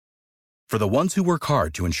For the ones who work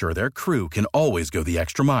hard to ensure their crew can always go the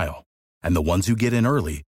extra mile, and the ones who get in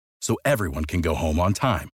early so everyone can go home on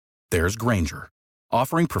time, there's Grainger,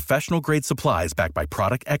 offering professional-grade supplies backed by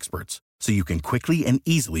product experts so you can quickly and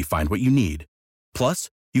easily find what you need. Plus,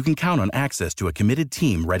 you can count on access to a committed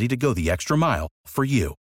team ready to go the extra mile for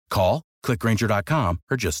you. Call, click Grainger.com,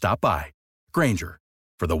 or just stop by. Grainger,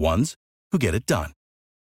 for the ones who get it done.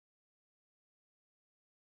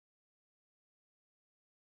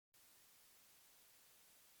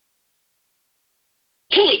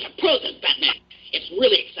 Holy caproses, Batman! It's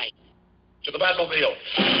really exciting. To the Batmobile.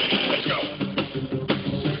 Let's go.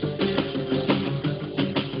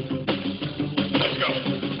 Let's go.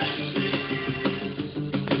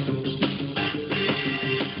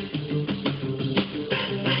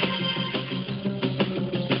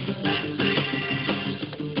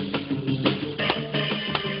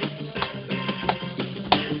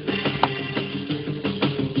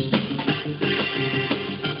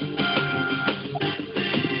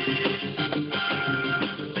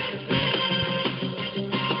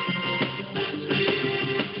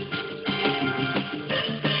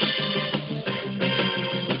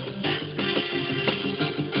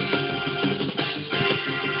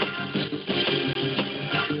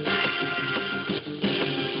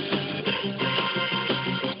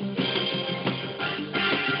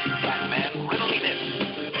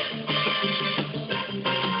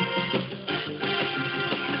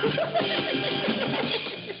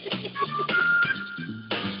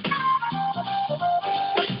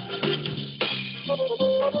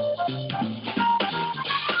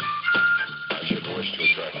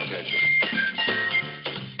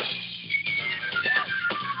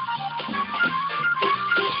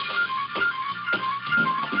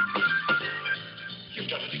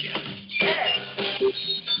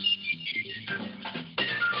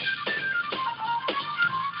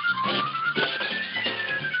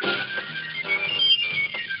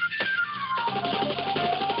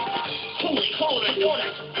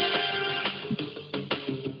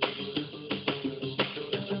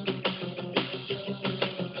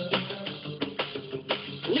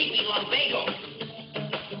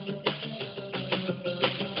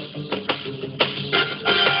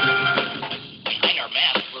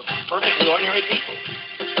 Ordinary people.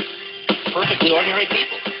 Perfectly ordinary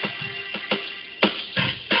people.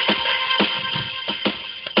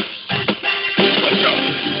 Let's go.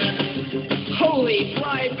 Holy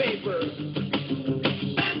fly vapor.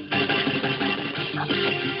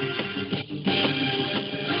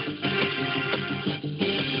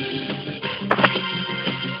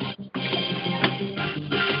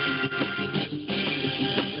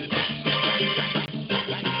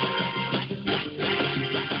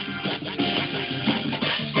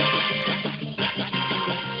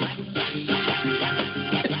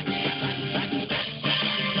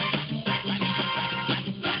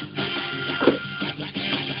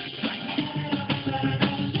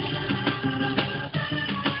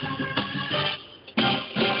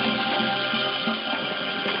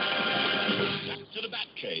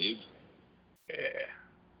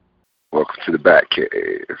 Welcome to the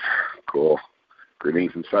Batcave. Cool.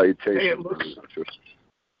 Greetings and salutations. Hey, it looks.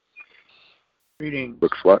 Greetings.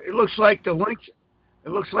 Looks what? It looks like the links. It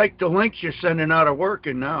looks like the links you're sending out are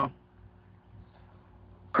working now.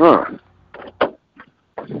 Huh.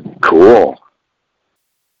 Cool.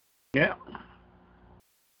 Yeah.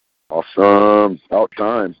 Awesome. About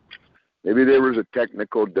time. Maybe there was a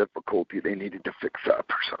technical difficulty they needed to fix up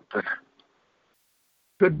or something.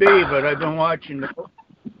 Could be, but I've been watching the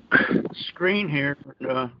screen here.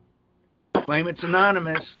 Claimants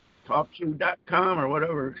Anonymous, talkto.com or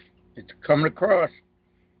whatever. It's coming across.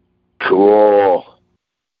 Cool.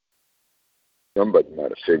 Somebody might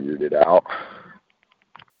have figured it out.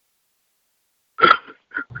 I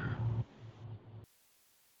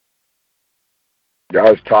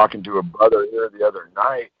was talking to a brother here the other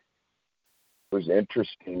night. It was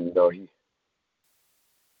interesting, you know, he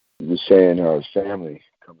was saying how his family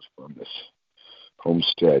comes from this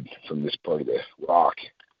homestead, from this part of the rock.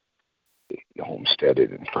 They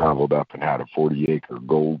homesteaded and traveled up and had a 40-acre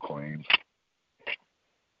gold claim.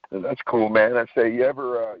 And that's cool, man. I say, you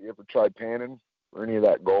ever try panning for any of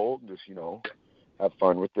that gold? Just, you know, have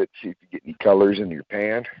fun with it, see if you get any colors in your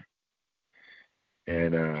pan.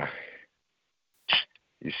 And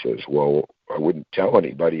he says, well, I wouldn't tell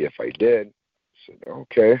anybody if I did. I said,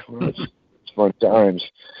 okay, well, it's fun times.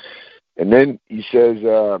 And then he says,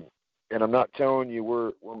 and I'm not telling you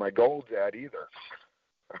where my gold's at either.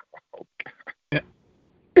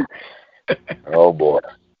 Oh, boy.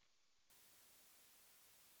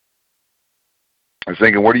 I was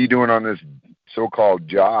thinking, what are you doing on this so-called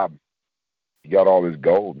job? You got all this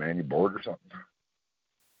gold, man. You bored or something?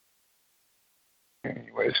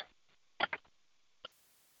 Anyways.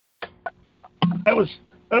 I was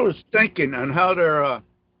thinking on how they're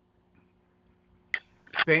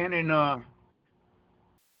banning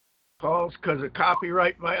calls because of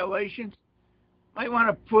copyright violations. Might want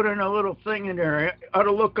to put in a little thing in there. I ought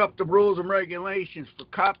to look up the rules and regulations for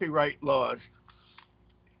copyright laws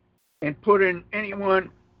and put in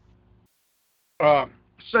anyone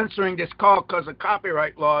censoring this call because of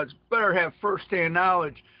copyright laws better have first-hand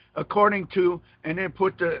knowledge according to, and then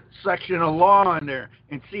put the section of law in there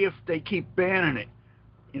and see if they keep banning it.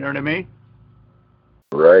 You know what I mean?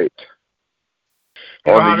 Right.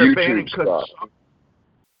 You know On how the they're YouTube banning stuff.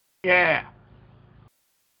 Yeah.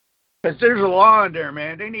 Because there's a law in there,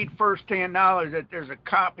 man. They need first-hand knowledge that there's a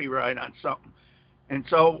copyright on something. And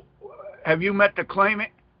so, have you met the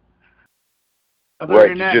claimant? Other Right,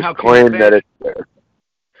 than to that, just how can claim you that ban it? it's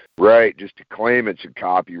right, just to claim it's a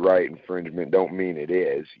copyright infringement don't mean it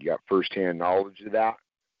is. You got first-hand knowledge of that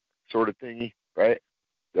sort of thingy, right? Is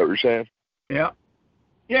that what you're saying? Yeah.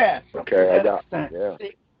 Yeah. Okay, I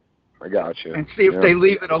got you. And see if they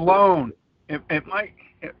leave it alone. It might,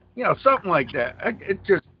 something like that. It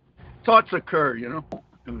just, thoughts occur,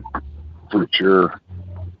 For sure.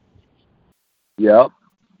 Yep.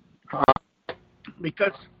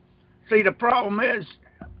 Because, see, the problem is,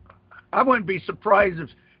 I wouldn't be surprised if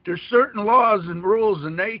there's certain laws and rules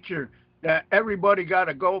in nature that everybody got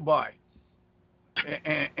to go by.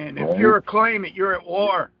 And if you're a claimant, you're at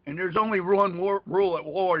war. And there's only one rule at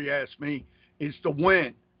war, you ask me, is to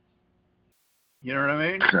win. You know what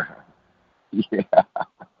I mean? Yeah.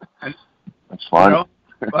 That's fun.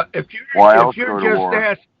 But if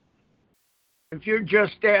you're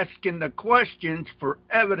just asking the questions for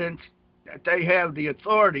evidence that they have the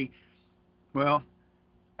authority, well,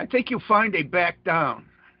 I think you'll find they back down.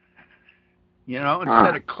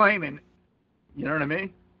 Instead of claiming. You know what I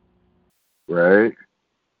mean? Right.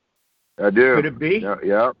 I do. Could it be?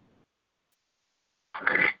 Yeah.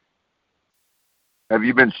 Have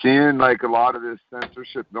you been seeing like a lot of this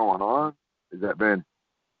censorship going on? Have you been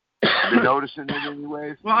noticing it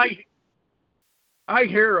anyways? Well, I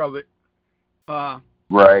hear of it. Right.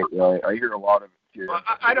 I hear a lot of it too.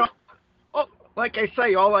 I don't. Oh, like I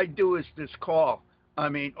say, all I do is this call. I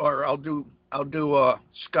mean, or I'll do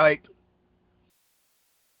Skype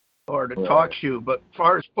or the talk show. But as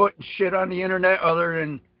far as putting shit on the internet, other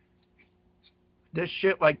than this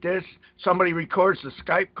shit like this, somebody records the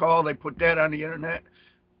Skype call, they put that on the internet.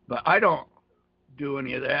 But I don't do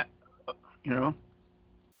any of that.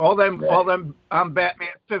 All them I'm Batman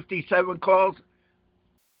 57 calls.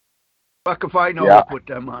 Fuck if I know to put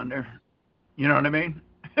them on there. You know what I mean?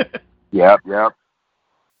 Yep.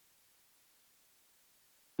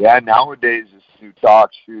 Yeah, nowadays this new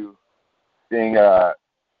talk show thing,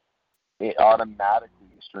 it automatically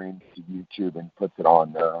streams to YouTube and puts it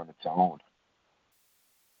on there on its own.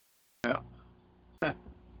 Yeah. At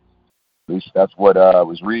least that's what I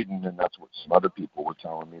was reading, and that's what some other people were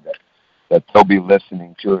telling me, that they'll be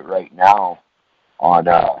listening to it right now on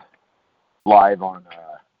live on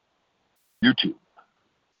YouTube.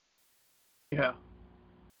 Yeah.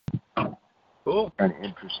 Cool. Kind of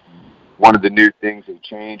interesting. One of the new things they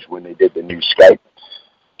changed when they did the new Skype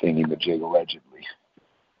thingy-majig, allegedly.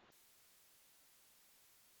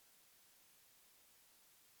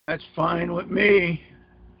 That's fine with me.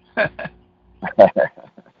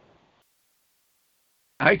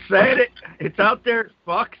 I said it. It's out there.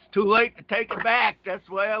 Fuck, it's too late to take it back. That's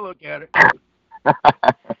the way I look at it.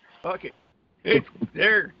 Fuck it. It's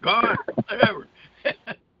there, gone, whatever.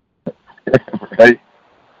 Right.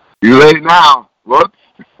 Too late now. Whoops.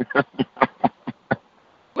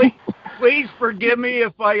 Please forgive me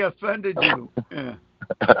if I offended you. Yeah.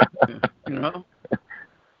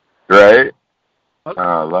 Right?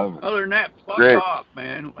 I love it. Other than that, fuck Great. off,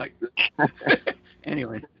 man. Like,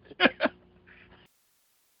 anyway.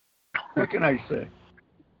 What can I say?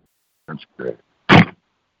 That's great.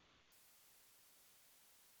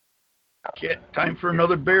 Shit, time for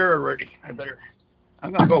another beer already. I'm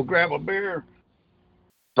gonna go grab a beer.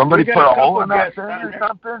 Somebody put a hole in that thing or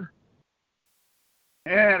something?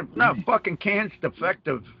 Yeah, no, fucking can's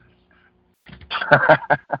defective. You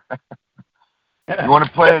want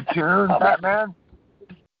to play a tune, Batman?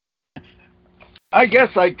 I guess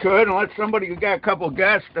I could, unless somebody who got a couple of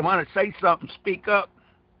guests that want to say something, speak up.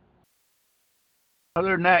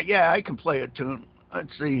 Other than that, yeah, I can play a tune. Let's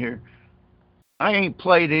see here. I ain't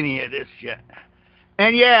played any of this yet.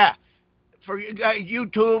 And yeah, for you guys,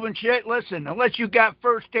 YouTube and shit, listen, unless you got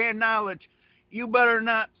first-hand knowledge, you better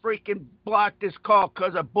not freaking block this call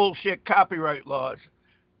because of bullshit copyright laws.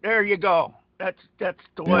 There you go. That's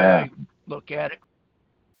the way I look at it.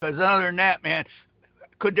 Because other than that, man,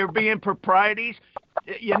 could there be improprieties?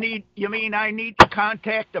 You mean I need to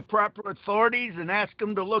contact the proper authorities and ask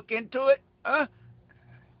them to look into it? Huh?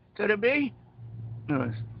 Could it be?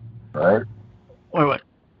 Right. Wait.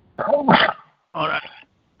 Hold on.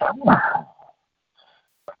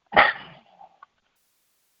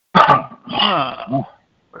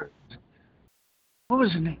 What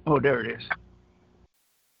was the name? Oh, there it is.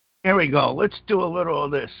 Here we go. Let's do a little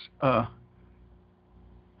of this. What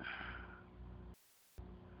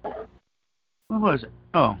was it?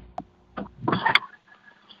 Oh.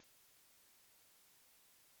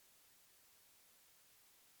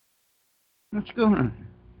 What's going on?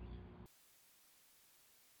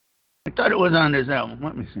 I thought it was on this album.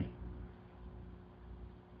 Let me see.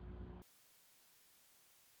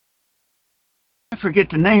 I forget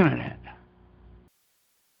the name of that.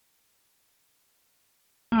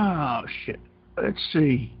 Oh, shit. Let's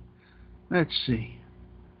see. Let's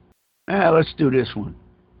do this one.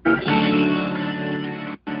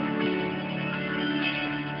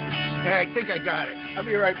 Yeah, I think I got it. I'll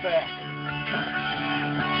be right back.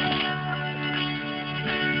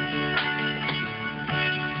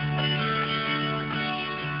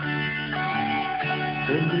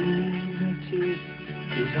 The lunatic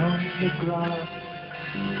is on the grass.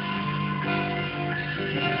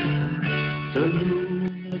 The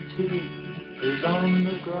lunatic is on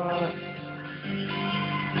the grass.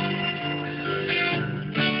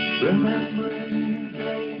 Remembering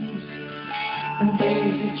games and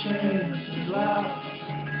daisy chains and laughs.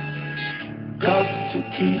 Got to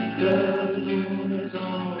keep the loonies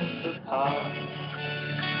on the path.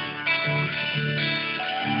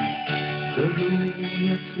 The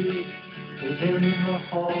lunatic is in the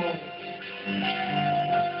hall.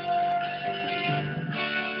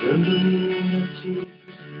 The lunatic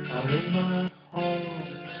are in my home.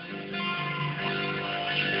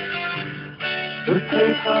 The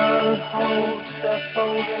paper holds their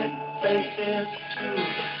folded faces to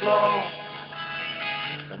the floor.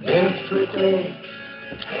 And every day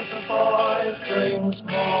the paper boy brings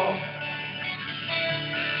more.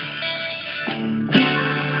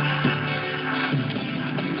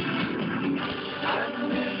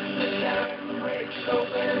 I'm in the damn breaks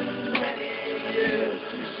open many years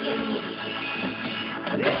too soon.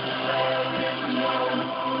 And if there is no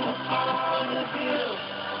moon on the hill,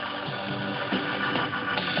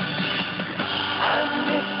 and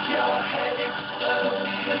if your head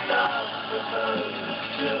explodes, the dark reverses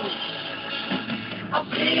too. I'll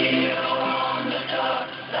see you on the dark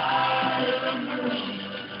side of the moon.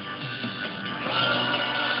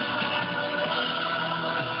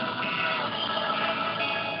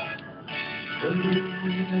 The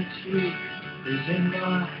lunatic is in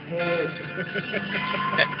my head.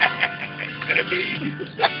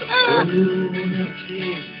 The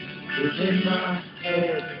lunatic is in my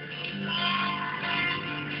head.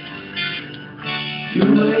 You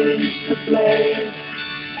raise the blade,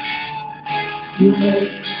 you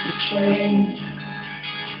make the change,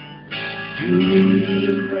 you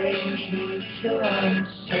rearrange me till I'm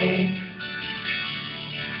sane.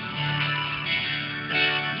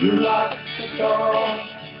 You lock the door,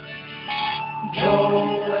 throw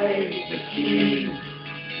away the key.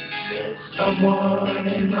 There's someone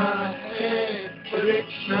in my head, but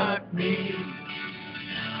it's not me.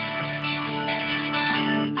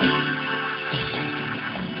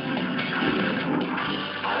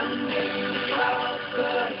 I'm in the cloud,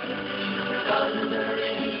 thunder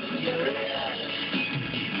in your ear.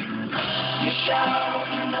 You shout,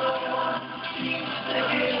 no one seems to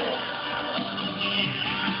hear.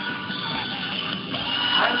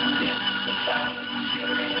 I'm just the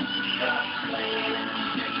thunder in the playing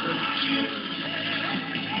different tunes.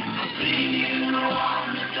 I'll see you on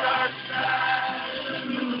the dark side of the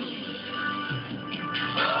moon.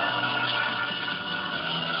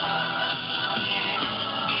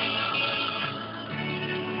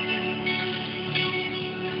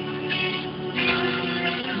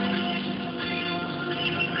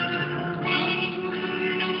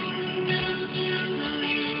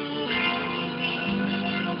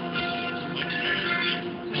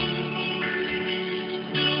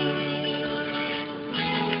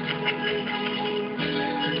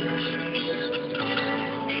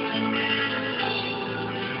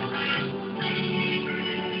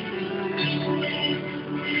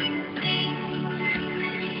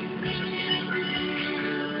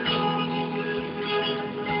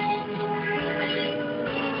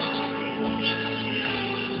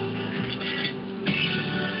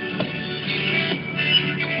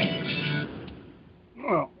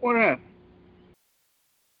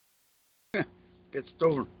 gets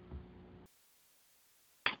stolen.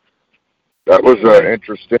 That was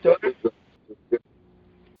interesting.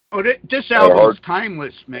 Oh, this album's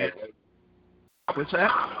timeless, man. What's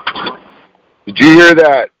that? Did you hear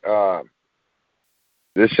that?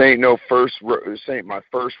 This ain't my first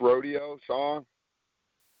rodeo song.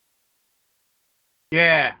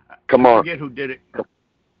 Yeah. Come on. I forget who did it.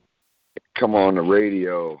 Come on the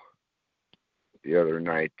radio the other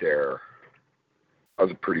night there. That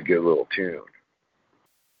was a pretty good little tune,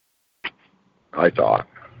 I thought.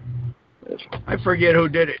 I forget who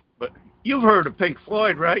did it, but you've heard of Pink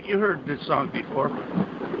Floyd, right? You heard this song before,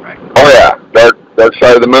 right? Oh yeah, Dark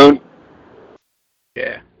Side of the Moon.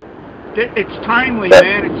 Yeah. It's timely,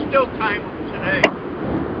 man. It's still timely today.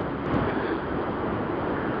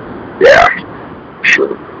 Yeah,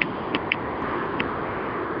 sure.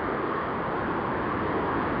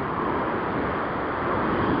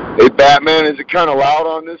 Hey, Batman, is it kind of loud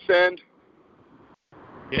on this end?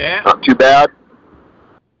 Yeah. Not too bad?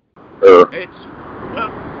 It's a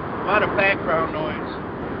lot of background noise.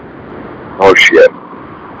 Oh, shit.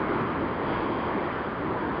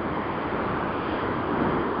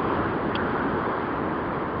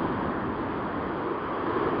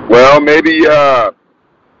 Well, maybe I'll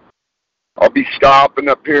be stopping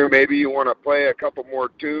up here. Maybe you want to play a couple more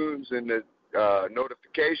tunes, and the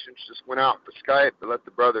notifications just went out for Skype to let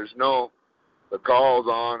the brothers know the call's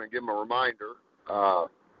on and give them a reminder.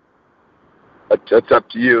 That's up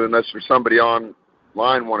to you, unless there's somebody online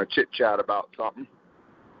want to chit-chat about something.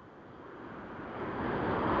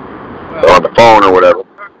 Well, on the phone or whatever.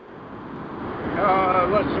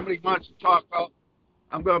 Unless somebody wants to talk,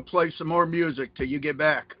 I'm going to play some more music till you get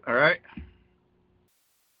back, all right?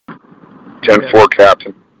 10-4,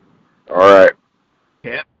 Captain. All right.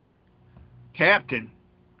 Captain?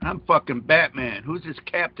 I'm fucking Batman. Who's this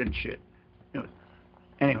captain shit?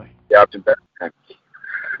 Anyway. Captain Batman.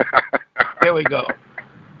 Here we go.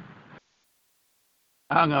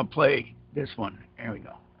 I'm going to play this one. Here we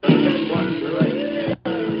go. This one's right.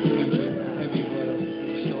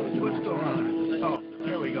 What's going on? Oh,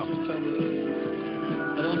 here we go. I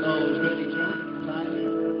don't know. It was really time.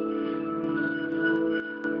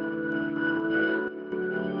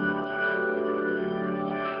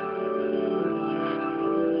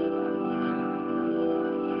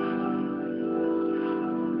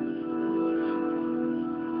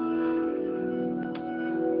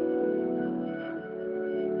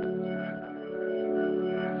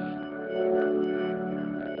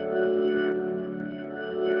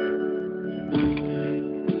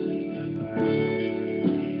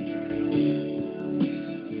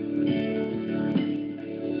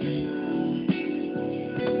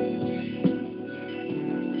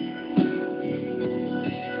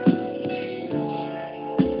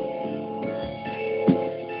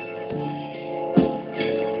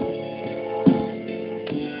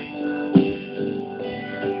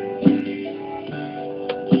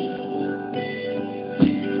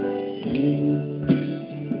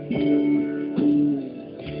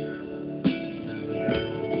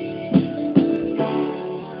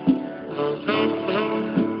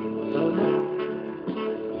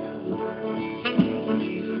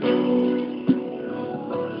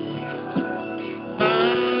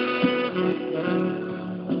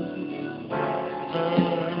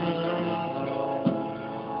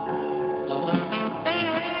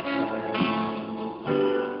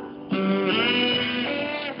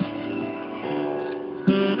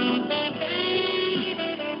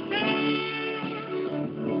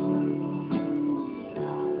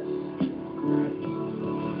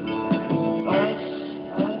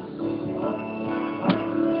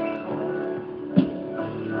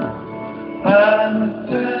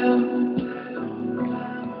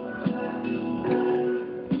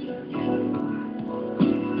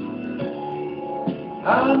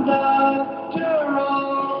 And after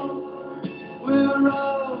all, we're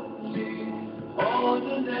only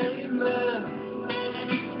ordinary men.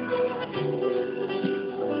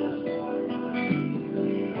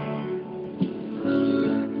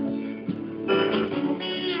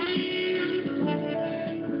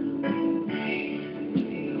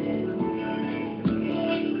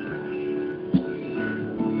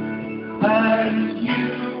 And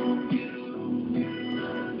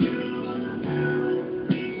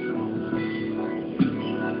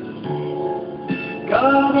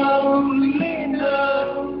God only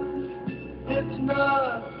knows it's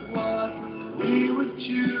not what we would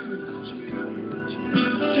choose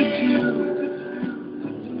to do.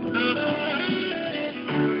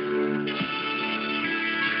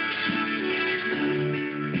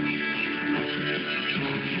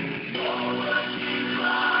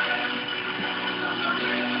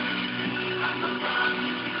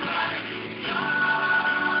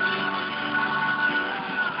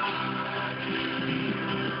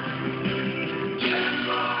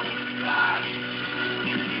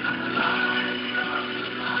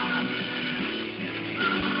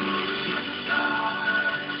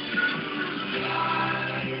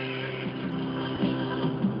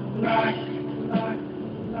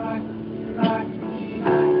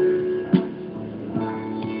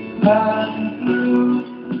 and blue.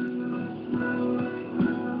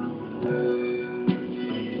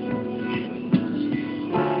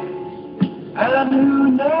 And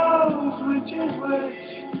who knows which is which,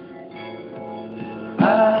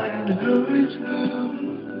 and who is who?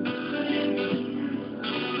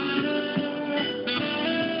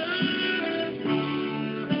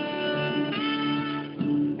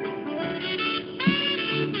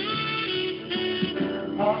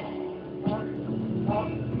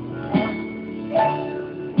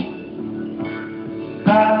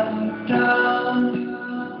 And down,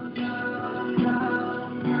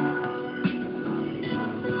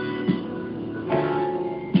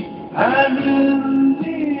 and in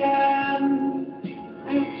the end,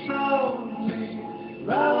 it's only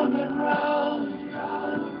round and round,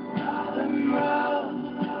 round and round.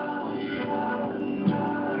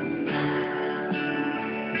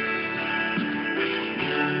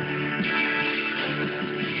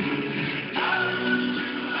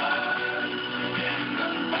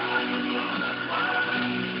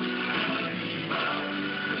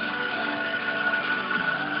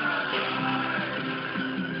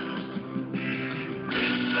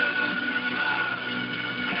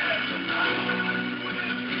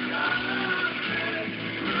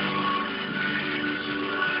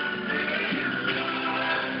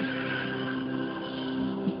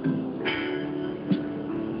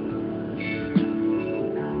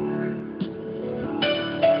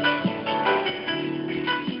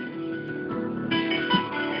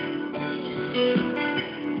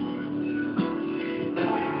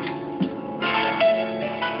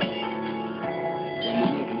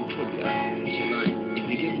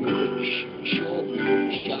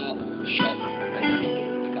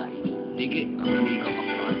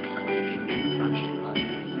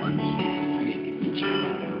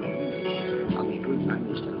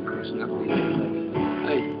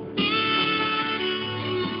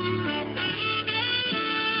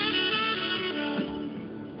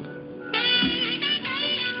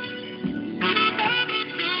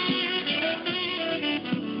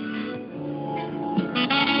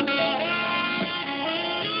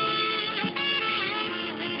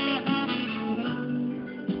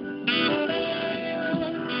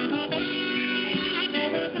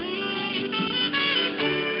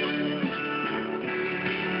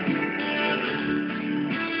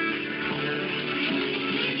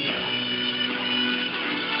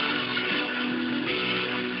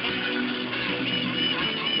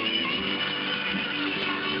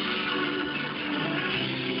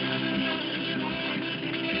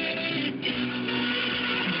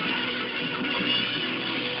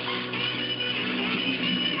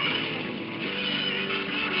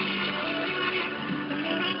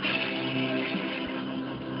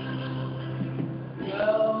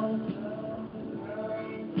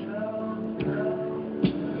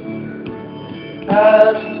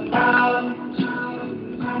 And out,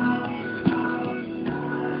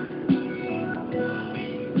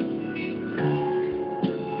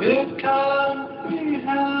 it can't be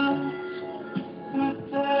helped, but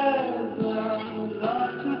there's a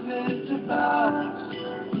lot of it about.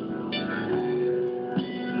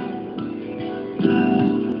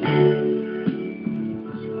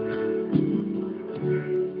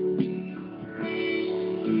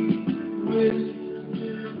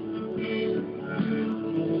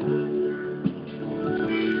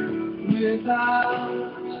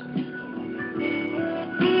 Without,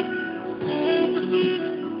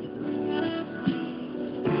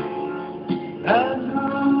 and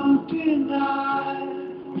who deny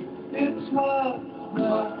it's what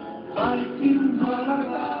the fighting's all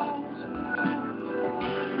about.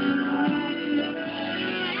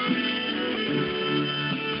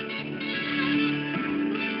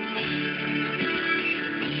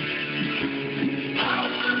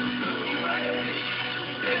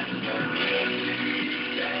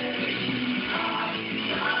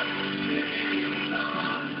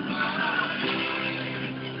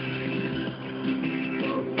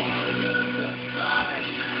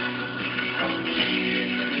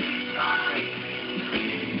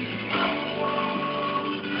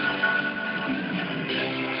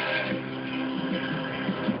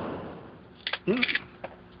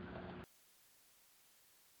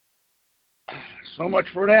 So much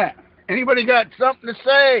for that. Anybody got something to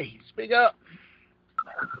say? Speak up.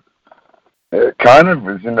 It kind of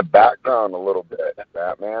is in the background a little bit,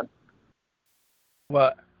 Batman.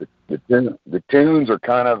 What? The tunes are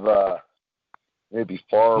kind of maybe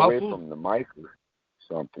far away Muffled? from the mic or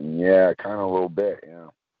something. Yeah, kind of a little bit, yeah.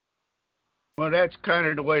 Well, that's kind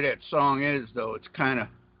of the way that song is, though. It's kind of...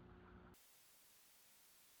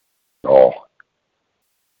 Oh.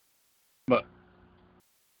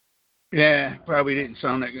 Yeah, probably didn't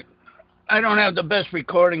sound that good. I don't have the best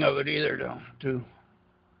recording of it either, though, too.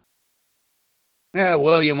 Yeah,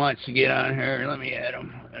 William wants to get on here. Let me add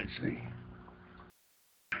him. Let's see.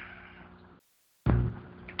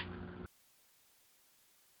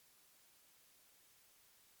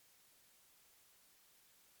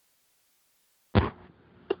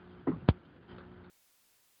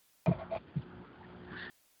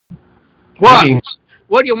 What?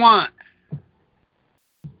 What do you want?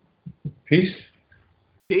 Peace?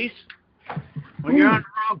 Peace? Well, you're on the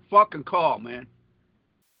wrong fucking call, man.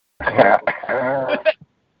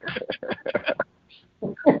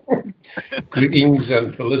 Greetings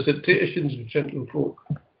and felicitations, gentlefolk.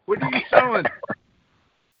 What are you selling?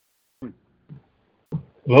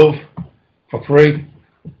 Love, for free.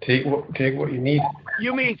 Take what you need.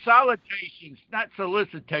 You mean solicitations, not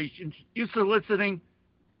solicitations. You soliciting?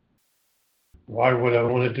 Why would I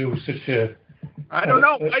want to do such a... I don't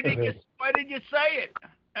know. Why did you say it?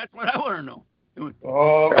 That's what I want to know.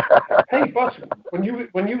 Hey, boss, when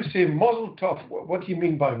you say muzzle tough, what do you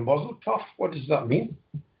mean by muzzle tough? What does that mean?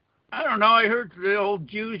 I don't know. I heard the old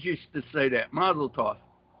Jews used to say that. Mazel tov.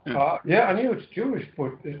 Yeah, I knew it's Jewish,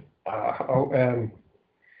 but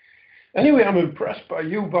anyway, I'm impressed by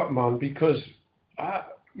you, Batman, because I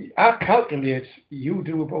calculate you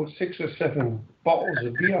do about 6 or 7 bottles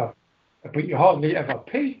of beer, but you hardly ever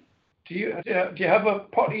pee. Do you have a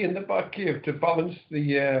potty in the back cave to balance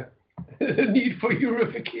the need for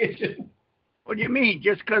purification? What do you mean?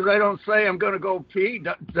 Just because I don't say I'm going to go pee,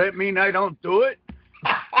 does that mean I don't do it?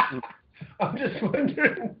 I'm just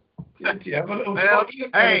wondering. Do you have a little potty?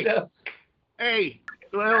 Hey,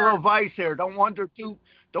 little advice here. Don't wander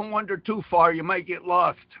too far. You might get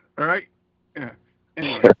lost. All right. Yeah.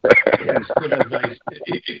 Anyway. Yes, good advice.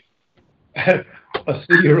 I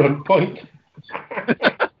see you're on point.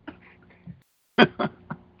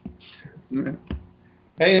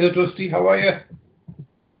 Hey, the Dusty, how are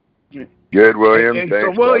you? Good, William. Hey, thanks,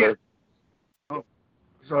 so William. brother. Oh,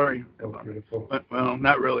 sorry. Oh, beautiful. Well,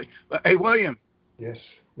 not really. But, hey, William. Yes.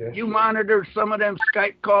 You monitored some of them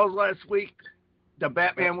Skype calls last week the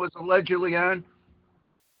Batman was allegedly on?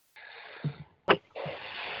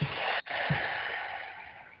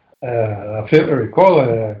 I fail to recall.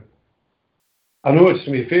 I know it's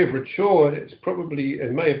my favourite show, and it's probably,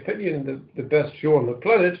 in my opinion, the best show on the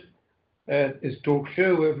planet. It's talk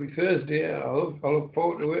show every Thursday. I look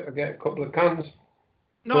forward to it. I get a couple of cans.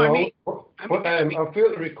 No, so I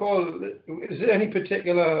fail to recall. Is there any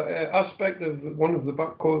particular aspect of one of the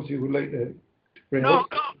back calls you would like to bring up?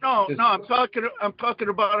 No. I'm talking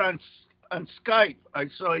about on Skype. I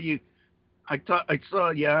saw you. I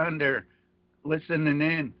saw you on there listening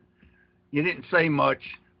in. You didn't say much.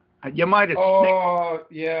 You might have.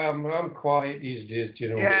 Yeah, I'm quiet these days, you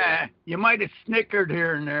know. Yeah, you might have snickered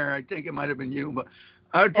here and there. I think it might have been you, but.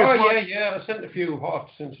 I sent a few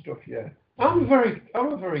hearts and stuff. Yeah, I'm a very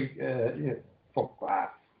fuck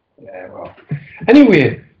that. Yeah, well.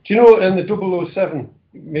 Anyway, do you know in the 007,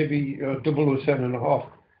 maybe 007 and a half,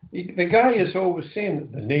 the guy is always saying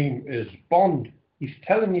that the name is Bond. He's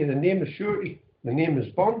telling you the name is surety, the name is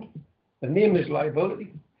Bond, the name is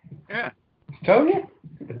liability. Yeah. He's telling you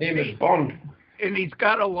the name is Bond. And he's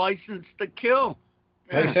got a license to kill.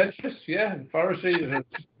 Yeah. Licentious, yeah. Pharisees are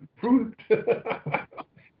proved.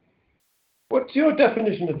 What's your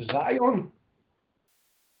definition of Zion?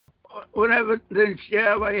 Whatever,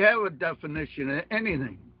 yeah, I have a definition of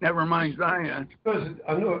anything. Never mind Zion. Because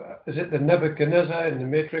I know, is it the Nebuchadnezzar in the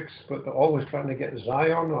Matrix, but they're always trying to get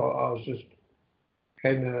Zion, or I was just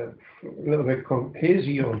kind of a little bit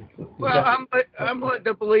hazy on. Well, I'm led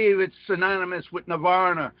to believe it's synonymous with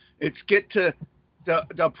Nirvana. It's get to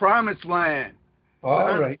the promised land.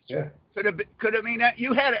 All right, yeah. Could it mean that?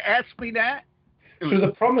 You had to ask me that. So the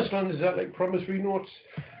promised land, is that like promissory notes?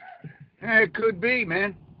 It could be,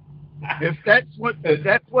 man. If that's what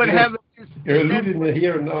heaven is. You're alluding to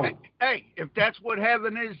here and now. Hey, if that's what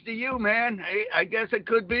heaven is to you, man, I guess it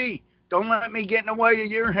could be. Don't let me get in the way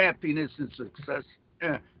of your happiness and success.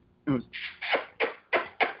 Yeah.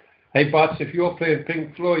 Hey, Bats, if you're playing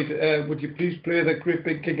Pink Floyd, would you please play The Great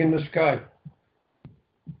Big Gig in the Sky?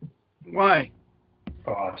 Why?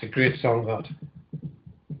 Oh, it's a great song, that.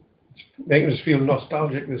 It's making us feel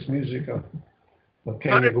nostalgic, this music. I'm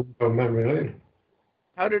kind of going down memory lane.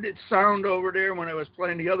 How did it sound over there when I was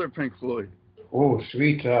playing the other Pink Floyd? Oh,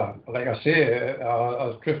 sweet. Like I say, I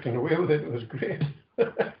was drifting away with it. It was great.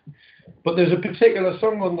 But there's a particular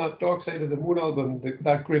song on that Dark Side of the Moon album,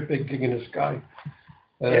 that Great Big Gig in the Sky.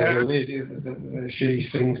 The lady, she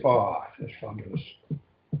sings, it's fabulous.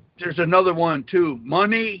 There's another one, too.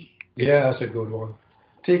 Money. Yeah, that's a good one.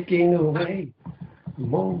 Taking away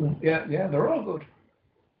Moment. Yeah, they're all good.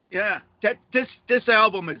 Yeah, this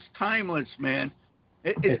album is timeless, man.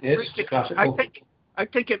 It is classical. I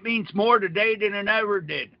think it means more today than it ever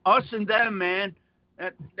did. Us and them, man.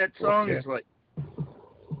 That song is like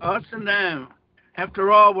us and them.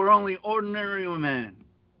 After all, we're only ordinary men.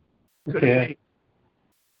 Okay.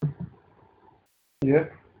 Yeah.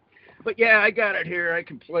 But yeah, I got it here. I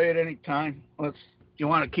can play it anytime. You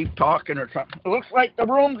want to keep talking or something? It looks like the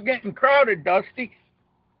room's getting crowded, Dusty.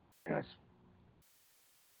 Yes.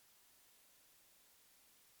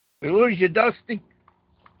 We lose you, Dusty.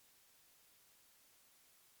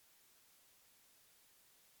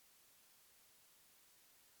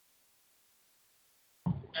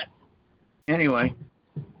 Anyway,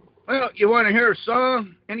 well, you want to hear a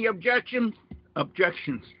song? Any objections?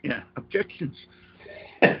 Objections. Yeah, objections.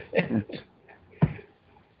 I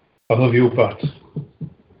love you, Pat.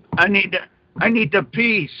 I need to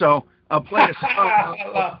pee, so I'll play a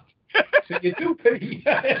song. So you do pee.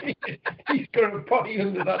 He's got a potty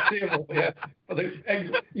under that table, yeah, for the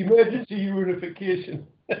emergency unification.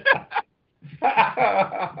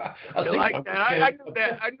 I like that? I knew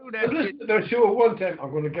that. I knew that. I listened to their show one time.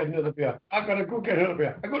 I'm going to get another beer. I'm going to go get another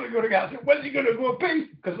beer. I'm going to go to gas. I said, when's he going to go pee?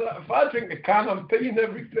 Because if I drink a can, I'm peeing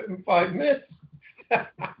every 5 minutes.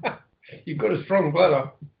 You've got a strong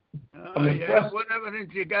bladder. Yeah, what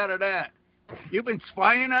evidence you got of that? You've been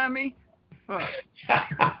spying on me? Huh.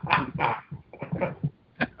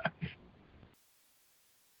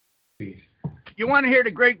 You want to hear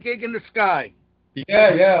The Great Gig in the Sky?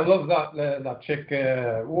 Yeah, I love that chick.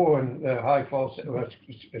 And High Falls.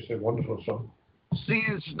 It's a wonderful song.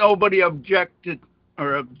 Since nobody objected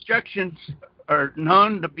or objections are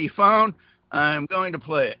none to be found, I'm going to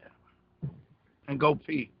play it and go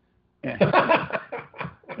pee. Yeah.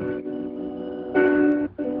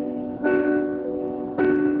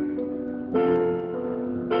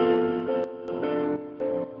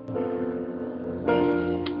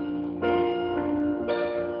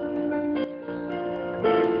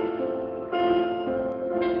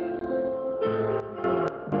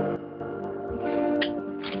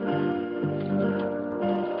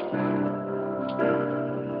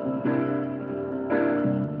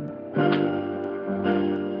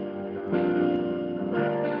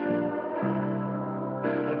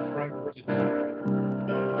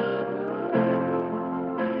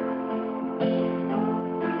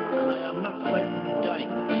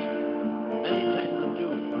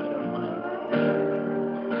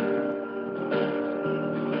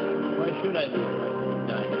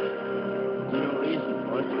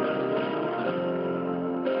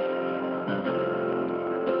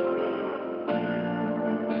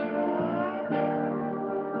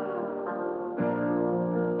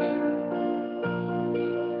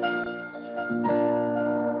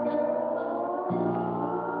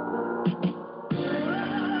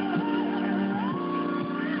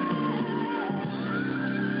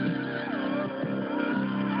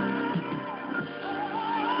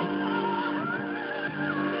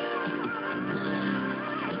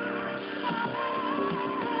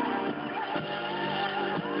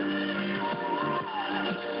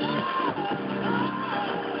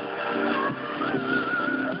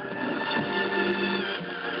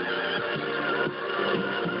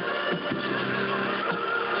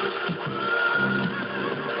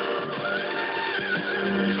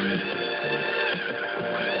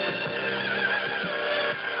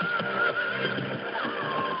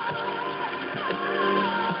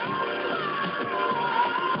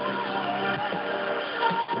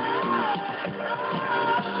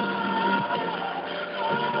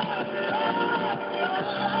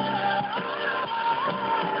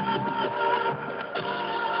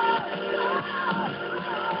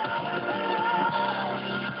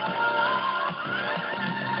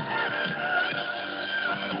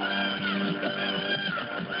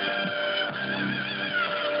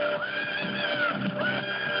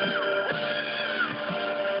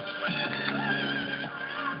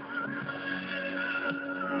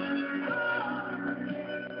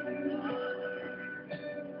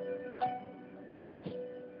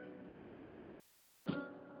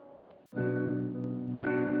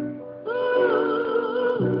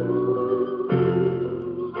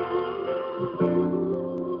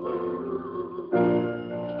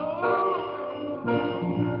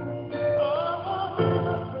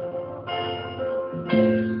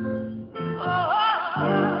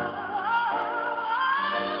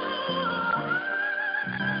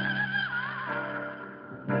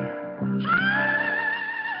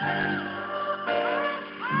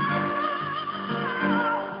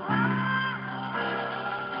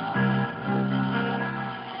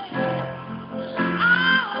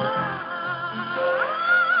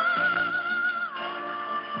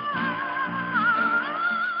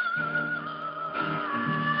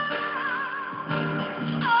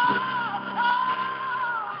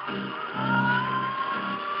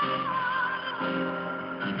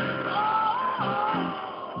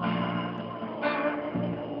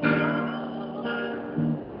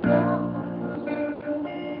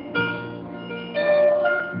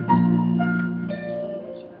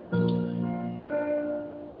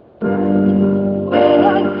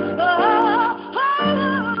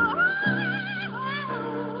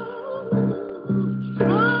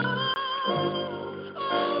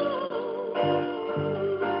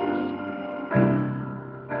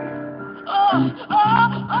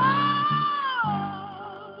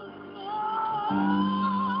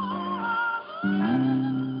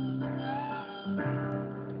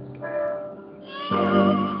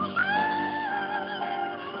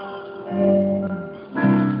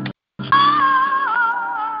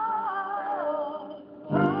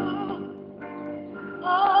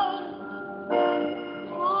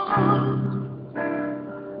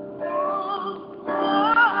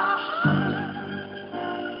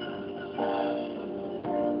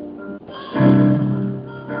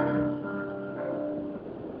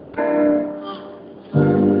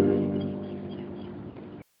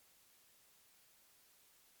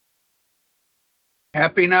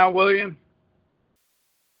 Happy now, William?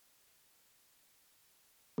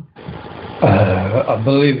 I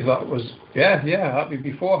believe that was, yeah, happy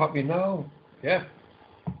before, happy now, yeah.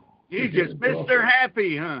 You just Mr.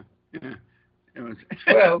 Happy, huh? Yeah. It was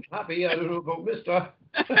Well, happy, I don't know about Mr.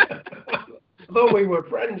 Though we were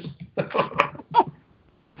friends.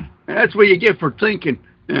 That's what you get for thinking.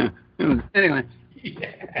 Yeah. Anyway.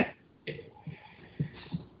 Yeah.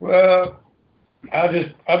 Well, I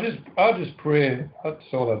just pray, that's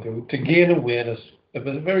all I do, to gain awareness of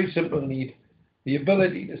a very simple need, the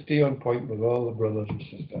ability to stay on point with all the brothers and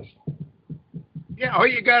sisters. Yeah, all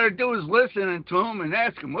you got to do is listen to them and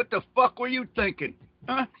ask them, what the fuck were you thinking?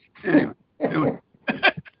 Huh? Anyway.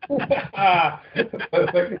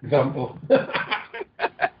 Perfect example.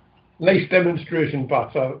 Nice demonstration,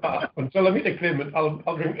 Pat. Until I meet a claimant,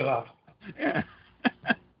 I'll drink to that. Yeah.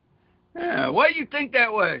 Yeah. Why do you think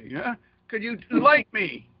that way? Huh? Could you like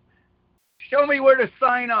me? Show me where to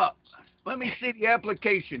sign up. Let me see the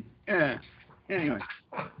application. Yeah. Anyway.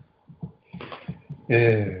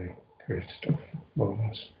 Yeah, great stuff.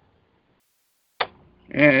 Marvelous. Yeah,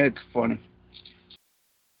 it's funny.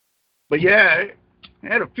 But yeah, I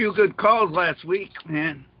had a few good calls last week,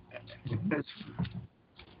 man.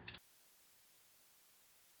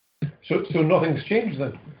 So nothing's changed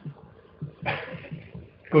then?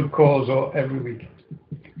 Good calls every week.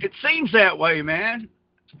 It seems that way, man.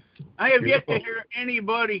 I have yet to hear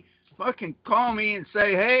anybody fucking call me and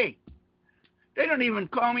say, hey, they don't even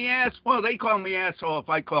call me ass. Well, they call me asshole if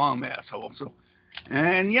I call them asshole. So,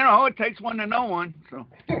 and, you know, it takes one to know one. So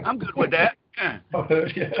I'm good with that. Yeah.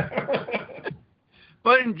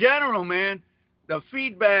 But in general, man, the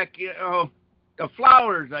feedback, you know, the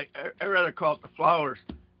flowers, I rather call it the flowers.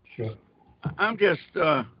 Sure. I'm just,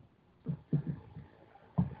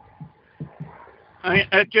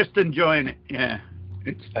 I just enjoying it. Yeah.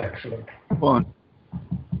 It's excellent. Fun.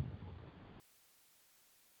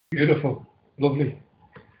 Beautiful. Lovely.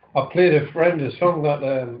 I played a friend a song that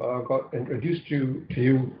I got introduced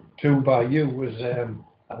to by you was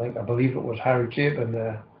I believe it was Harry Chapin.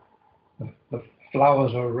 The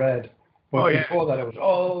flowers are red. But before that, it was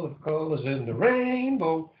all the colours in the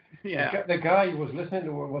rainbow. Yeah. The guy who was listening to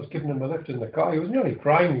it was giving him a lift in the car. He was nearly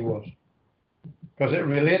crying. He was, because it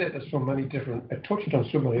related to so many different. It touched on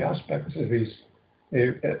so many aspects of his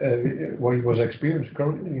what he was experiencing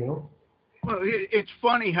currently. You know. Well, it's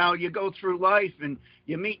funny how you go through life and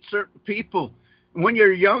you meet certain people. When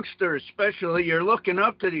you're a youngster, especially, you're looking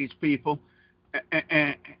up to these people,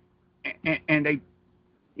 and they,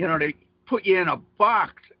 you know, they put you in a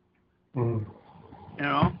box, you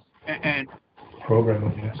know, and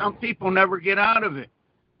programming. Yes. Some people never get out of it.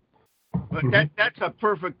 But that's a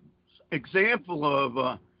perfect example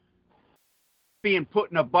of being put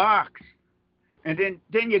in a box, and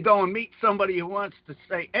then you go and meet somebody who wants to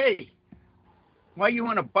say, hey, why are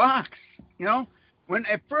you in a box? You know, when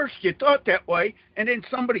at first you thought that way, and then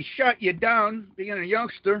somebody shut you down, being a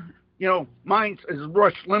youngster, you know, mine's, as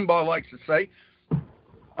Rush Limbaugh likes to say,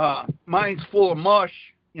 mine's full of mush,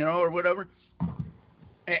 you know, or whatever.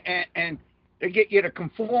 And they get you to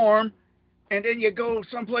conform, and then you go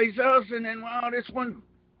someplace else, and then, wow, this one,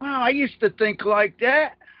 wow, I used to think like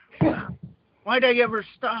that. Why'd I ever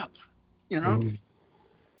stop? You know?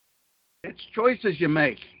 It's choices you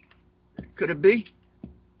make. Could it be?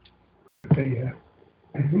 Yeah.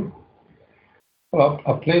 Well,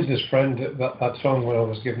 I played this friend that song when I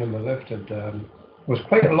was giving him a lift, and it was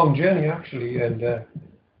quite a long journey actually. And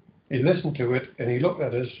he listened to it, and he looked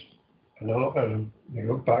at us, and I looked at him, and he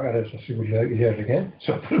looked back at us. I said, "Would you like to hear it again?"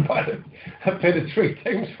 So I put it back. I played it 3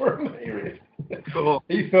 times for him. Cool.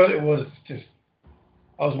 He thought it was just.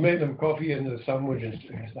 I was making him coffee and a sandwich, and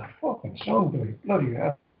it's that fucking song, bloody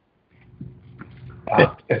hell.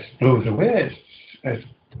 It blows away. It's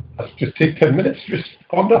just take 10 minutes, just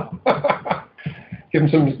ponder. give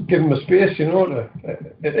him a space, you know.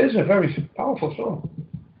 It is a very powerful song,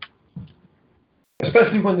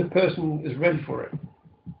 especially when the person is ready for it.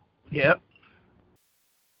 Yep.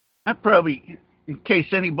 I probably, in case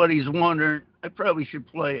anybody's wondering, I probably should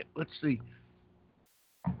play it. Let's see.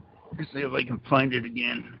 Let's see if I can find it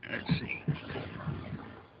again. Let's see.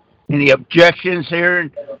 Any objections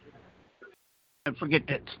here? I forget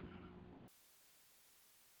that.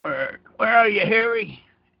 Where are you, Harry?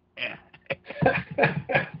 Yeah.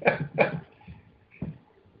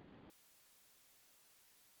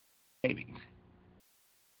 Maybe.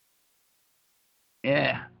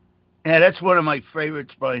 Yeah. Yeah, that's one of my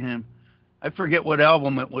favorites by him. I forget what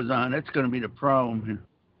album it was on. That's going to be the problem here.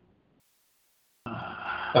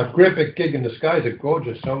 A Great Big Gig in the Sky is a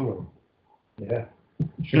gorgeous song, though. Yeah.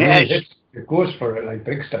 She really hits. It goes for it like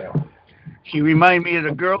big style. She reminded me of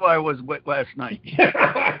the girl I was with last night.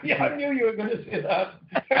 Yeah, I knew you were going to say that.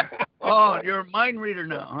 Oh, you're a mind reader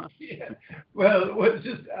now, huh? Yeah. Well, it's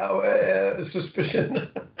just our suspicion.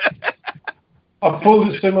 I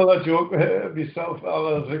pulled a similar joke myself. I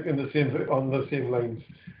was thinking on the same lines.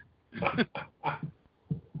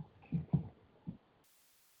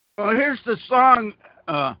 Well, here's the song,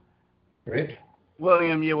 Great.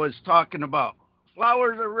 William, you was talking about.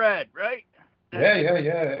 Flowers are red, right? Yeah.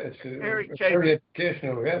 It's very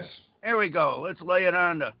educational, yes. Here we go. Let's lay it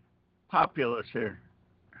on the populace here.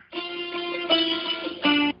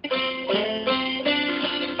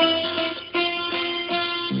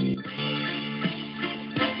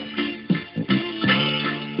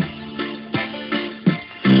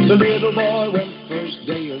 The little boy went first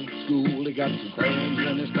day of school. He got some crayons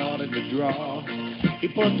and he started to draw. He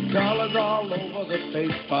put colors all over the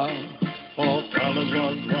paper. 4 colors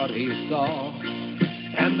was what he saw.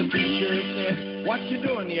 And the teacher said, "What you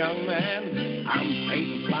doing, young man?" "I'm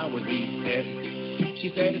painting flowers," he said. She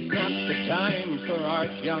said, "It's not the time for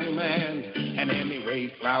art, young man. And anyway,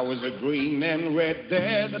 flowers are green and red.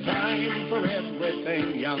 There's a time for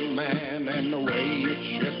everything, young man. And the way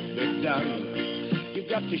it should be done. You've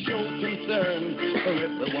got to show concern for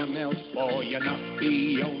everyone else, for you're not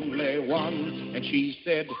the only one." And she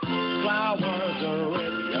said, "Flowers are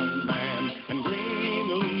red, young man, and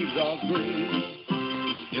green leaves are green.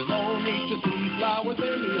 There's no need to see flowers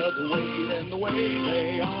any other way than the way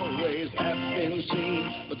they always have been seen."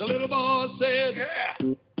 But the little boy said,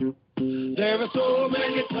 "There are so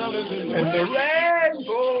many colors in the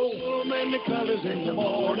rainbow, so many colors in the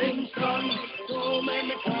morning sun, so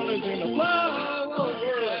many colors in the flower world.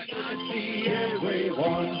 I see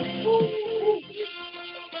everyone."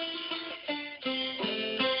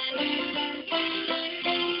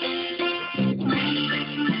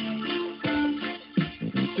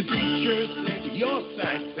 The teacher said, "Your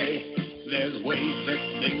side say there's ways that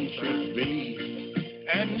things should be,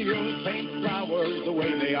 and you'll paint flowers the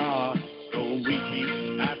way they are. So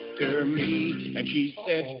repeat after me." And she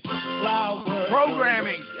said, "Flowers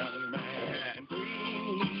Programming. young man,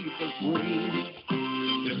 green leaves are green.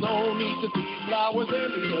 There's no need to see flowers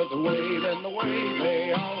any other way than the way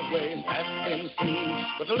they always have been seen."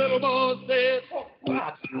 But the little boy said,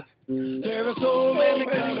 "There are so many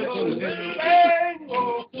colors in the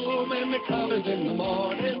rainbow, so many colors in the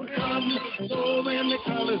morning sun, so many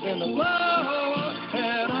colors in the flower,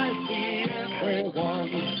 and I see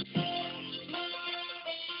everyone."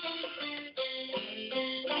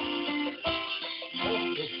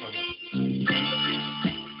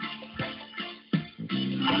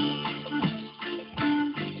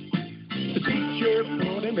 The teacher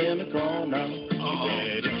put him in a corner.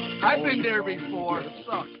 I've been there before. It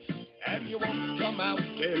sucks. And you won't come out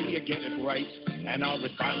till you get it right, and are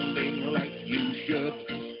responding like you should.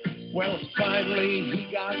 Well, finally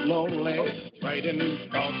he got lonely, writing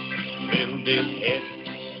thoughts filled his head.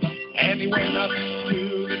 And he went up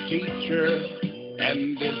to the teacher,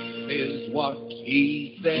 and this is what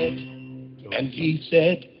he said. And he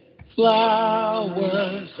said,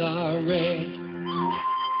 "Flowers are red,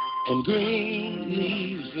 and green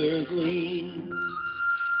leaves are green.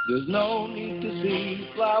 There's no need to see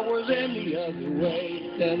flowers any other way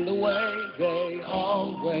than the way they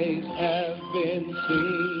always have been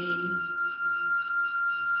seen."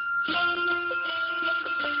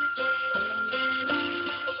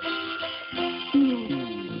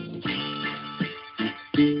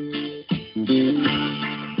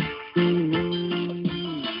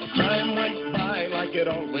 Time went by like it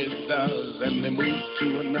always does, and they moved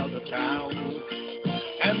to another town.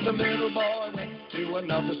 And the little boy went to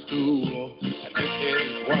another school, and this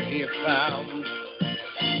is what he found.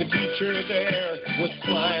 The teacher there was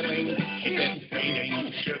smiling. She said,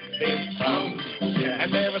 "Painting should be fun. And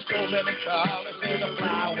there are so many colors in the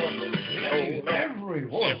flower.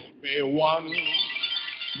 Everyone.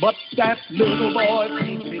 But that little boy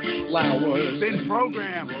painted flowers. Been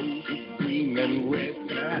programmed. Green and red.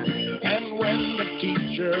 And when the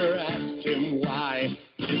teacher preacher asked him why.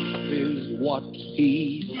 This is what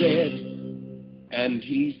he said. And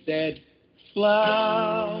he said,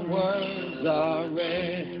 flowers are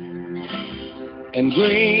red and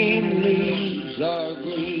green leaves are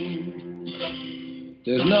green.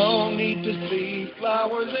 There's no need to see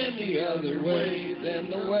flowers any other way than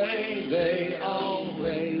the way they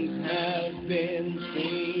always have been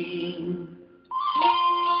seen.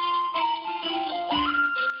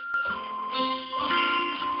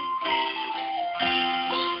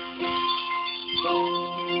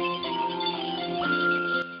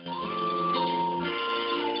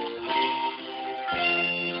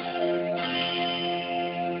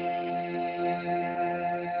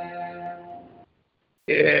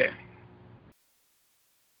 Yeah.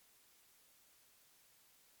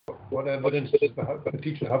 What evidence does the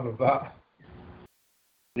teacher have of that?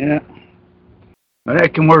 Yeah. But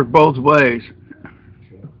that can work both ways.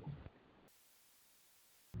 Sure.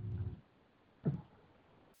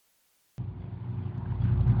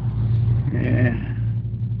 Yeah.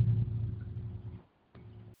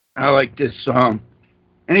 I like this song.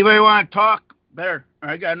 Anybody want to talk? Better.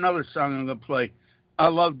 I got another song I'm going to play. I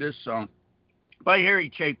love this song. By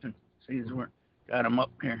Harry Chapin. See, got him up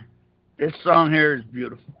here. This song here is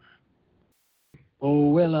beautiful. Oh,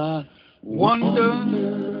 well, I wonder.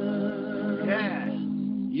 Yeah.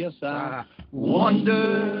 Yes, I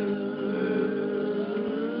wonder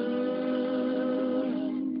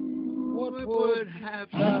what would have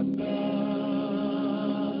happened.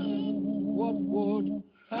 What would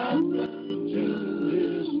happen to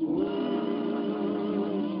this world?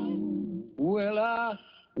 Well, I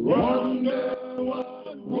wonder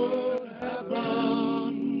what would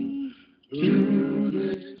happen to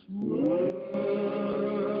this world.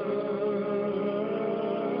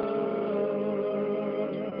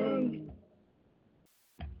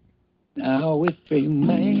 Now, if a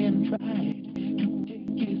man tried to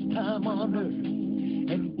take his time on earth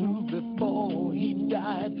and prove before he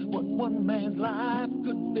died what one man's life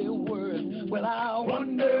could be worth, well, I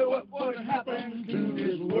wonder what would happen to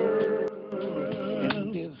this world.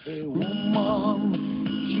 And if a woman,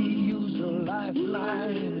 she used her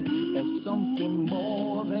lifeline as something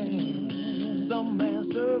more than some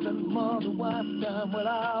man serving mother wife time, well,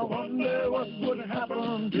 I wonder what would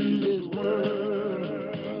happen to this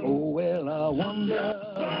world. Oh, well, I wonder,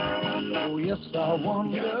 oh, yes, I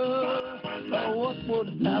wonder,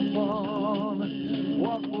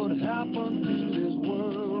 what would happen to this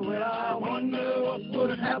world? Well, I wonder what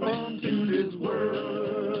would happen to this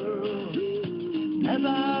world. As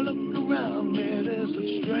I look around me, there's some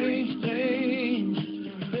strange things.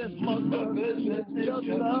 This mother business is just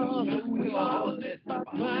love, we all let my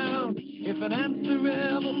clown. If an answer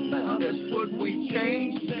ever found us, would we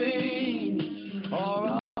change things?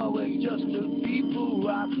 Or are we just the people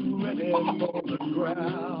rocking ready for the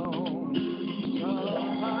ground?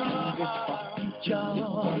 John,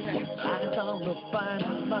 I found a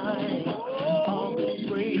fine mind. Are we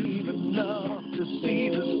brave enough to see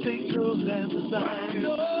the signals and the signs?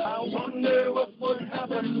 I wonder what would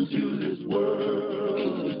happen to this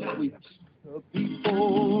world. We the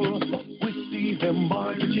people, we see them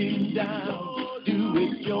marching down. Do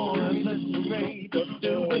we join the parade or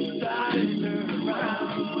do we die and turn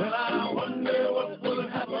around? And I wonder what will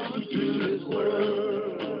happen to this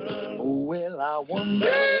world. Oh, well, I wonder.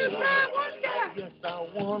 Yes, I wonder. Yes, I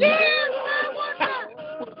wonder. Yes, I wonder.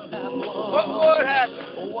 What would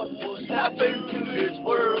happen? What would happen to this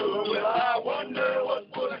world? Well, I wonder what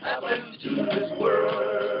would happen to this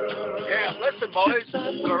world. Yeah, listen, boys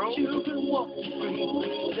and girls. Children walk the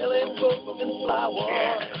street, selling books and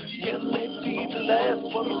flowers. Can they see the last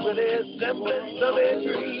one really semblance of a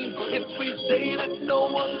dream? If we say that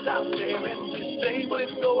no one's out there and we say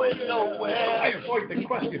we're going nowhere, I avoid the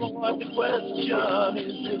question. the question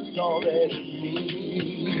is this all that it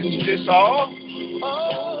means? Is this all?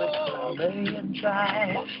 Oh, if a man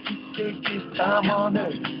tried to take his time on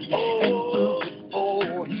earth and prove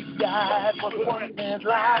before he died what one man's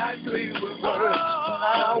life really was worth.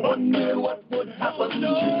 I wonder what would happen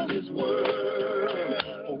to this world.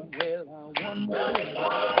 Oh, well, I wonder.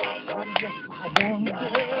 Oh, yes, I wonder.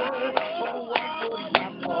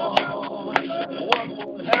 Oh, what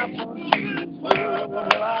would happen to this world?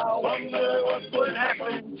 Well, I wonder what would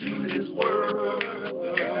happen to this world.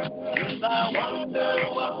 Yes, I wonder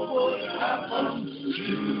what would happen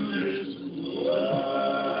to this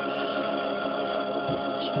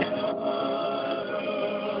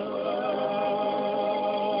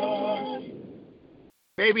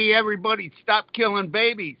Maybe everybody stop killing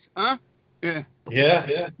babies, huh? Yeah. Yeah.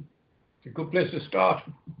 It's a good place to start.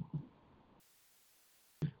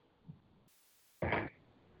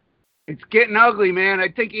 It's getting ugly, man. I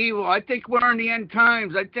think evil. I think we're in the end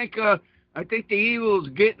times. I think the evil is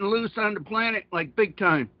getting loose on the planet, like big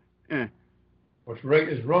time. Yeah. What's right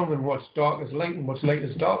is wrong, and what's dark is light, and what's light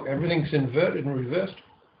is dark. Everything's inverted and reversed.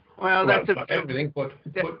 Well, Not everything, but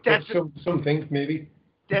some things maybe.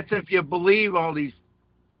 That's if you believe all these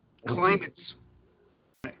claimants.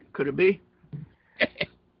 Could it be?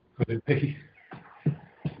 Could it be?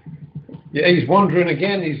 Yeah, he's wandering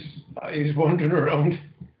again. He's wandering around.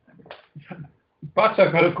 Perhaps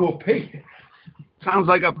I've got to go pee. Sounds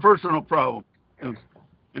like a personal problem.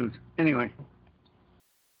 Anyway.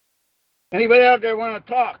 Anybody out there want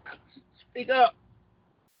to talk? Speak up.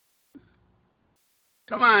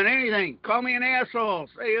 Come on, anything. Call me an asshole.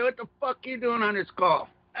 Say, what the fuck you doing on this call?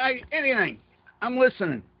 Anything. I'm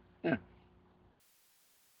listening. Yeah.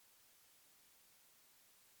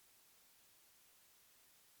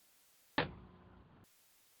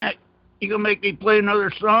 Hey, you gonna make me play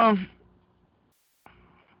another song?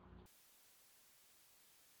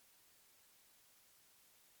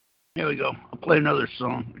 Here we go. I'll play another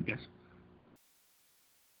song, I guess.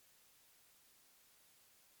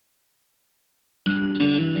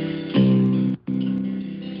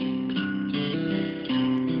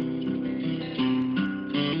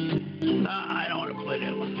 I don't want to play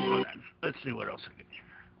that one. Let's see what else I can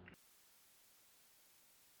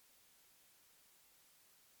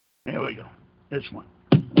do. There we go. This one.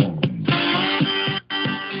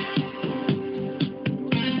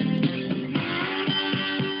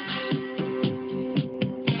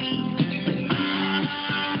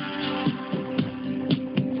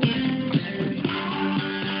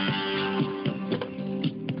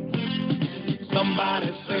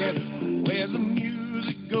 Somebody said, where's the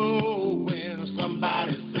music going?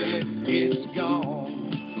 Somebody said, it's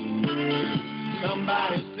gone.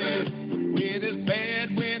 Somebody said, where this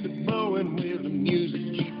bad wind is blowing, will the music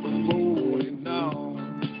keep rolling on?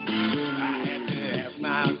 I had to ask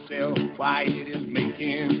myself why it is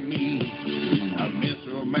making me a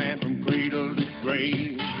miserable man from cradle to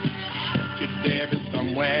grave. Should there be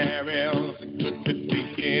somewhere else that could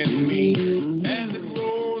be taking me as it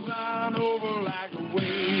rolls on over like a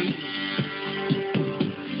wave?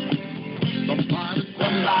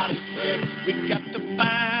 Somebody said we got to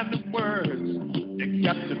find the words. There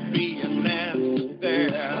got to be an answer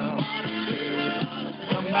there.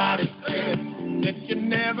 Somebody said that you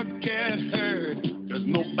never get hurt, 'cause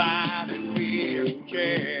nobody really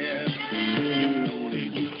cares. You know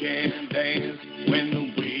that you can dance when the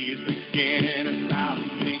waves begin, and stop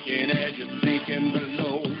thinking as you're sinking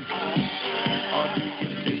below. Or do you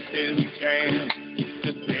take this chance to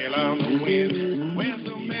sail on the wind when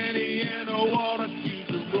so many in the water choose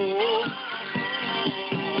to go?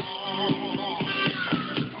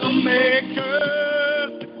 Some may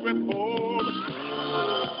curse the crippled,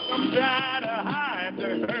 some try to hide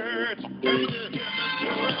their hurt,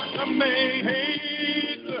 some may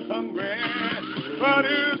hate the hungry, but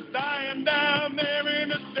who's dying down there in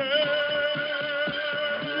the dirt?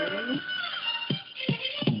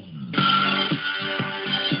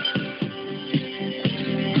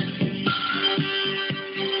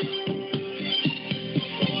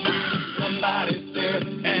 Somebody said,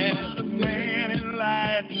 and the man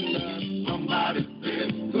enlightened us. Somebody said,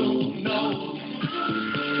 who knows?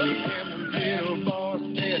 And the little boy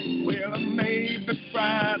said, well, I may be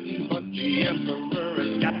frightened, but the emperor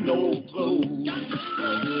has got no clothes.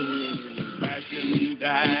 Fashion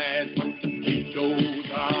dies, but the beat goes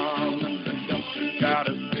on, and the dumpster got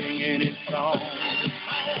us singing its song.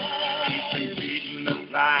 We've been beating the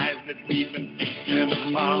flies that we've been teaching the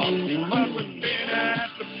palm, but we've been at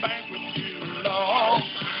the banquet too long.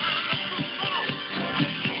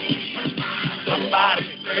 Somebody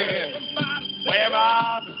said, where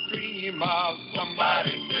are the dreamers?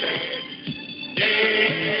 Somebody said,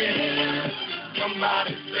 yeah.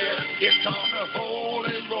 Somebody said, here comes the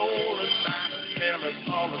holy roller, trying to tell us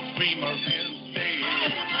all the dreamers instead.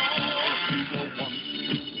 We were once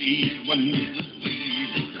deceived when we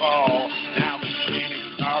received the call. Now the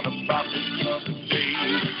cynics are the prophets of the day.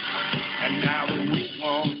 And now the weak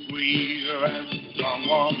ones breathe as the strong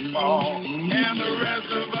ones fall, and the rest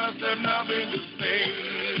of us have nothing to say.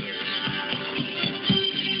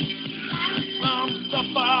 Some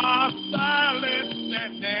suffer silence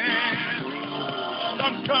and dance,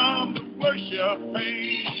 some come to worship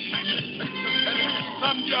pain,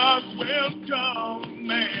 some just welcome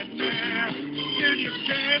madness. If you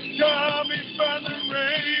can't come in for the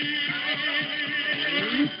rain.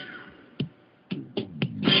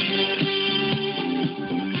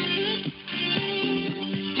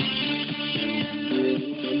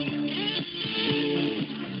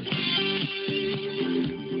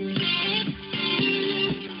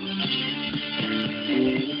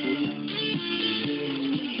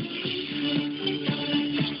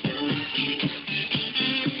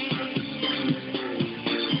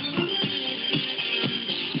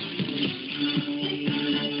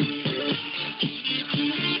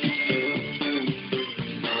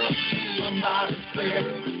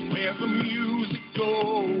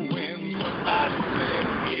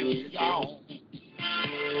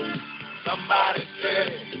 Somebody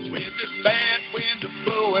said, when this bad wind is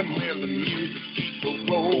blowing, will the music keep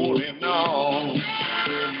rolling on?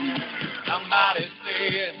 Somebody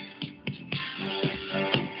said,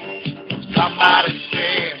 somebody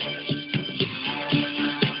said,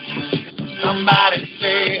 somebody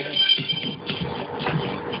said,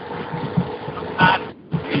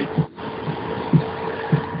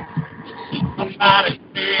 somebody said, somebody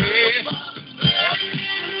said,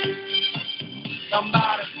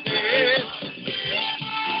 somebody said,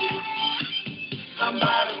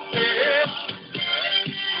 somebody said,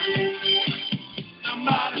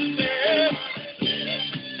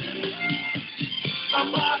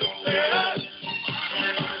 somebody said,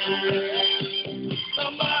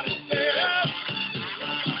 somebody said,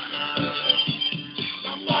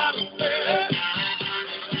 somebody said,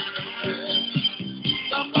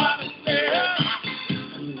 somebody said,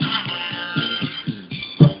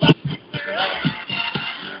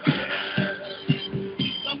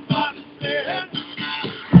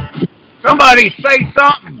 Somebody say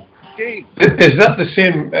something. Gee. Is that the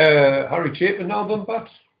same Harry Chapin album,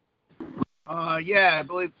 Bats? Yeah, I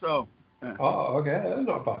believe so. Yeah. Oh, okay. That's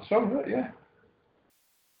not a bad song, right? Yeah.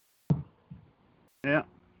 Yeah.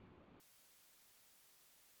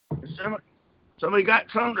 Somebody got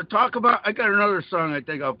something to talk about? I got another song I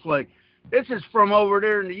think I'll play. This is from over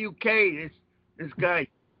there in the UK. This guy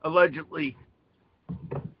allegedly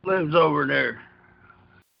lives over there.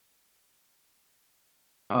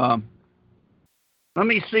 Let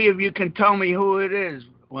me see if you can tell me who it is,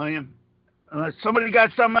 William. Unless somebody got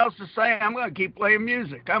something else to say, I'm going to keep playing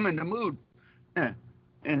music. I'm in the mood. Yeah.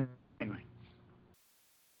 And anyway.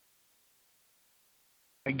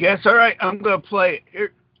 I guess, all right, I'm going to play it.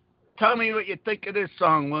 Here, tell me what you think of this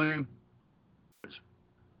song, William.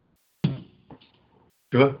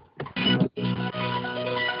 Sure.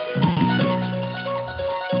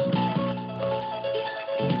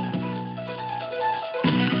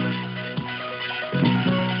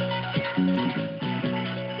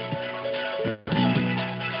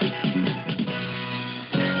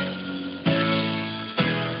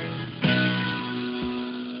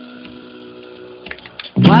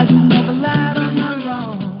 Why you never lied on my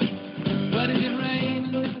wrong? Why did it rain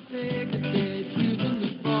and never take the day you been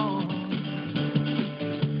before?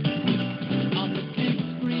 On the big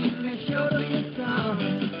screen they showed us the sun,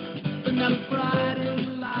 but not as bright as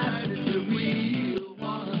the light as the real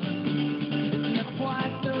one. It's never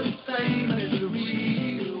quite the same as the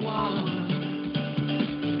real one.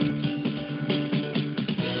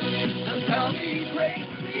 Now tell me, great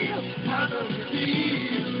deal, how does it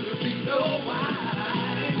feel to be so wise?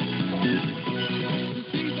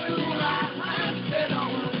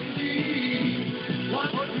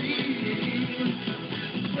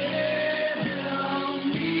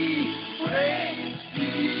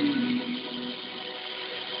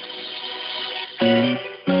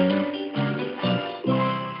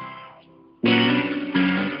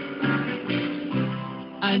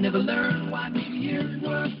 I never learned why New Year's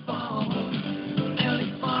were born. I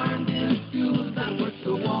only farmed in schools that were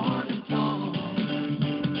so worn and torn.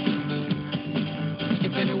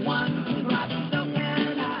 If anyone drops so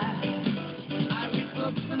can I read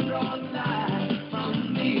books and draw lines from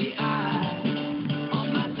the eye. All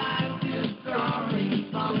my life is drawing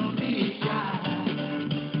from the eye.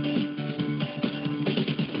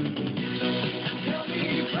 Tell me,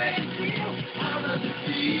 great deal, how does it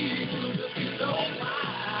feel to be so wise?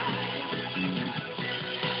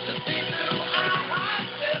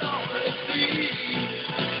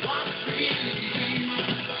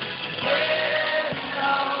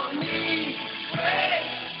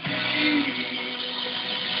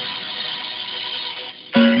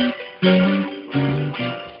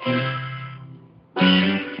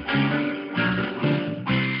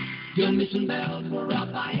 Your mission bells were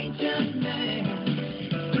up by ancient man.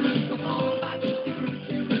 The roots were formed by the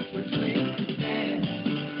secrets were trained to stand.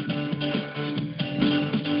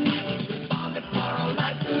 Responded for a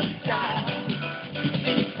light to shine.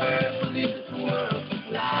 Any bird believes this world to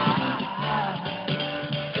fly.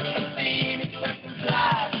 If the phoenix can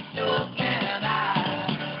fly, so can I.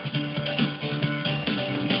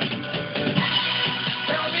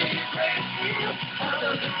 Tell me, great deal, how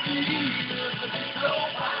does it feel to be so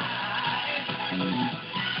high?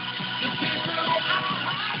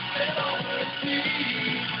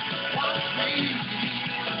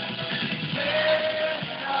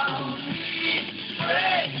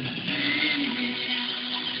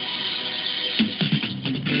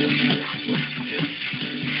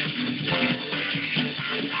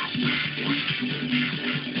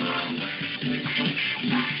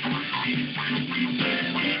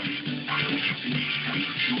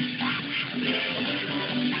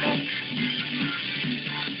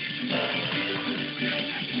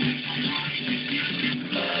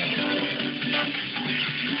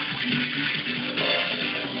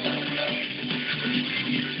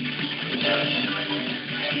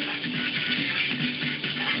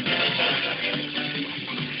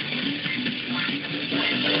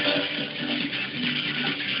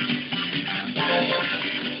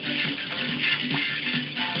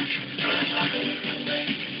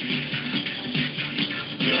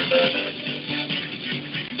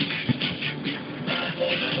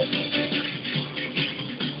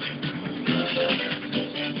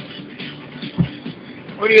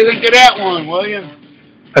 What do you think of that one, William?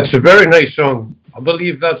 That's a very nice song. I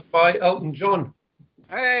believe that's by Elton John.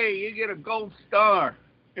 Hey, you get a gold star.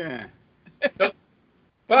 Yeah.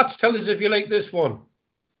 Bats, tell us if you like this one.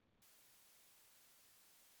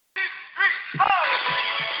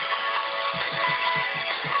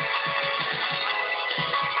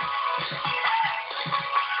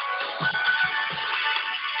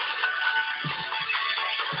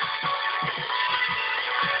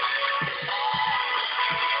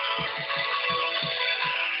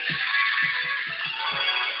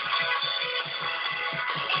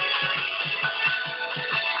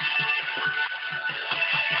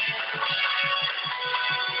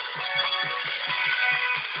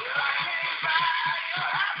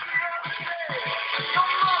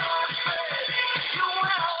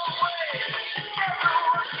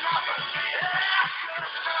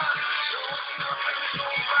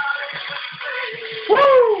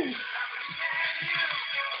 Woo!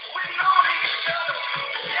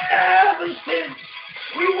 Ever since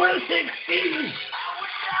we were 16.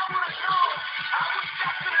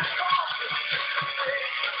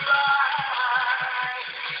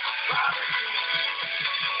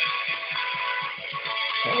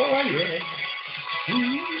 Oh, yeah.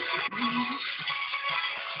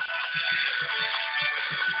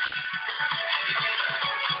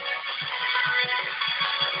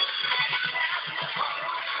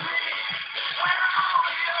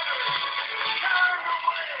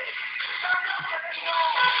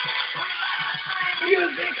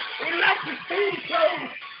 Music, we like the same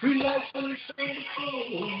clothes, we like the same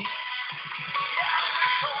clothes.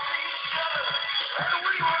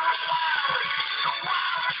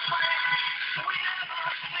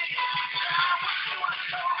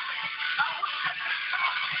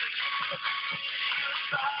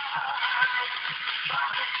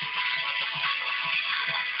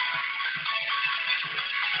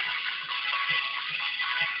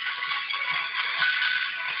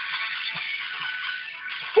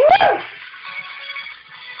 Woo!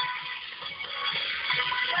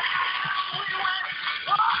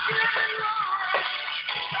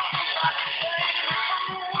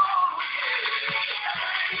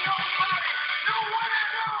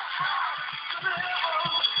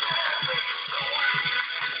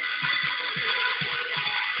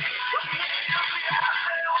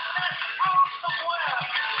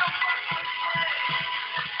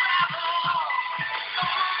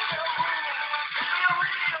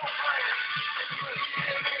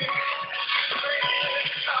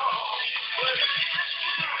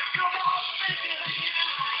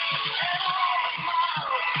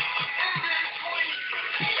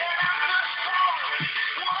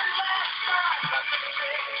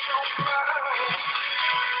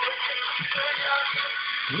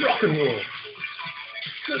 Rock and roll.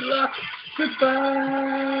 Good luck. Goodbye.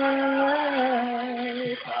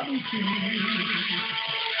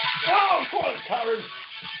 Oh, of course, Karen.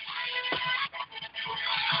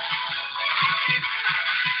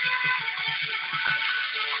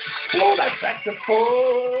 Blow that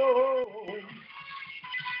saxophone.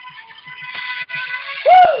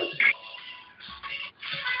 Woo!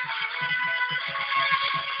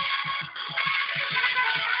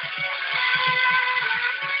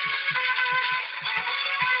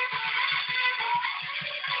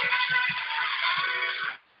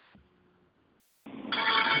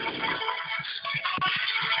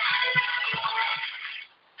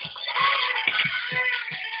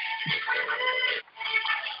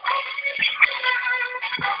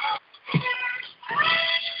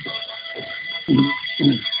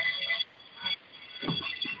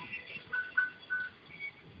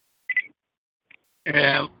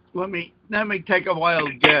 Yeah. Let me take a wild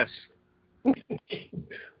guess.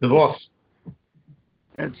 The boss.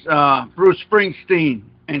 It's Bruce Springsteen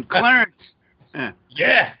and Clarence.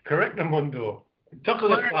 Yeah, correct, Mundo. Took a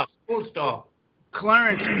look at full stop.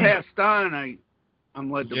 Clarence passed on.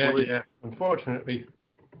 I'm led to believe. Yeah, unfortunately.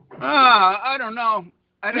 I don't know.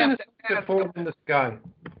 I'd have to ask him. In the sky.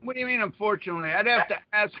 What do you mean, unfortunately? I'd have to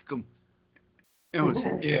ask him. It was.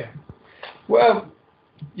 Yeah. Well,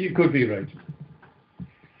 you could be right.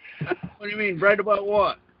 What do you mean? Right about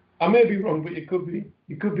what? I may be wrong, but you could be.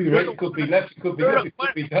 You could be right. You could be left. You could be left. You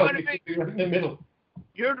could be down. You could be right in the middle.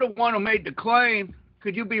 You're the one who made the claim.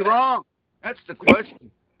 Could you be wrong? That's the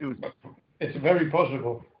question. It's very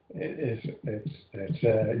possible. You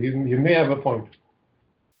may have a point.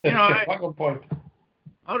 You know, back on point.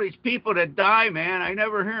 All these people that die, man, I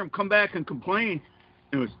never hear them come back and complain.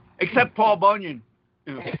 Except Paul Bunyan.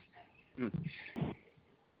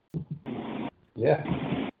 Yeah.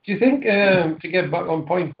 Do you think, to get back on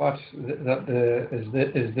point, Pat, that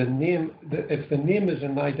if the name is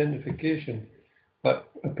an identification that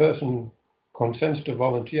a person consents to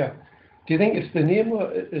volunteer, do you think it's the name,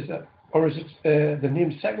 or is it the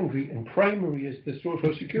name secondary and primary is the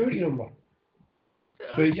social security number?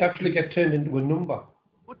 So you actually get turned into a number.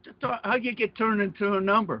 How do you get turned into a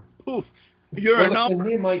number? Poof. You're a number. The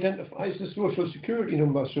name identifies the social security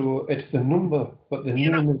number, so it's the number, but the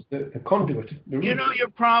name is the conduit. You know your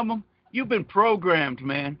problem? You've been programmed,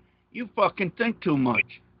 man. You fucking think too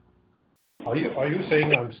much. Are you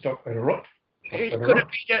saying I'm stuck in a rut?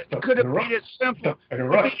 Could it be as simple?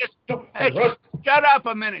 Hey, shut up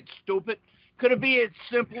a minute, stupid. Could it be as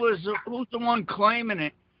simple as who's the one claiming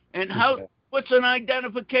it? And what's an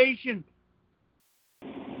identification?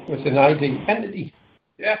 It's an identity.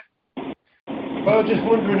 Yeah. Well, I was just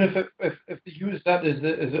wondering if they use that as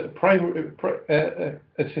a primary,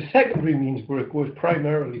 it's a secondary means where it goes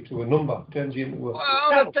primarily to a number, turns you into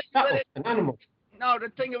an animal. No, the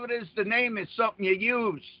thing of it is the name is something you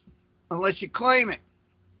use, unless you claim it.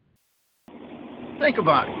 Think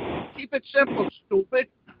about it. Keep it simple, stupid.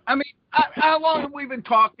 I mean, how long have we been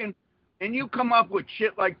talking, and you come up with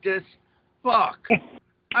shit like this? Fuck.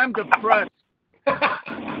 I'm depressed.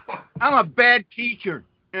 I'm a bad teacher.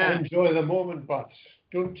 Yeah. Enjoy the moment, Bats.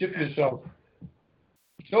 Don't chip yourself.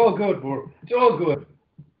 It's all good, bro. It's all good.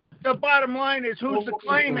 The bottom line is who's the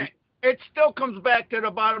claimant. It still comes back to the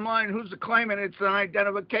bottom line. Who's the claimant? It's an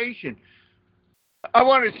identification. I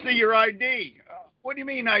want to see your ID. What do you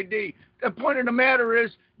mean ID? The point of the matter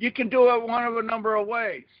is you can do it one of a number of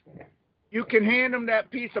ways. You can hand them that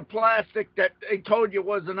piece of plastic that they told you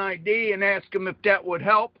was an ID and ask them if that would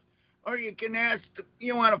help. Or you can ask,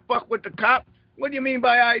 you want to fuck with the cop? What do you mean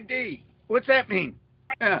by ID? What's that mean?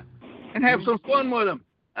 Yeah. And have some fun with them.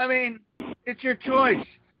 I mean, it's your choice.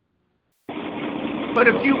 But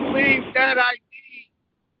if you believe that ID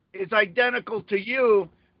is identical to you,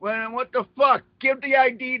 well, what the fuck? Give the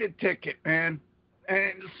ID the ticket, man.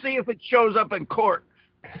 And see if it shows up in court.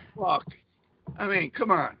 Fuck. I mean, come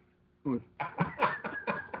on.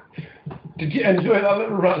 Did you enjoy that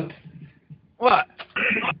little rant? What?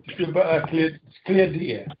 It's clear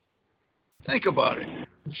dear. Think about it.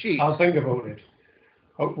 Jeez. I'll think about it.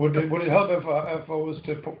 Would it help if I was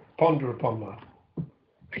to ponder upon that?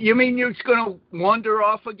 You mean you're just going to wander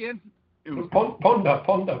off again?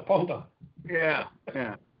 Ponder. Yeah.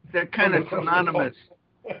 They're kind of synonymous.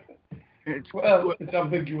 It's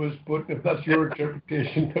ambiguous, but if that's your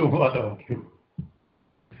interpretation, no matter.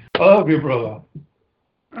 I love you, brother.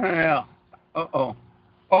 Yeah. Uh-oh.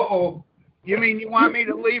 You mean you want me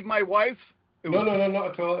to leave my wife? No, not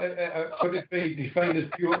at all. Could it be defined as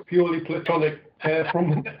purely platonic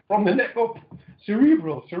from the neck up?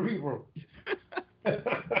 Cerebral.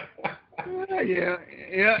 Yeah.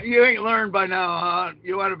 You ain't learned by now, huh?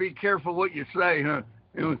 You want to be careful what you say, huh?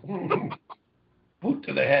 Boot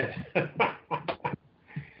to the head.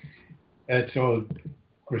 It's all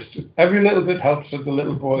Christian. Every little bit helps with the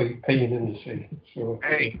little boy peeing in the sea. So,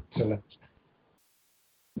 hey, excellent.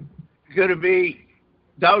 Could it be,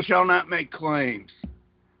 thou shalt not make claims?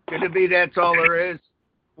 Could it be that's all there is?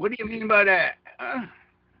 What do you mean by that?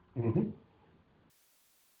 Mm-hmm.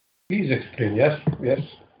 Please explain. Yes.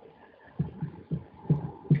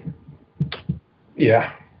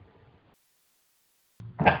 Yeah.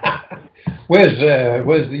 Where's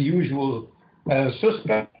the usual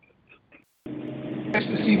suspect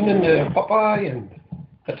this evening? Popeye and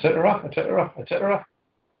etc.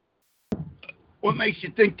 What makes you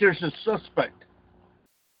think there's a suspect?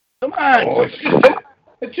 Come on. Oh,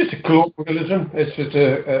 it's just a colloquialism. It's just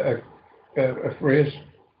a phrase.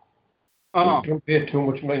 Oh. Don't pay too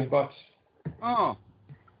much mind, Bats. Oh.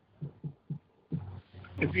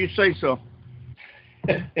 If you say so.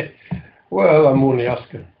 Well, I'm only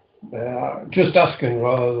asking. Just asking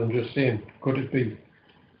rather than just saying, could it be?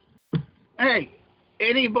 Hey,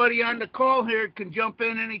 anybody on the call here can jump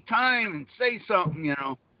in any time and say something, you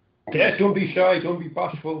know. Yeah, don't be shy, don't be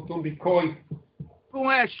bashful, don't be coy. Who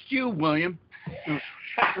asked you,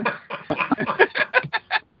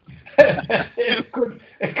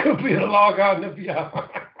 It could be the log on the VR.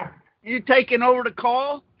 You taking over the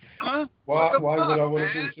call? Huh? Why would I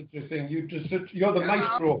want man? to do such a thing? You're the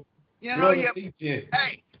maestro. You're the you, DJ.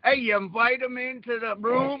 hey, you invite him into the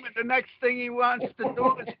room, and the next thing he wants to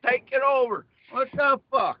do is take it over. What the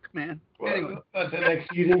fuck, man? Well, Anyway. that's an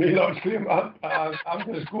exceedingly large claim. I'm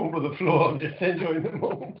just going with the flow. I'm just enjoying the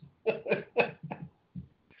moment.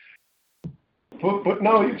 But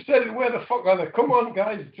no, you've said it. Where the fuck are they? Come on,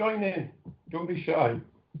 guys, join in. Don't be shy.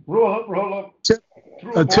 Roll up.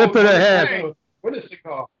 A tip of the hat. Win a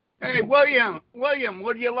cigar. Hey, William,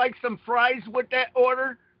 would you like some fries with that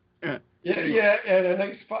order? Yeah, and a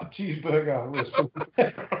nice fat cheeseburger with some.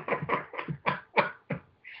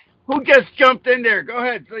 Who just jumped in there? Go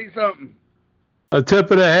ahead, say something. A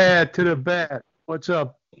tip of the hat to the bat. What's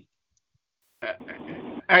up?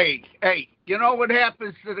 Hey, you know what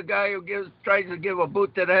happens to the guy who tries to give a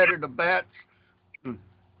boot to the head of the bats?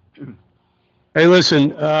 Hey,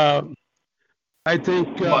 listen. I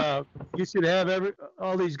think you should have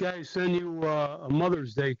all these guys send you a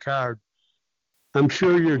Mother's Day card. I'm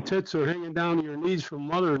sure your tits are hanging down to your knees from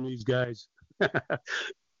mothering these guys.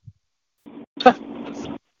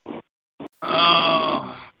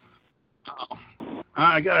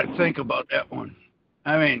 I gotta think about that one.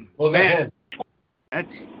 I mean, well, man, that's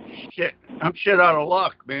shit. I'm shit out of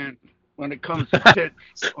luck, man. When it comes to tits,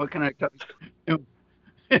 what can I tell you?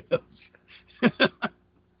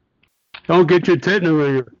 Don't get your tit in the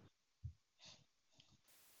ringer.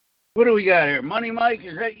 What do we got here? Money Mike,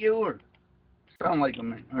 is that you or sound like a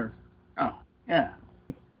man? Or oh yeah.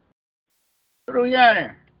 What do we got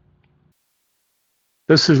here?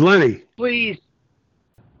 This is Lenny. Please,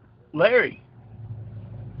 Larry.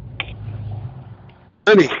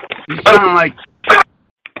 Lenny. You sound like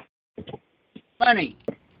Money.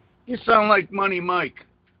 You sound like Money Mike.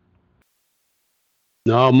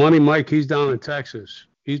 No, Money Mike, he's down in Texas.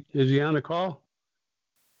 Is he on the call?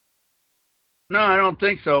 No, I don't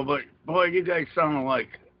think so, but boy, you guys sound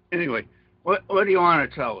alike. Anyway, what do you want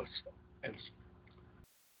to tell us?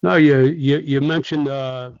 No, you mentioned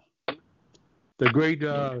the great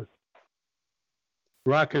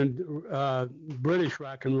British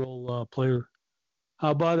rock and roll player.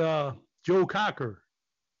 How about Joe Cocker?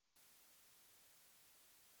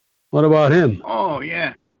 What about him? Oh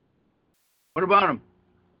yeah. What about him?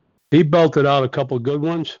 He belted out a couple good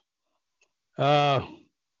ones. You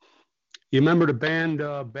remember the band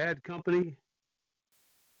Bad Company?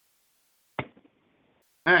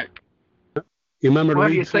 Heck. You remember Why the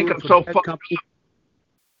do you lead think singer I'm for so Bad fucked? Company?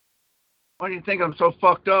 Why do you think I'm so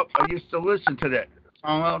fucked up? I used to listen to that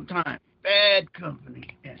song all the time. Bad Company.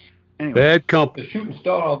 Yes. Anyway. Bad Company. The Shooting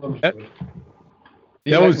Star album. That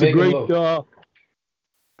was the great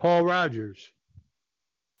Paul Rogers.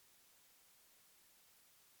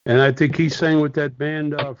 And I think he sang with that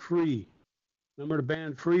band Free. Remember the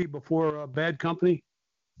band Free before Bad Company?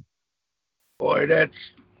 Boy,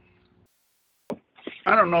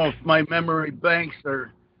 I don't know if my memory banks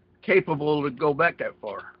are capable to go back that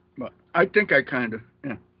far, but I think I kind of,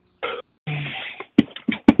 yeah.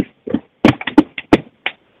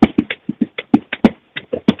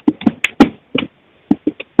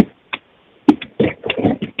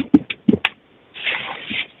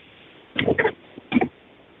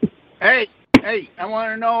 Hey, I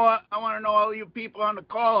want to know all you people on the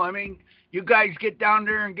call. I mean, you guys get down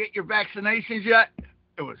there and get your vaccinations yet?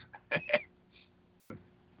 It was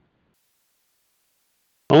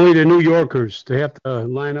Only the New Yorkers. They have to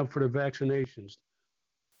line up for the vaccanations.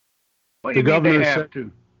 What do you mean they have to?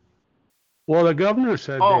 Well, the governor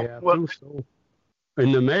said they have to. So,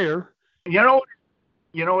 and the mayor. You know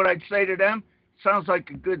what I'd say to them? Sounds like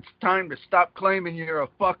a good time to stop claiming you're a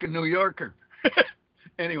fucking New Yorker.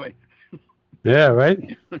 Anyway. Yeah, right.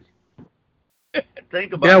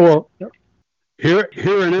 Think about it. Yeah, well, here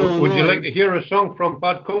in Illinois. Would you like to hear a song from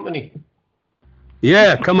Bad Company?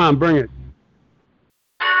 Yeah, come on, bring it.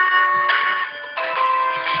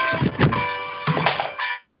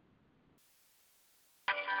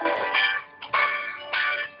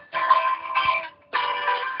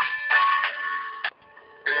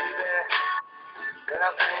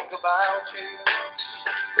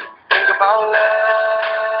 Think about love.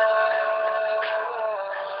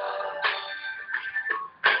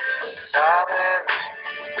 Darling,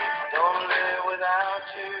 don't live without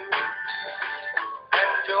you.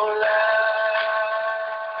 And your love.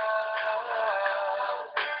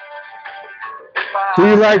 Do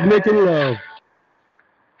you like making love?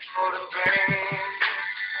 For the dreams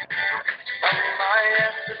of my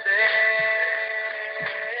yesterday.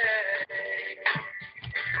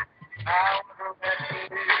 I would have met you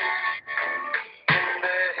in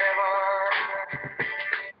the heaven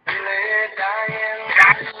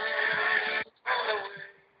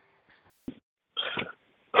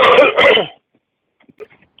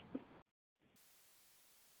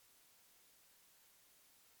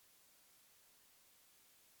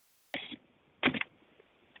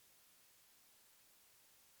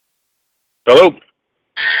Hello?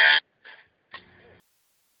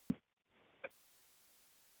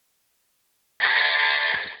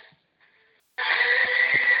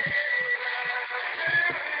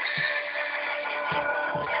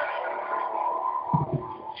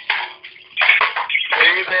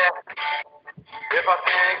 If I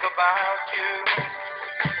think about you,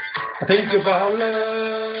 I think about love.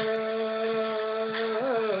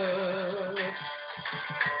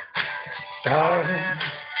 Darling.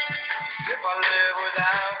 if I live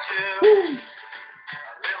without you, I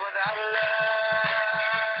live without love.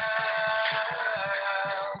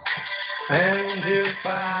 And if I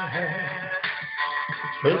had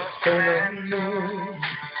just enough moon,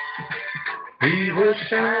 we would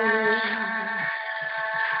shine.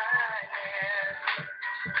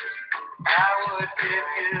 I would give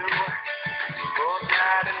you both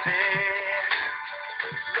night and day,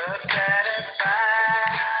 love satisfied.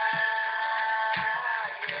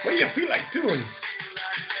 What do you feel like doing?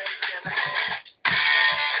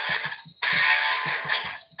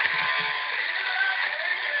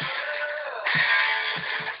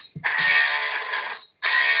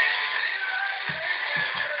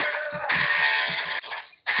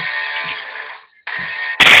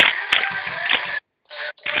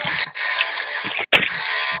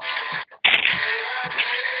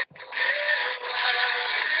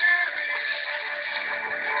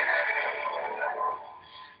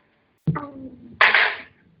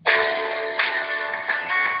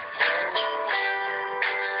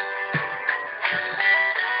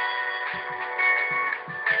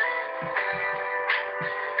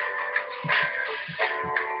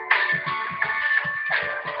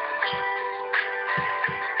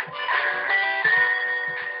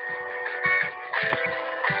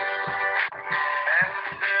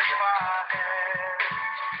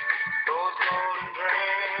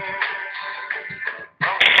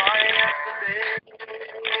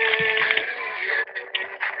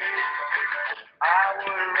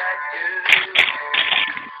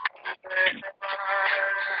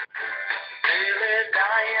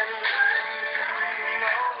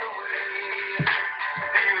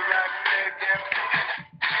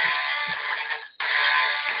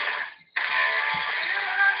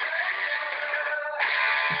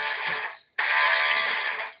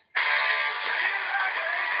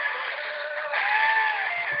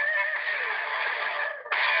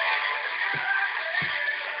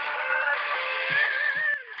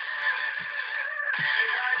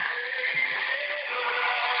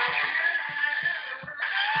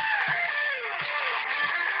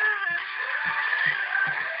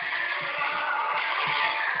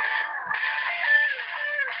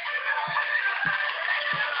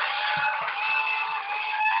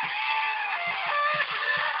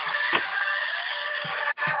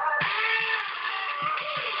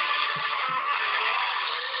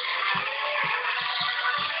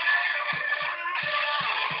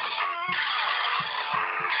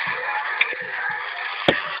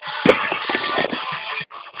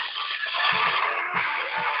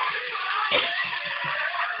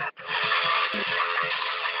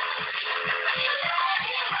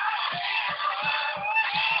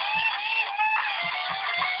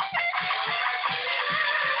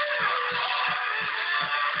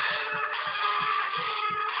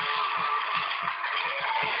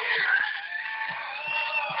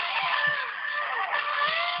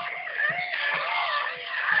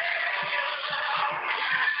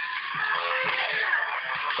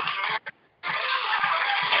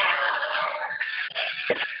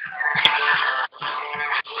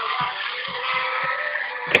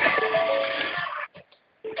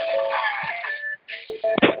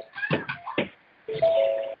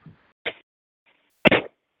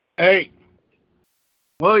 Hey,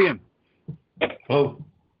 William, Oh,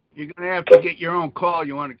 you're going to have to get your own call.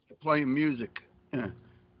 You want to play music. Yeah.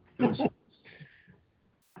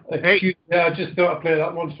 excuse me, I just thought I'd play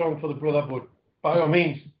that one song for the brother, but by all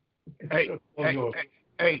means. Hey, it's all yours.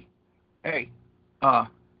 hey,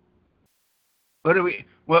 what are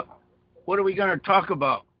we going to talk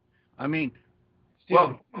about? I mean,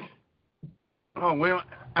 Still,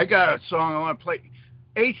 I got a song I want to play.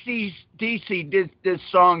 AC/DC did this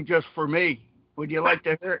song just for me. Would you like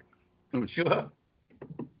to hear it? sure.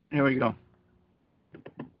 Here we go.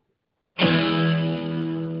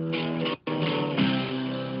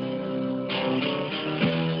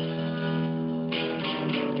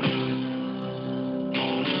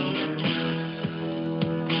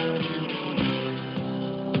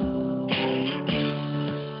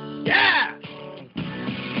 Yeah!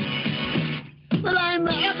 Well, I'm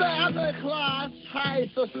upper class, high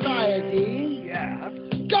society. Yeah.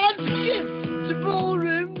 God's gift to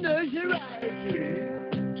ballroom notoriety.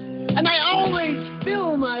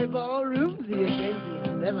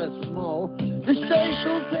 never small. The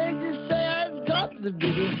social pages say I've got the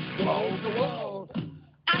biggest balls of all.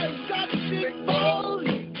 I've got big balls.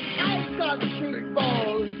 I've got big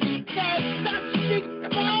balls. They're such big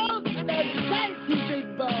balls. They're fancy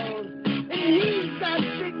big balls. And he's got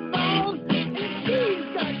big balls. And she's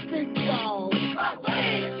got big balls.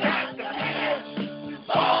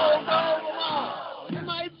 Balls all along. And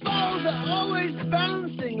my balls are always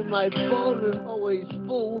bouncing. And my balls are always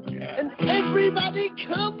full. And everybody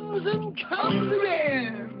comes and comes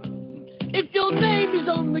again. If your name is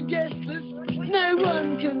on the guest list, no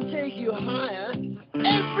one can take you higher.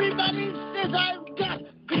 Everybody says I've got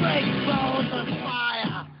great balls of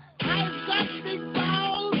fire. I've got big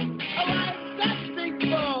balls. Oh, I've got big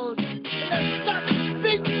balls. They're such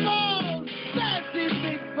big balls. Fancy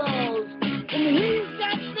big balls. And he's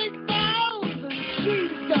got big balls. And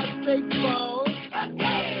she's got big balls. And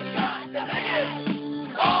he's got the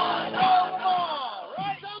biggest balls of all.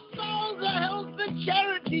 Right? Some balls are held for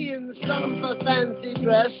charity and some for fancy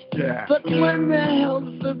dress. Yeah. But when they're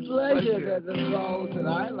held for pleasure, they're the balls that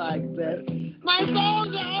I like best. My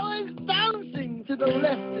balls are always bouncing to the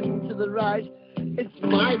left and to the right. It's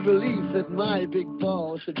my belief that my big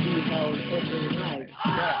balls should be held every night.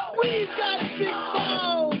 We've got big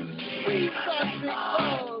balls. We've got big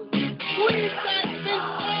balls. We've got big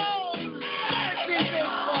balls. Fancy big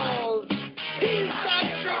balls. He's got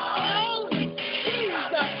big balls. She's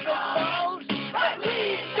got big balls. But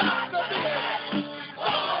we've got the biggest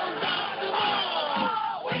balls of them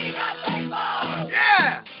all. We got big balls.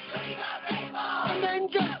 Yeah. And then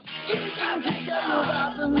just anything to tell you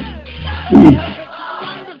about them. They have such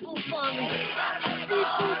wonderful fun.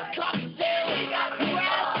 Seafood cocktails,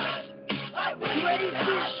 crabs,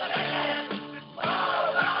 crayfish.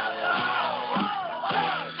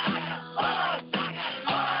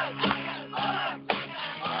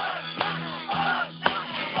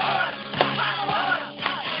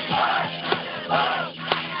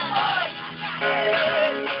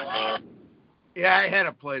 Yeah, I had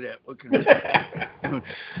to play that. What can I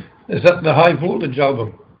Is that the High Voltage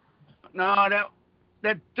album? No,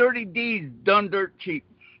 that 30 D's done dirt cheap.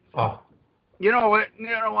 Ah. You know what? You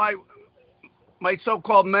know why? My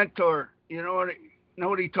so-called mentor. You know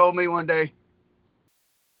what he told me one day?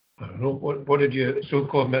 I don't know. What did your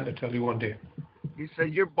so-called mentor tell you one day? He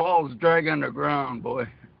said, "Your balls drag on the ground, boy."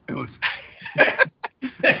 It was.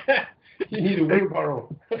 You need a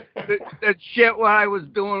wheelbarrow. that shit what I was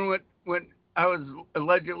doing when I was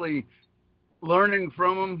allegedly learning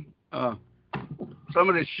from him. Some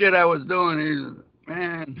of the shit I was doing,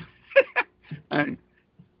 man.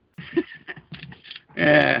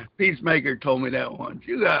 Yeah, Peacemaker told me that once.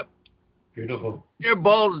 You got Beautiful. your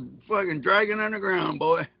balls fucking dragging on the ground,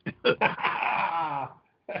 boy.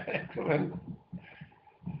 Excellent.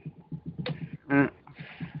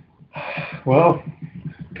 Well,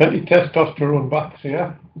 plenty testosterone backs,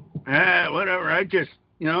 yeah? Yeah, whatever. I just,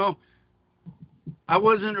 I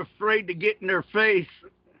wasn't afraid to get in their face.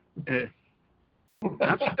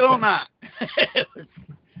 I'm still not.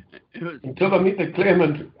 It was, until I meet the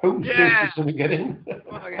claimant, whose face yeah. is going to get in?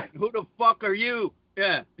 Who the fuck are you?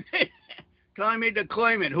 Yeah. Tell me to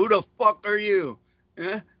claim it. Who the fuck are you?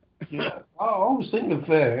 Yeah. Yeah. I always think of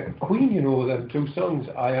Queen, them two songs,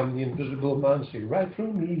 I Am the Invisible Man, See Right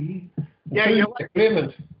Through Me. Yeah, you're the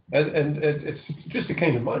claimant. And it's just a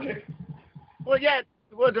kind of magic. Well, yeah,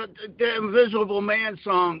 the Invisible Man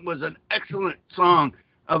song was an excellent song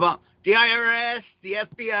about the IRS, the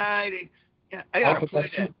FBI. I gotta play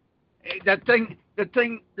that.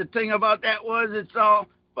 The thing about that was it's all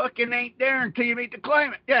fucking ain't there until you meet the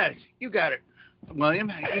claimant. Yes, you got it,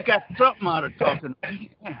 William. You got something out of talking.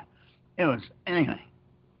 Yeah. It was anyway.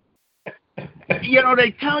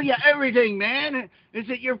 They tell you everything, man. Is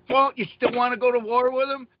it your fault you still want to go to war with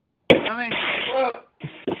them? I mean, well,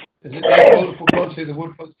 is it their fault if we can't see the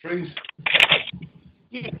wood for the trees?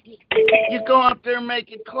 You go out there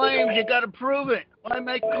making claims, you got to prove it. Why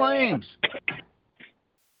make claims?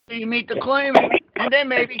 You meet the claimant, and then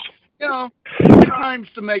maybe, times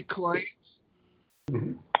to make claims.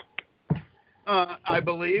 I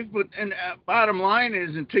believe, but and bottom line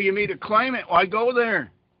is, until you meet a claimant, why go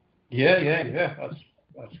there? Yeah.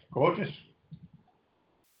 That's gorgeous.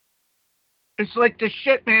 It's like the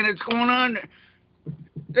shit, man, that's going on.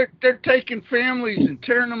 They're taking families and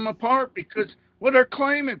tearing them apart because what are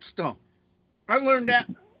claimants though? I learned that.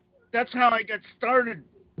 That's how I got started.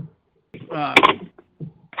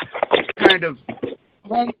 Kind of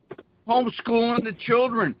homeschooling the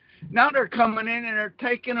children. Now they're coming in and they're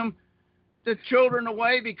taking the children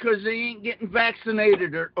away because they ain't getting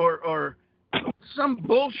vaccinated or some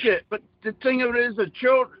bullshit. But the thing of it is, the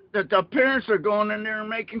children, that the parents are going in there and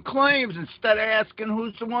making claims instead of asking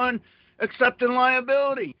who's the one accepting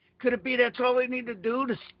liability. Could it be that's all they need to do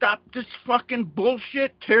to stop this fucking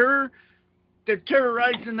bullshit terror? They're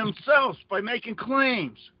terrorizing themselves by making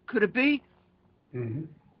claims. Could it be? Mm-hmm.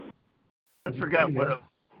 I forgot what I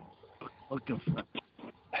was looking for.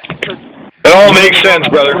 It all makes sense,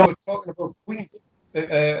 brother. I was talking about Queen,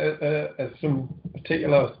 some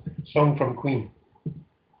particular song from Queen.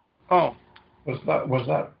 Oh. Was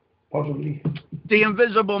that possibly? The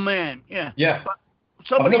Invisible Man, yeah. Yeah.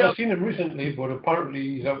 Somebody I've never seen him recently, but apparently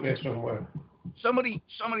he's out there somewhere. Somebody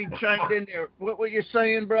chimed in there. What were you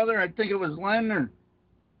saying, brother? I think it was Len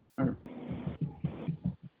or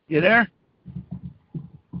you there?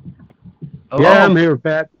 Hello? Yeah, I'm here,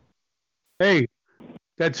 Pat. Hey,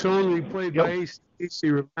 that song we played by AC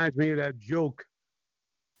reminds me of that joke.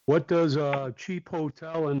 What does a cheap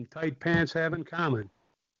hotel and tight pants have in common?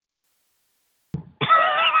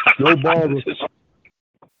 No ballroom.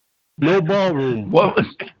 No ballroom. What was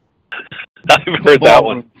I've heard that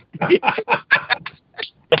one.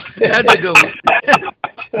 That's a good one.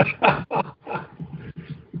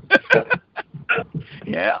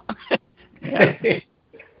 Yeah. Yeah.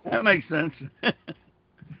 That makes sense.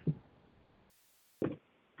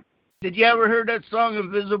 Did you ever hear that song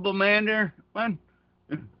Invisible Man there, Len?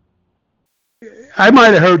 I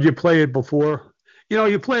might have heard you play it before. You know,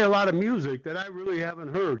 you play a lot of music that I really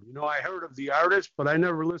haven't heard. You know, I heard of the artist, but I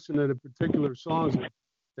never listened to the particular songs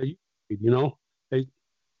that you played, you know.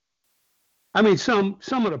 I mean, some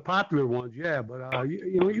of the popular ones, yeah, but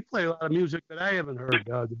you know, you play a lot of music that I haven't heard.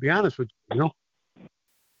 To be honest with you,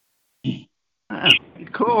 you know.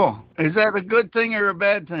 Cool. Is that a good thing or a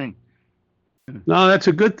bad thing? No, that's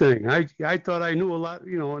a good thing. I thought I knew a lot,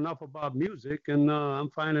 you know, enough about music, and I'm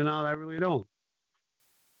finding out I really don't.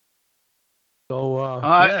 So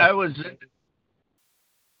yeah. I was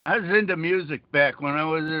into music back when I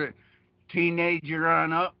was a teenager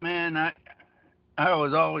on up, man. I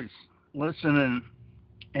was always listening,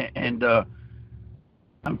 and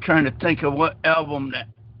I'm trying to think of what album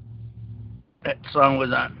that song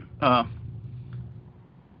was on.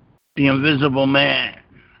 The Invisible Man.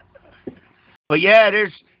 But yeah,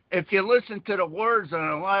 if you listen to the words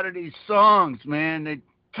on a lot of these songs, man, they're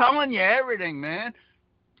telling you everything, man.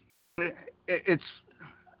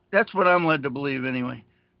 That's what I'm led to believe anyway.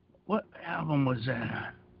 What album was that on?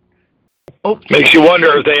 Oh, Makes you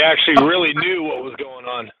wonder if they actually really knew what was going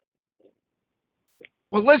on.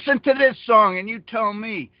 well, listen to this song and you tell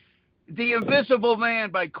me. The Invisible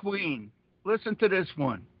Man by Queen. Listen to this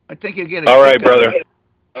one. I think you'll get a All right, brother.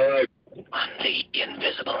 All right. I'm the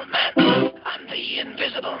invisible man. I'm the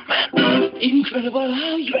invisible man. Incredible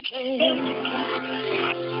how you can.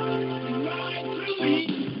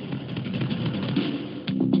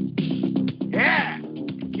 Yeah.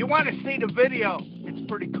 You want to see the video? It's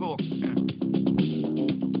pretty cool.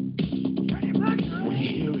 When you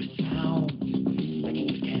hear a sound that you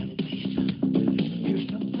just can't place, hear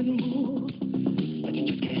something move that you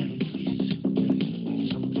just can't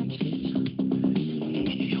place. Something says,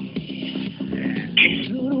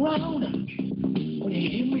 turn around when you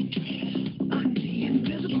hear me dread. I'm the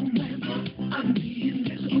invisible man. I'm the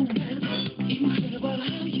invisible man. Incredible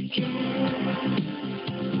how you can.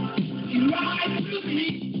 You ride through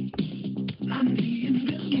me. I'm the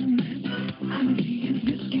invisible man. I'm the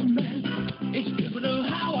invisible man. It's criminal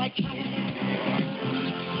how I can.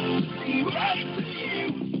 You ride through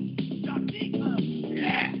you. Stop me.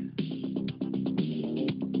 Yeah.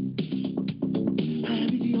 I'm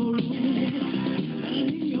in your room. I'm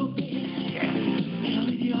in your bed. I'm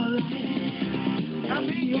in your life. I'm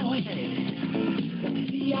in your head. The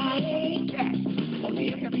CIA. Or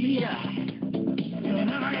the FBI.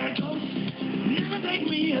 Wherever I go, never take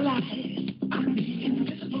me alive. I'm the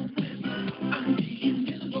invisible man. I'm the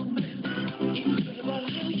invisible man. Incredible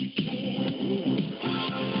how you can.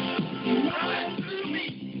 You ride through me.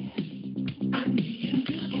 I'm the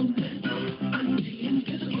invisible man. I'm the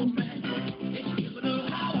invisible man. It's criminal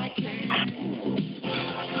how I can.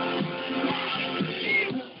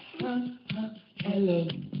 Hello.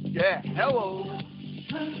 Yeah. Hello.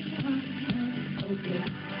 Okay.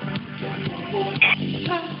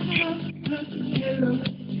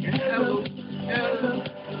 Hello.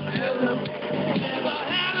 Hello. Never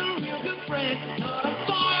had a real good friend, not a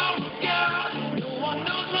boy or a girl. No one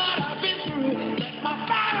knows what I've been through. Let my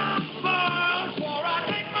fire burn before I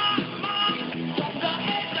take my mind from the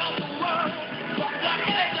edge of the world, from the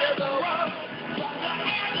edge of the world, from the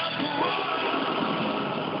edge of the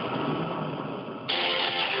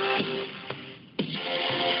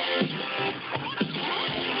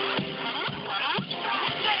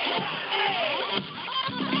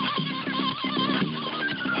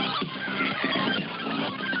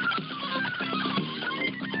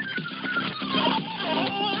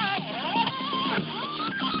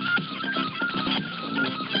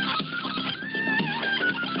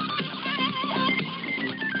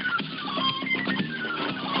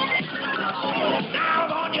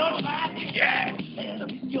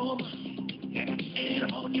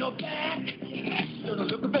your back, gonna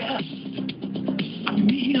look the best. I'm your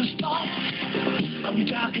meanest thought, I'm your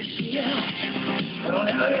darkest fear. Don't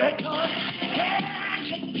ever let go. Yeah,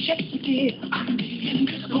 shake your dear. I'm the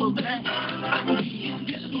invisible man. I'm the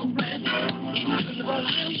invisible man. Invisible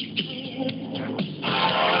how you can.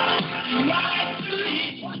 Right through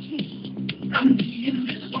you, watch me. I'm the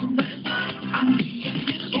invisible man. I'm the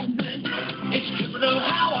invisible man. It's criminal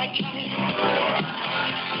how I can.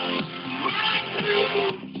 Right through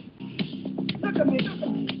you. Look at me, look at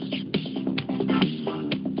me.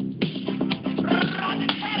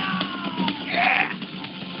 Yeah.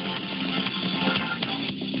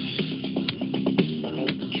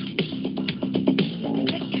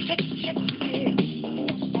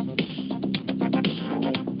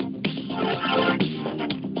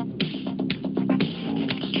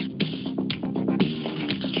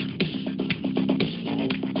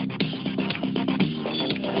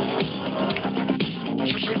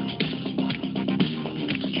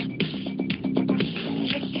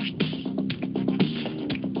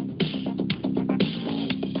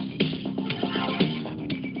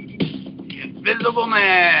 Invisible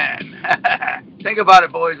Man. Think about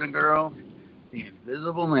it, boys and girls. The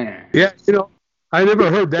Invisible Man. Yeah, I never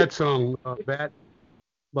heard that song, Bat.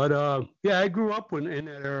 But yeah, I grew up in that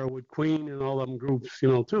era with Queen and all them groups,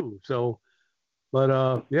 too. So,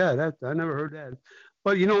 but yeah, that I never heard that.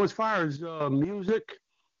 But as far as music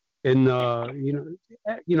and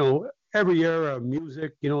every era of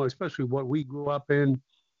music, especially what we grew up in,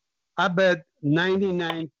 I bet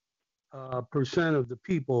 99% of the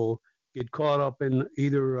people get caught up in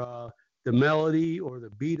either the melody or the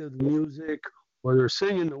beat of the music, or they're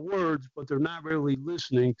singing the words, but they're not really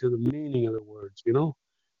listening to the meaning of the words.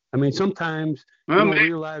 I mean, sometimes you don't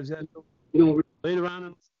realize that later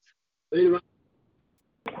on.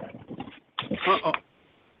 Uh-oh.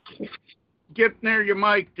 Get near your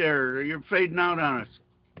mic there. You're fading out on us.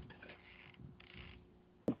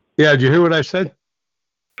 Yeah, did you hear what I said?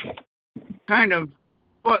 Kind of.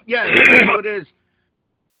 Well, yeah, that's what it is.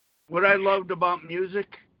 What I loved about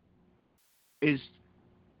music is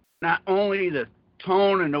not only the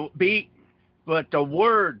tone and the beat, but the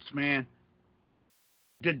words, man.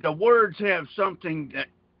 Did the words have something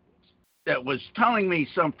that was telling me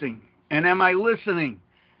something? And am I listening?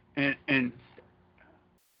 And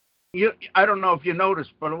I don't know if you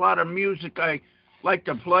noticed, but a lot of music I like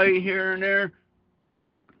to play here and there,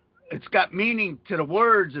 it's got meaning to the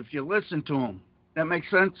words if you listen to them. That makes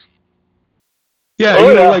sense? Yeah,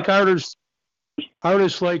 like artists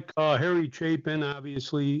like Harry Chapin,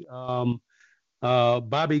 obviously.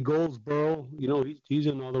 Bobby Goldsboro, he's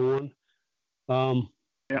another one.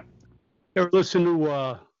 Yeah. Ever listen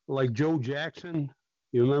to like Joe Jackson?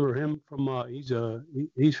 You remember him from? He's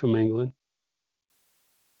from England.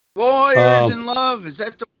 Lawyers in Love, is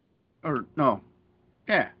that or no?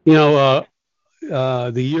 Yeah. The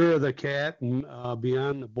Year of the Cat and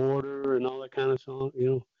Beyond the Border and all that kind of song.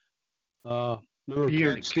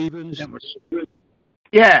 Remember Cat Stevens?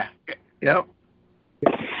 Yeah. Yep.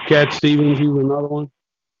 Cat Stevens, he was another one.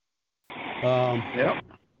 Yep. Yeah,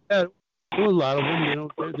 there was a lot of them.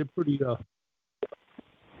 They're pretty.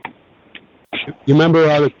 You remember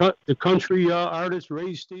the country artist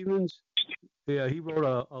Ray Stevens? Yeah, he wrote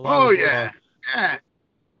a lot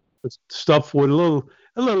of stuff with a little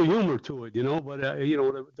humor to it, but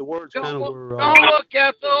the words kind of were. Don't look,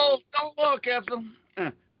 Ethel. Don't look, Ethel.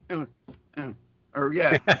 Or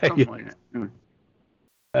yeah, something like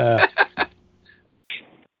that.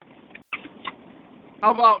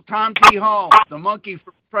 How about Tom T. Hall, the monkey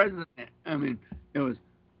for president? I mean, it was.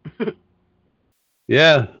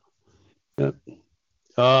 Yeah.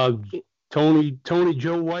 Tony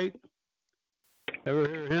Joe White. Ever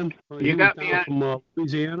hear him? You got me on, from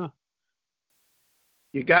Louisiana.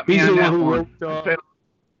 You got me on that one. Wrote,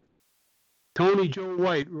 Tony Joe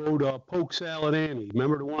White wrote "Polk Salad Annie."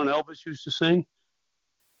 Remember the one Elvis used to sing?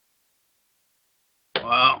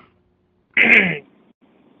 Wow.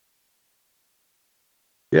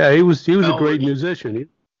 Yeah, he was a great musician.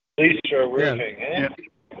 Lisa Roofing, yeah.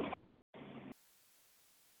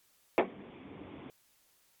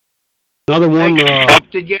 Another one.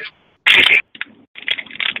 Did you?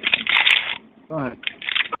 Go ahead.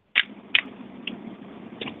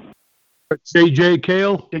 J.J.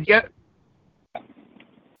 Cale. Did you?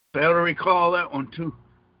 Fail to recall that one too.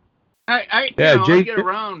 I get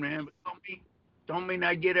around, man, but don't mean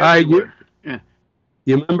I get everywhere. Yeah.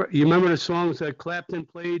 You remember the songs that Clapton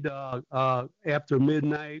played after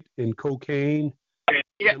midnight and Cocaine?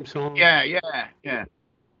 Yeah. Yeah.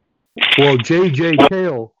 Well, J.J.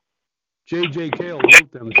 Cale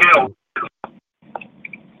wrote them songs.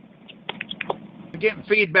 getting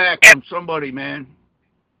feedback from somebody, man.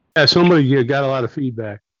 Yeah, somebody got a lot of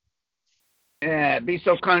feedback. Yeah, be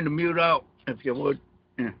so kind to mute out if you would.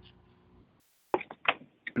 Yeah.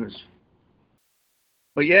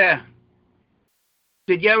 But yeah,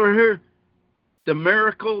 did you ever hear "The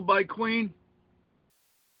Miracle" by Queen?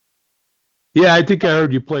 Yeah, I think I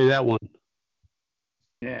heard you play that one.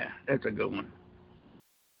 Yeah, that's a good one.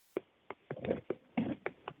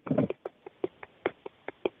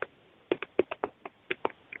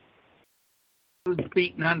 Who's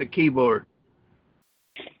beating on the keyboard?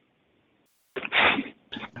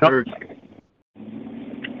 Heard.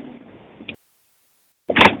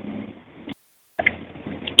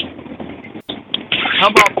 How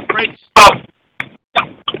about Fred's?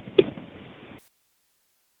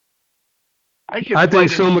 I think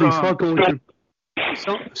somebody's fucking with your.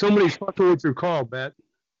 Somebody's fucking with your call, Bet.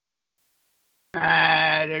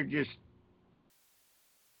 They're just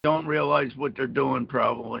don't realize what they're doing.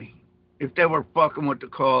 Probably, if they were fucking with the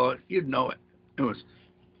call, you'd know it. It was,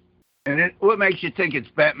 and what makes you think it's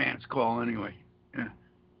Batman's call anyway? Yeah.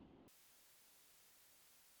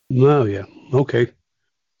 Oh yeah, okay.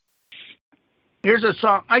 Here's a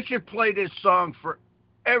song. I should play this song for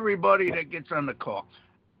everybody that gets on the call.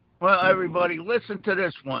 Well, everybody, listen to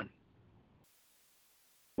this one.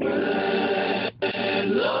 I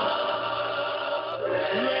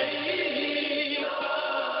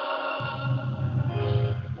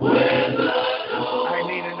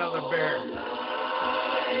need another bear.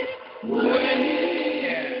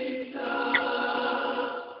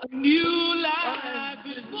 A new life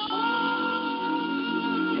is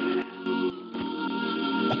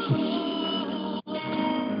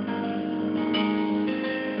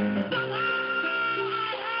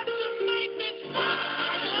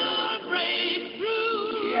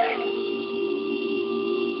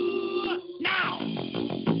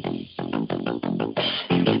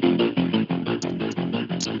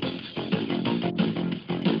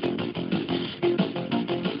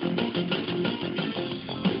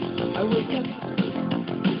I wake up,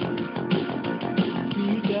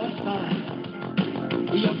 feel just fine.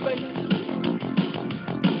 Your face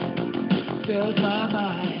fills my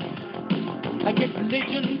mind. I get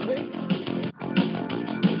religion quick,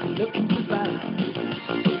 looking to find.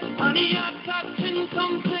 Honey, I'm touching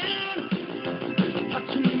something,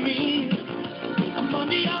 touching me. I'm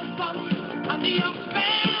under your thumb, under your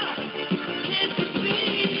spell. Can't you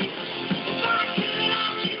see? If I could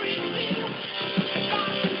only reach you, if I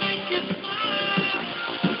could make you smile,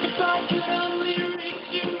 if I could only reach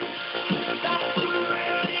you, that would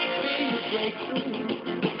really be a breakthrough.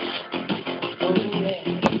 Oh yeah.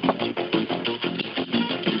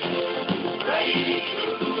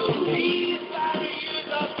 Breakthrough. These barriers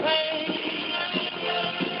of pain.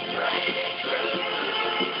 Breakthrough.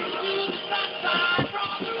 Through the sunshine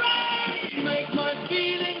from the rain. Make my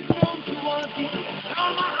feelings come to one thing. Now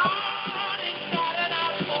my heart is shattered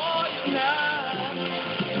out for you now.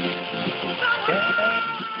 Somehow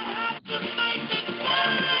I have to make this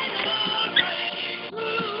final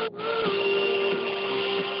breakthrough.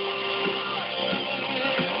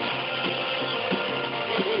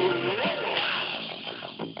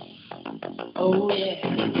 Oh yeah.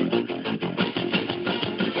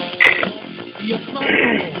 Yes, my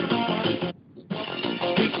friend.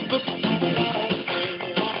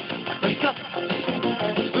 Wake up.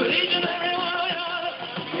 Believe in everyone.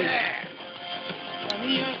 Yeah. On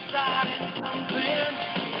your side is something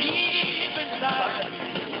deep inside.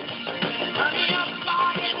 On your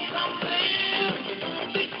body is something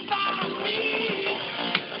inside of me.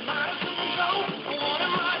 My soul wanna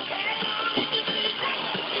rush out.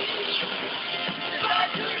 If I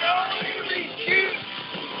could only reach you,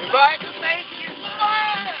 if I could make you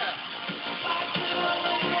smile, if I could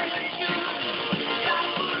only reach you, that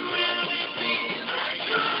would really be like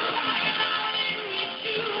you. If I could only reach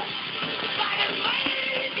you, if I could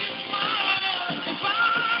make you smile, if I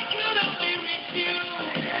could only reach you,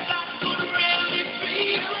 that would really be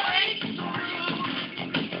breakthrough.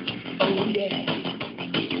 Oh yeah.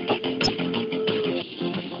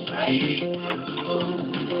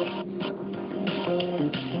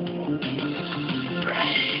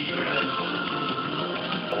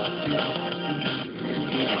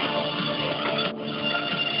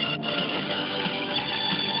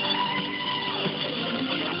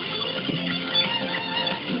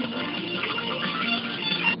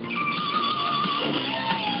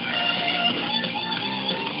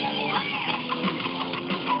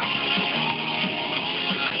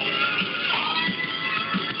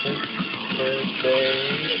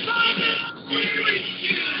 If I could only reach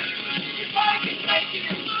you, if I could make you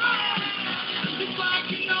smile, if I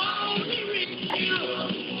could only reach you,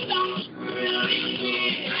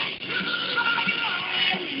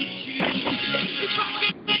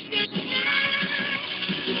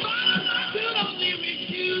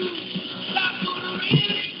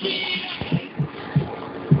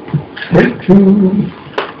 true.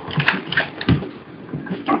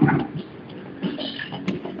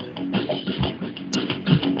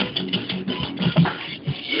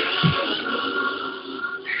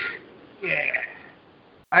 Yeah.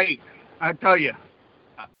 I tell you,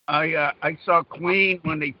 I saw Queen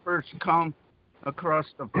when they first come across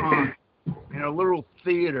the pond in a little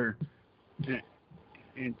theater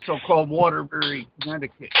in so-called Waterbury,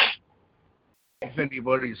 Connecticut. If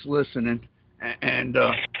anybody's listening, and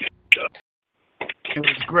it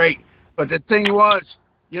was great. But the thing was,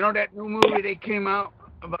 you know that new movie they came out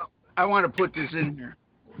about? I want to put this in here.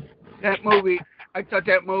 That movie, I thought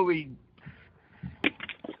that movie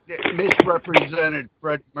misrepresented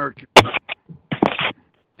Freddie Mercury.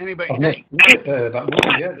 Anybody? Hey, That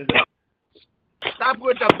movie, yeah. stop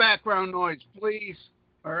with the background noise, please,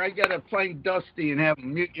 or I gotta find Dusty and have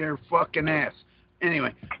him mute your fucking ass.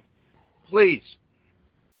 Anyway, please.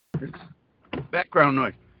 Background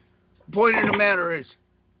noise. Point of the matter is,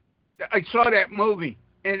 I saw that movie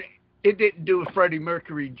and it didn't do Freddie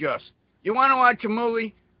Mercury just. You want to watch a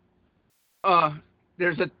movie?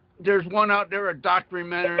 There's one out there, a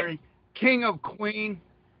documentary, King of Queen,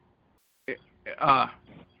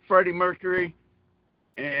 Freddie Mercury,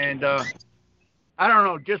 and I don't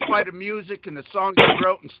know, just by the music and the songs he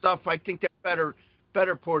wrote and stuff, I think that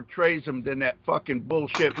better portrays him than that fucking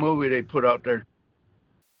bullshit movie they put out there.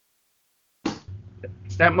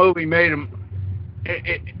 That movie made him,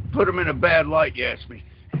 it put him in a bad light, you ask me.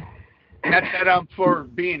 Not that I'm for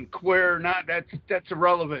being queer or not, that's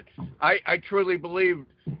irrelevant. I truly believe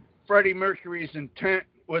Freddie Mercury's intent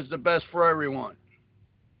was the best for everyone.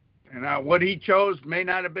 And what he chose may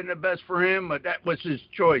not have been the best for him, but that was his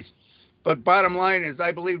choice. But bottom line is,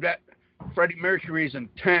 I believe that Freddie Mercury's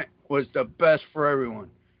intent was the best for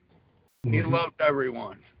everyone. Mm-hmm. He loved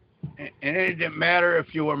everyone. And it didn't matter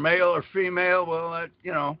if you were male or female. Well,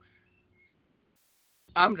 you know,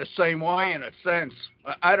 I'm the same way in a sense.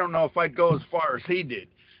 I don't know if I'd go as far as he did.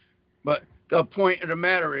 But the point of the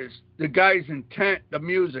matter is, the guy's intent, the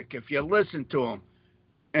music, if you listen to him,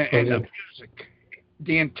 and the music,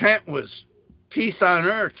 the intent was peace on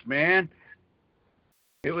earth, man.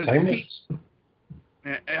 It was peace.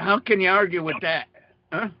 How can you argue with that?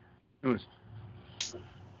 Huh? It was.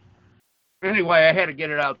 Anyway, I had to get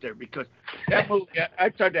it out there because that movie, I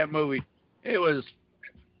thought that movie, it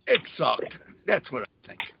sucked. That's what I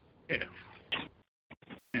think. Yeah.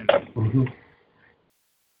 Mm-hmm.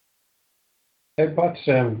 But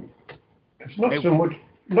it's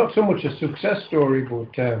not so much a success story,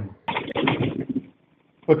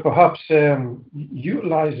 but perhaps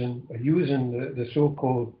using the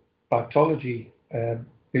so-called pathology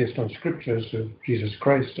based on scriptures of Jesus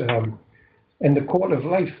Christ in the court of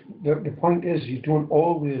life. The point is, you don't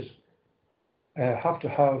always have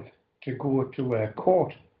to go to a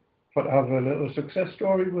court, but have a little success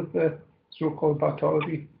story with the so-called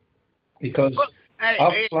pathology, because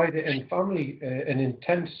I've applied it in family, an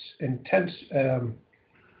intense thing.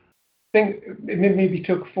 It maybe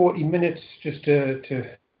took 40 minutes just to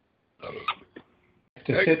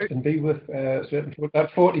sit and be with certain people.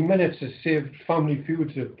 That 40 minutes has saved family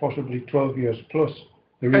feuds of possibly 12 years plus.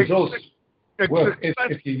 The results work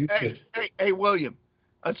if you use it. Hey, William,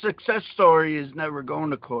 a success story is never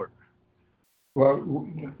going to court. Well,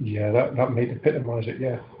 yeah, that might epitomise it,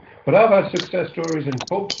 yeah. But I've had success stories in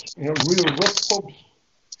pubs, real rough pubs,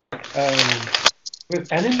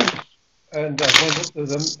 with enemies, and I've went up to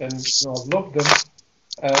them, and I've loved them.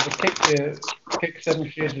 They kick 7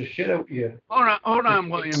 shades of shit out of you. Hold on,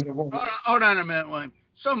 William. Hold on a minute, William.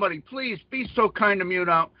 Somebody, please be so kind to mute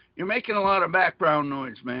out. You're making a lot of background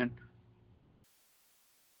noise, man.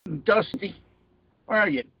 Dusty, where are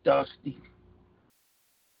you, Dusty?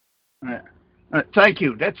 All right. Thank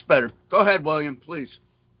you. That's better. Go ahead, William, please.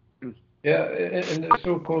 Yeah, in the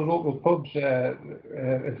so-called local pubs,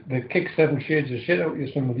 they kick 7 shades of shit out of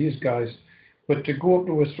you, some of these guys. But to go up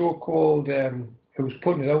to a so-called, who's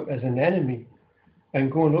putting it out as an enemy,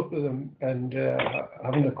 and going up to them and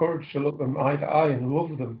having the courage to look them eye to eye and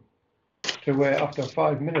love them, to where after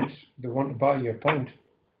 5 minutes they want to buy you a pint,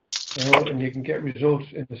 and you can get results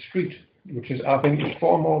in the street, which is, I think, is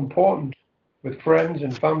far more important with friends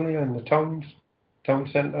and family and the town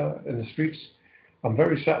centre and the streets. I'm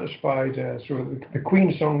very satisfied. So the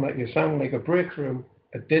Queen song that you sang, like a breakthrough,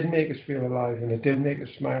 it did make us feel alive and it did make us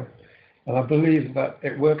smile. And I believe that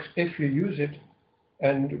it works if you use it.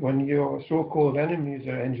 And when your so-called enemies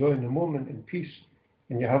are enjoying the moment in peace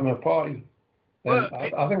and you're having a party, then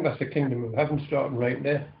I think that's the kingdom of heaven starting right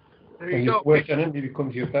there. When your worst enemy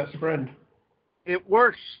becomes your best friend. It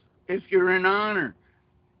works if you're in honor.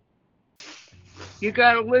 You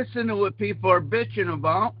got to listen to what people are bitching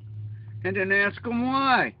about. and then ask them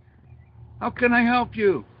why. How can I help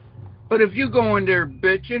you? But if you go in there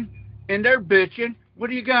bitching, and they're bitching, what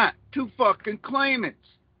do you got? 2 fucking claimants.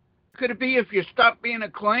 Could it be if you stop being a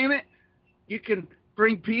claimant, you can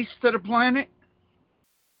bring peace to the planet?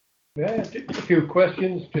 Yeah, a few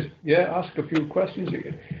questions. Just ask a few questions.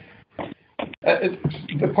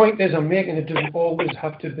 The point is, I'm making it doesn't always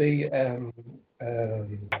have to be a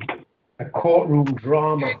courtroom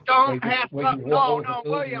drama. It don't have to. No,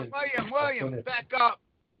 William, back up.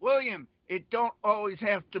 William, it don't always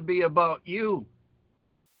have to be about you.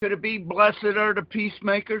 Could it be blessed are the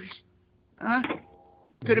peacemakers? Huh?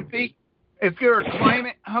 Could it be, if you're a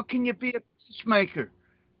claimant, how can you be a peacemaker?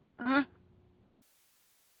 Huh?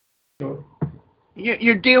 Sure.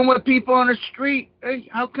 You're dealing with people on the street. Hey,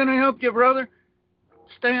 how can I help you, brother?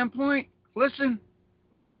 Stay on point. Listen.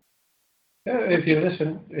 Yeah, if you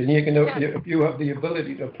listen, and you can, if you have the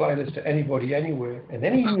ability to apply this to anybody, anywhere, in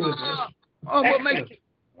any universe.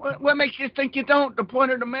 What makes you think you don't? The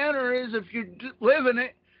point of the matter is, if you live in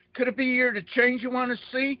it, could it be you're the change you want to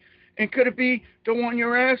see? And could it be the one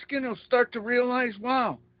you're asking will start to realize,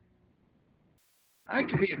 wow, I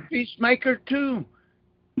could be a peacemaker too.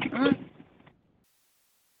 Huh?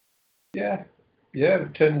 Yeah,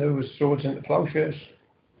 turn those swords into plowshares.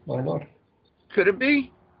 Why not? Could it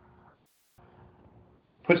be?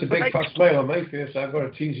 Puts a big fat smile on my face. I've got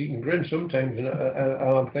a cheese-eating grin sometimes, and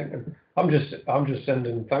I'm thinking, I'm just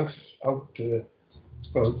sending thanks out to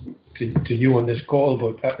you on this call,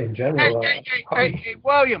 but in general. Hey,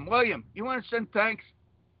 William, you want to send thanks?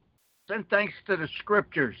 Send thanks to the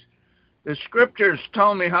scriptures. The scriptures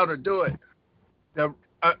tell me how to do it.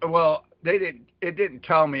 They didn't. It didn't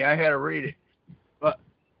tell me. I had to read it, but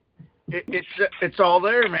it's all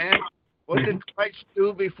there, man. What did Christ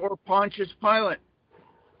do before Pontius Pilate?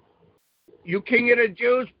 You king of the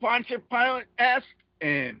Jews, Pontius Pilate asked,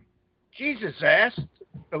 and Jesus asked,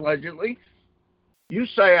 allegedly, you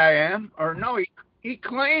say I am, or no, he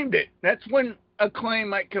claimed it. That's when a claim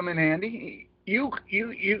might come in handy. You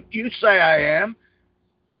say I am.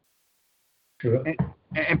 Sure.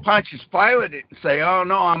 And Pontius Pilate didn't say, oh,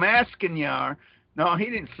 no, I'm asking you are. No, he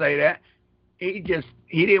didn't say that. He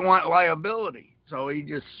didn't want liability, so he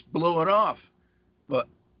just blew it off. But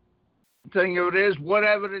the thing of it is, what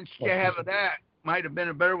evidence do you have of that? Might have been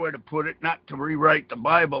a better way to put it, not to rewrite the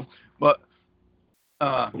Bible, but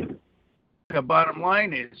the bottom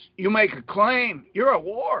line is, you make a claim, you're at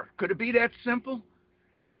war. Could it be that simple?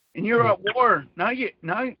 And you're at war. Now you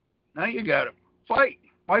got to fight.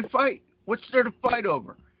 Why fight? What's there to fight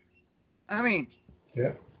over? I mean.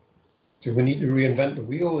 Yeah. Do we need to reinvent the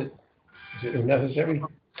wheel? Is it necessary?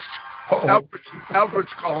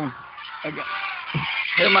 Albert's calling.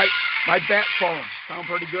 Hear my bat phone. Sound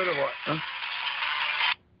pretty good or what? Huh?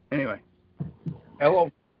 Anyway.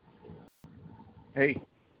 Hello. Hey.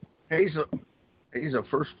 He's a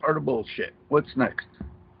first part of bullshit. What's next?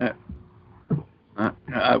 I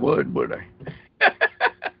would I?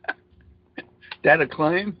 That a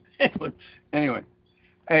claim? Anyway.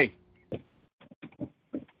 Hey.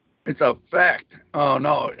 It's a fact. Oh,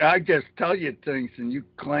 no. I just tell you things and you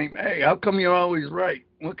claim, hey, how come you're always right?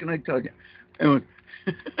 What can I tell you? Anyway.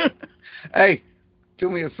 Hey, do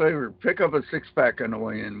me a favor. Pick up a 6-pack on the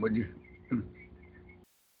way in, would you?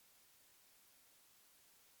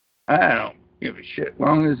 I don't give a shit, as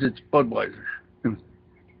long as it's Budweiser.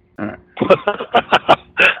 All right.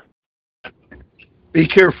 Be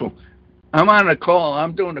careful. I'm on a call.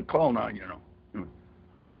 I'm doing a call now, you know.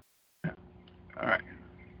 All right.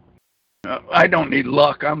 I don't need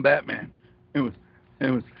luck. I'm Batman. It was.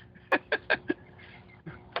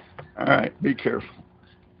 All right. Be careful.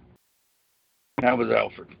 That was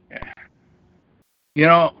Alfred. Yeah. You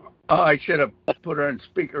know, I should have put her on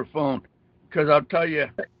speakerphone, because I'll tell you,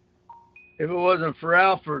 if it wasn't for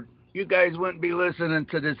Alfred, you guys wouldn't be listening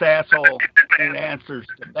to this asshole and answers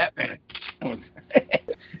to Batman.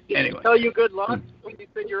 Anyway. Tell you good luck when you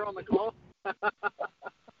said you're on the call.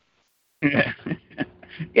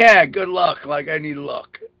 Yeah, good luck. Like I need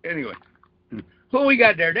luck. Anyway, who we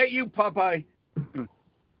got there? That you, Popeye?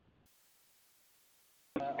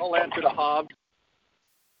 I'll answer to Hobbs.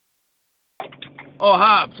 Oh,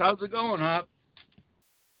 Hobbs, how's it going, Hobbs?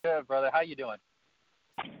 Good, brother. How you doing?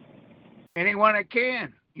 Anyone that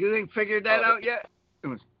can. You ain't figured that out yet?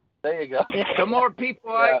 There you go. The more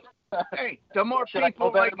people the more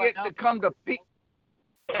people I get to come to peace.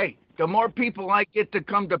 Hey, the more people I get to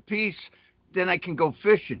come to peace, then I can go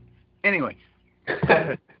fishing. Anyway.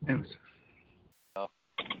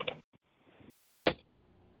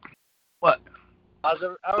 What?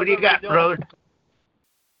 What do you got, brother?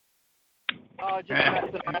 Oh, just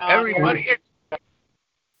messing around. Everybody,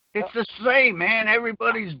 It's the same, man.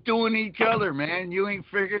 Everybody's doing each other, man. You ain't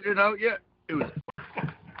figured it out yet.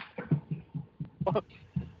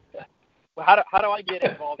 Well, how do I get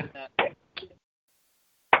involved in that?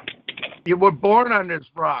 You were born on this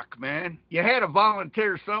rock, man. You had to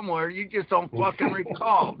volunteer somewhere. You just don't fucking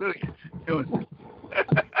recall, do you?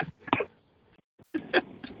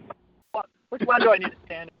 Which one do I need to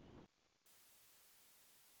stand?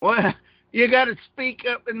 Well, you got to speak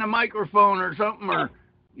up in the microphone or something, or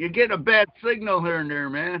you get a bad signal here and there,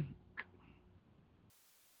 man.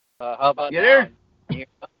 How about you there? Yeah.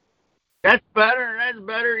 That's better. That's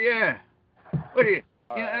better. Yeah. What do you?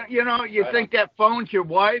 You Right think on. that phone's your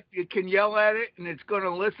wife? You can yell at it and it's going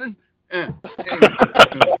to listen?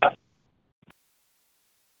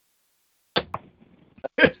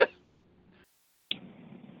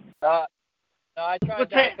 No, I tried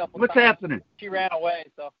that a couple What's times. happening? She ran away,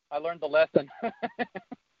 so I learned the lesson.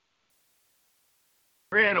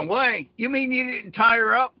 Ran away? You mean you didn't tie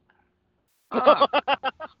her up? Ah.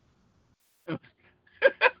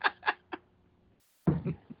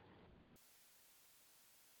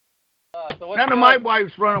 So None of my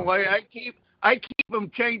wives run away. I keep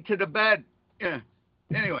them chained to the bed. Yeah.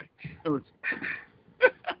 Anyway,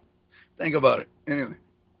 think about it. Anyway.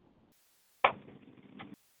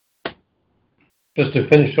 Just to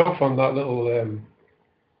finish off on that little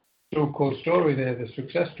so-called story there, the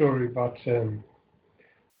success story, but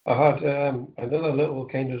I had another little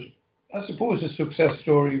kind of, I suppose, a success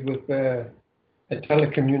story with a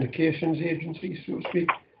telecommunications agency, so to speak.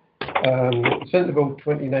 Sent about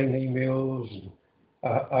 29 emails. And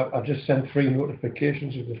I just sent 3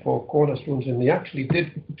 notifications of the 4 cornerstones, and they actually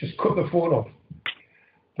did just cut the phone off.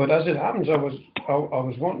 But as it happens, I was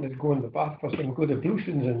wanting to go in the bath for some good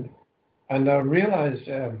ablutions, and I realised,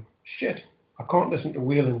 shit, I can't listen to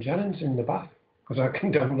Waylon Jennings in the bath because I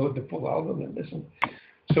can download the full album and listen.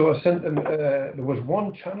 So I sent them. There was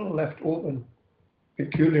one channel left open,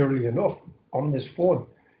 peculiarly enough, on this phone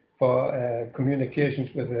for communications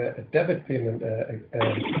with a debit payment.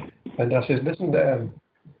 And I said, listen,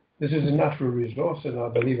 this is a natural resource, and I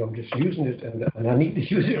believe I'm just using it, and I need to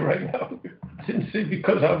use it right now. I didn't say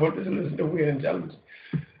because I wanted to listen to Waylon Jennings.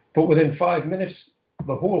 But within 5 minutes,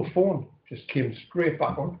 the whole phone just came straight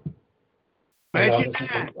back on. And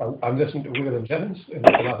I'm listening to Waylon Jennings, and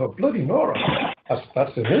I thought, bloody Nora,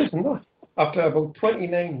 that's amazing, that. After about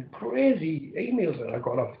 29 crazy emails that I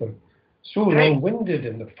got off them, so long-winded,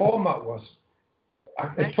 and the format was,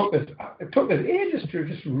 it took us ages to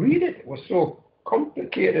just read it. It was so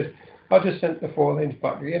complicated. I just sent the 4 lines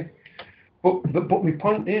back again. But my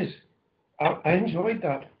point is, I enjoyed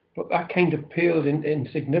that, but that kind of paled in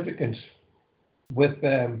significance with,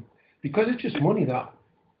 because it's just money, that.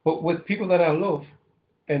 But with people that I love,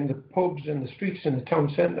 in the pubs and the streets and the town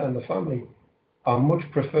centre and the family, I much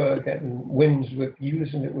prefer getting wins with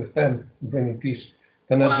using it with them and bringing peace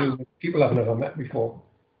than I do with people I've never met before.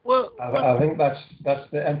 Well, I think that's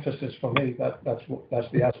the emphasis for me.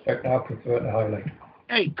 That's the aspect I prefer to highlight.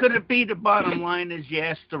 Hey, could it be the bottom line is you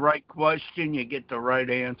ask the right question, you get the right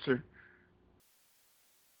answer?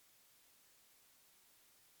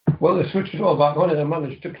 Well, they switched it all back on, and I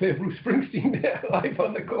managed to play Bruce Springsteen there live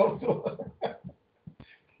on the call. So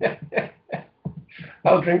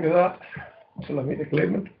I'll drink to that until I meet the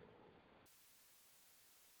claimant.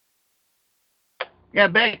 Yeah,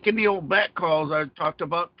 back in the old back calls, I talked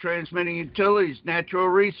about transmitting utilities, natural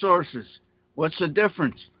resources. What's the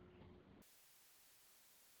difference?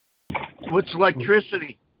 What's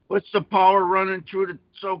electricity? What's the power running through the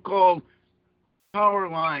so-called power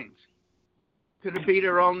lines? Could it be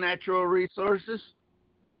their own natural resources?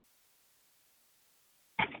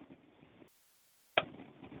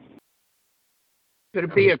 Could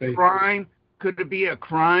it be a crime? Could it be a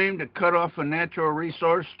crime to cut off a natural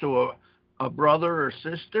resource to a brother or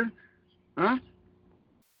sister? Huh?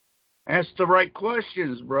 Ask the right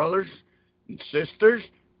questions, brothers and sisters.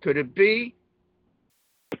 Could it be?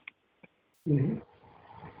 Mm-hmm.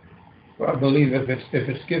 I believe if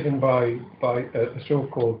it's given by a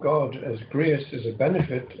so-called God as grace, as a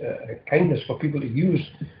benefit, a kindness for people to use,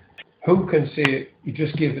 who can say, you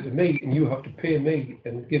just gave it to me and you have to pay me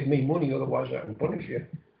and give me money, otherwise I can punish you?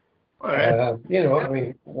 I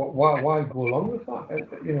mean, why go along with that?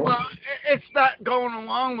 Well, it's not going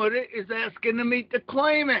along with it. It's asking to meet the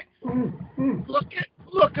claimant.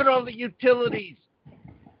 Look at all the utilities.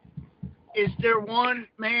 Is there one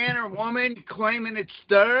man or woman claiming it's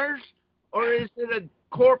theirs? Or is it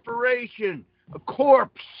a corporation, a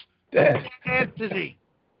corpse, an entity?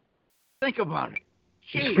 Think about it.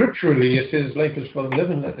 Jeez. Scripturally, it says life is for the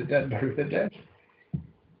living, let the dead bury the dead.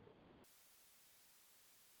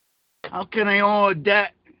 How can I owe a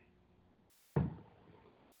debt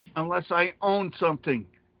unless I own something?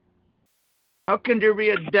 How can there be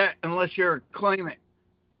a debt unless you're a claimant?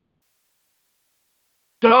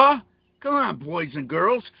 Duh! Come on, boys and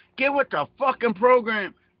girls. Get with the fucking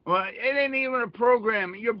program. Well, it ain't even a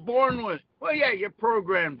program. You're born with. Well, yeah, you're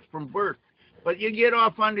programmed from birth. But you get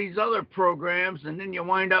off on these other programs and then you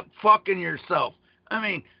wind up fucking yourself. I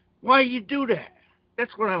mean, why you do that?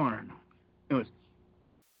 That's what I want to know. Anyways.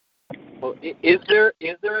 Well, is there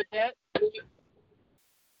a debt?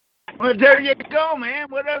 Well, there you go, man.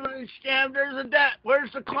 Whatever the scam, there's a debt.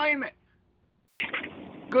 Where's the claimant?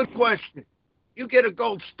 Good question. You get a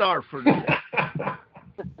gold star for that.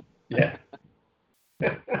 Yeah.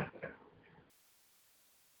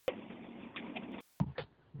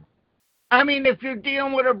 I mean, if you're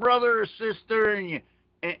dealing with a brother or sister and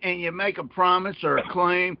you make a promise or a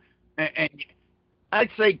claim, and I'd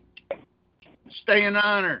say stay in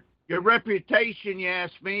honor. Your reputation, you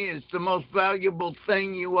ask me, is the most valuable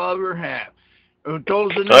thing you ever have.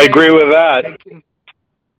 I agree with that.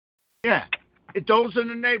 Those in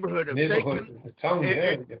the neighborhood. The town,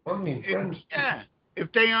 your family and friends. Yeah,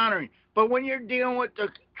 if they honor you. But when you're dealing with the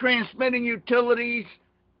transmitting utilities,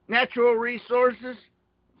 natural resources,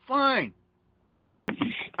 fine.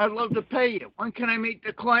 I'd love to pay you. When can I meet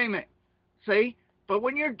the claimant? See? But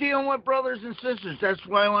when you're dealing with brothers and sisters, that's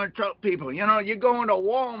why I want to tell people. You know, you go into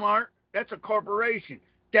Walmart, that's a corporation,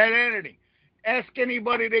 that entity. Ask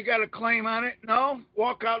anybody they got a claim on it. No?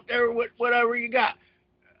 Walk out there with whatever you got.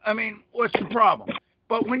 I mean, what's the problem?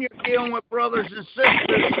 But when you're dealing with brothers and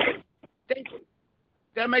sisters,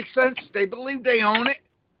 that makes sense. They believe they own it.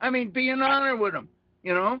 I mean, be in honor with them,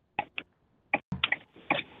 you know?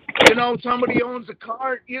 You know, somebody owns a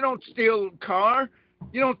car. You don't steal the car.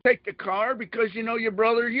 You don't take the car because you know your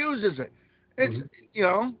brother uses it. It's, you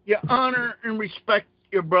know, you honor and respect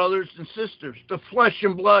your brothers and sisters, the flesh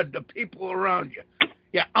and blood, the people around you.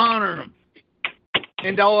 You honor them,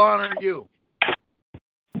 and they'll honor you.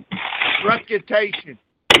 Reputation,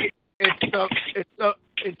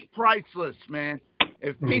 it's priceless, man.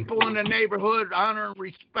 If people in the neighborhood honor and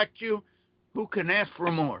respect you, who can ask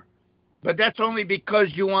for more? But that's only because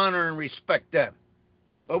you honor and respect them.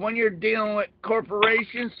 But when you're dealing with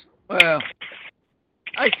corporations, well,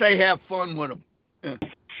 I say have fun with them.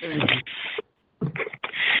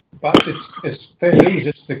 But it's fair news.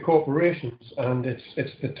 It's the corporations, and it's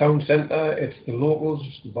the town centre, it's the locals,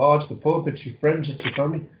 it's the bars, the pub, it's your friends, it's your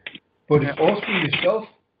family. But it's also yourself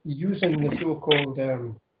using the so-called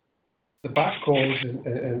the back calls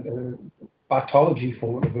and pathology,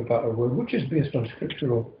 for want of a better word, which is based on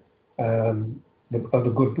scriptural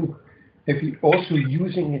the good book. If you're also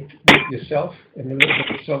using it with yourself and a little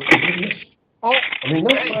bit of self-forgiveness, I mean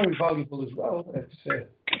that's very valuable as well.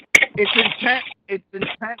 It's intent. It's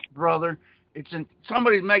intent, brother.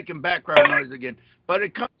 Somebody's making background noise again, but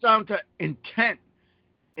it comes down to intent.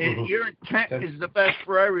 Your intent is the best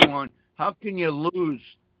for everyone. How can you lose?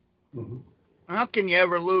 How can you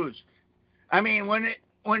ever lose? I mean,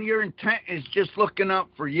 when your intent is just looking out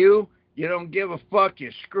for you, you don't give a fuck.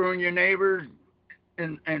 You're screwing your neighbors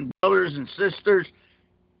and brothers and sisters.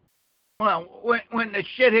 Well, when the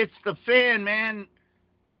shit hits the fan, man,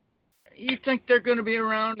 you think they're going to be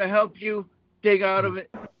around to help you dig out of it?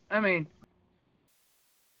 I mean,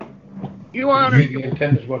 you honor. The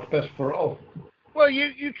intent is what's best for all. Well,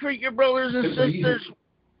 you treat your brothers and sisters.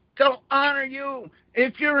 They'll honor you.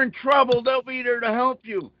 If you're in trouble, they'll be there to help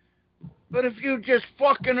you. But if you're just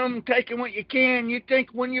fucking them, taking what you can, you think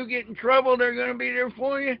when you get in trouble, they're going to be there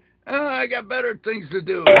for you? Oh, I got better things to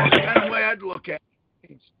do. That's the kind of way I'd look at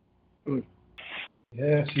it.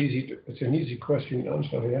 Yeah, it's an easy question to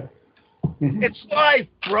answer, yeah. It's life,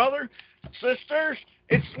 brother, sisters.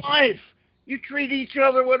 It's life. You treat each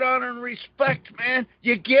other with honor and respect, man.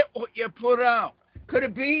 You get what you put out. Could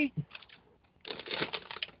it be?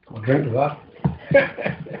 I'll drink to that.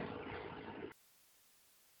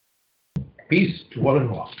 Peace to one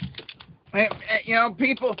and all. You know,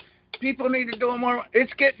 people need to do more.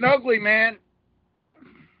 It's getting ugly, man.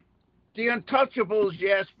 The untouchables,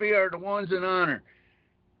 you ask me, are the ones in honor.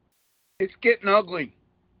 It's getting ugly.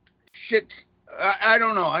 Shit, I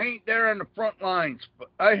don't know. I ain't there on the front lines, but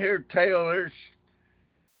I hear tales.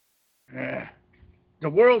 The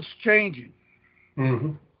world's changing.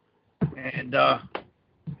 And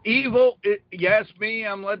evil, you ask me,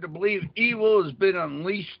 I'm led to believe evil has been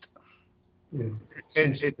unleashed.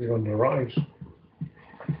 It's on the rise.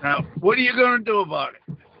 Now, what are you going to do about it?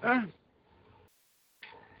 Huh?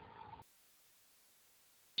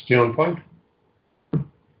 Stay on point.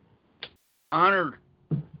 Honor.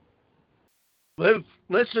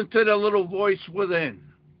 Listen to the little voice within.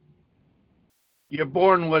 You're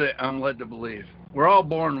born with it, I'm led to believe. We're all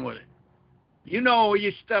born with it. You know,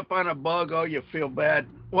 you step on a bug, oh, you feel bad.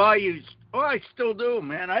 Well, I still do,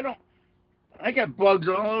 man. I got bugs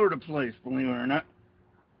all over the place, believe it or not.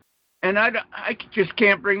 And I just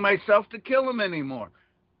can't bring myself to kill them anymore.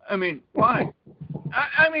 I mean, why?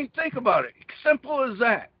 I mean, think about it. Simple as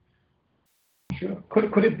that. Sure.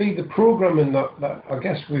 Could it be the programming that I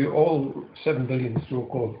guess we all 7 billion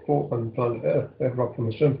so-called folk on planet Earth, rock from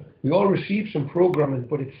the sun, we all receive some programming,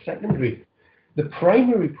 but it's secondary. The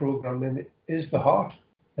primary programming is the heart,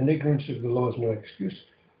 and ignorance of the law is no excuse.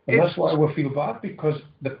 And that's why we feel bad, because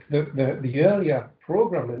the earlier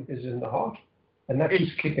programming is in the heart, and that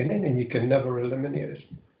keeps kicking in, and you can never eliminate it.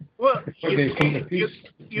 Well, you come to peace,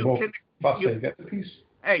 you get the peace.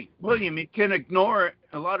 Hey, William, you can ignore it.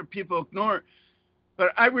 A lot of people ignore it.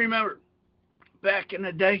 But I remember back in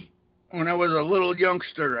the day when I was a little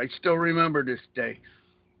youngster, I still remember this day.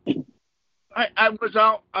 I was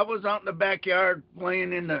out in the backyard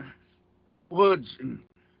playing in the woods, and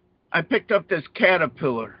I picked up this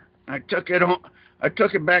caterpillar. I took it home. I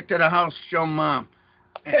took it back to the house to show Mom.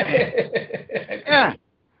 Yeah.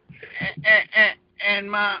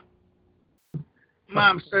 And my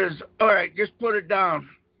Mom says, all right, just put it down.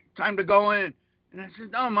 Time to go in. And I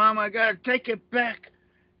said, no, Mom, I got to take it back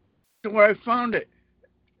to where I found it.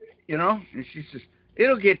 You know? And she says,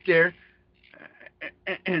 it'll get there.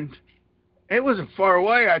 And it wasn't far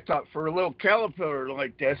away, I thought, for a little caterpillar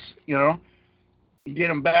like this, you know. Get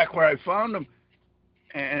them back where I found them.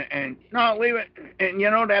 And no, leave it. And,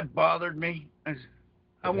 you know, that bothered me.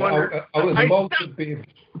 I wonder.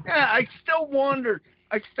 I still wonder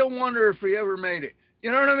if we ever made it.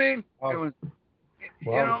 You know what I mean? Wow. It was,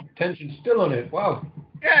 wow. You know, tension's still on it. Wow.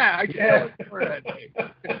 Yeah, I still remember that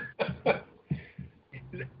day.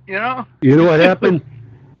 You know? You know what happened?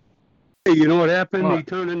 Hey, you know what happened? What? He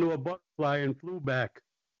turned into a butterfly and flew back.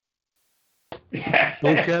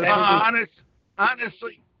 Don't care.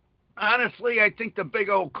 Honestly, I think the big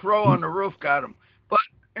old crow on the roof got him. But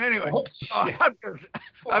anyway,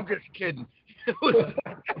 I'm just kidding.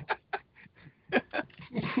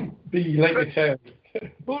 Be like a child.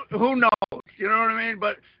 Who knows? You know what I mean?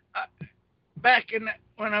 But back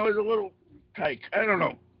when I was a little tyke, I don't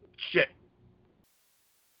know, shit.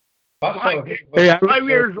 5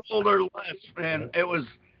 years old or less, man. It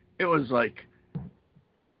was like,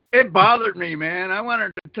 it bothered me, man. I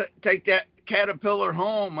wanted to take that caterpillar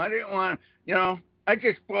home. I didn't want, you know, I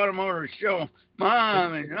just brought him over to show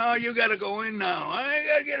Mom, and no, you got to go in now. I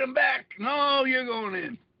got to get him back. No, you're going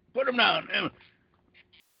in. Put him down.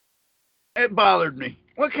 It bothered me.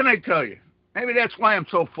 What can I tell you? Maybe that's why I'm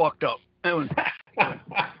so fucked up.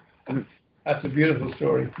 That's a beautiful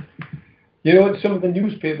story. You know, some of the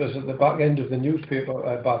newspapers at the back end of the newspaper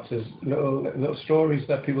boxes, little stories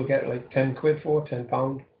that people get like 10 quid for, £10,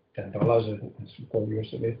 $10, it's probably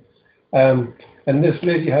yesterday. And this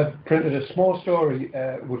lady had printed a small story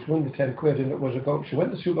which won the 10 quid, and it was about, she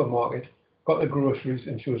went to the supermarket, got the groceries,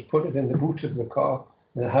 and she was putting it in the boot of the car,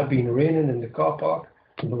 and it had been raining in the car park,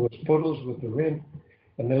 and there was puddles with the rain,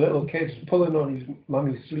 and the little kid's pulling on his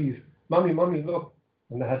mummy's sleeve. Mummy, look.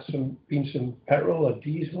 And there had been some petrol or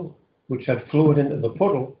diesel which had flowed into the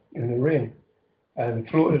puddle in the rain and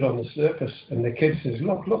floated on the surface. And the kid says,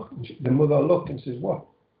 look. And the mother looked and says, what?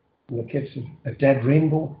 And the kid says, a dead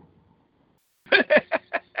rainbow.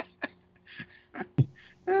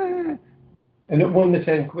 And it won the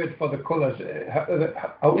 10 quid for the colours. Out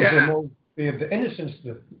of them all, the innocence,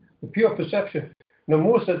 the pure perception. Now,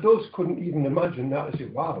 most adults couldn't even imagine that. They say,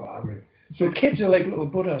 wow. I mean, so kids are like little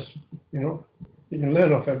Buddhas, you know. You can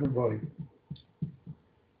learn off everybody.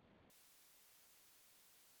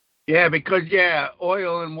 Yeah, because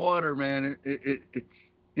oil and water, man. It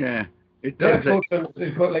does. Yeah,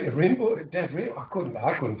 they've got like a rainbow, a dead rainbow. I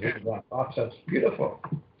couldn't think of that. That's beautiful.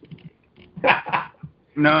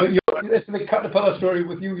 No, it's the caterpillar story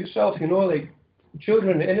with you yourself. You know, like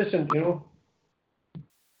children, innocent. You know,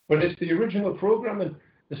 but it's the original programming.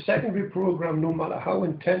 The secondary program, no matter how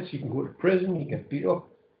intense, you can go to prison, you get beat up.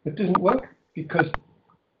 It doesn't work because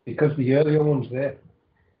the earlier one's there.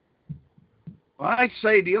 Well, I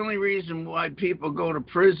say the only reason why people go to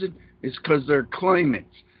prison is because they're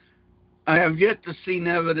claimants. I have yet to see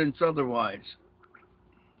evidence otherwise.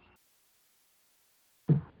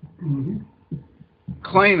 Mm-hmm.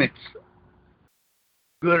 Claimants.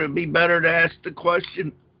 Would it be better to ask the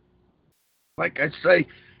question, like I say,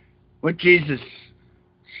 what Jesus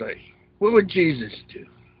say? What would Jesus do?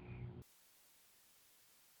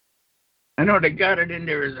 I know they got it in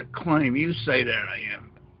there as a claim. You say that I am.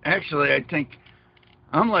 Actually, I think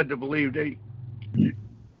I'm led to believe they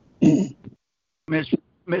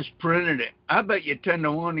misprinted it. I bet you 10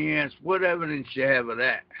 to 1 he asked, what evidence you have of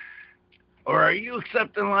that? Or are you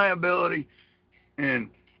accepting liability? And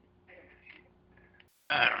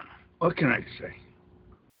I don't know. What can I say?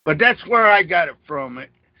 But that's where I got it from. It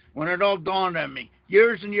when it all dawned on me.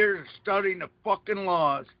 Years and years of studying the fucking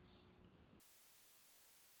laws.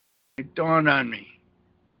 It dawned on me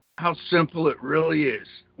how simple it really is.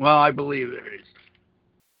 Well, I believe it is.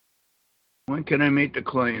 When can I meet the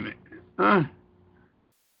claimant? Huh?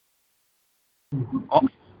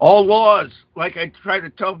 All laws, like I try to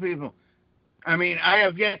tell people. I mean, I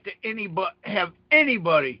have yet to have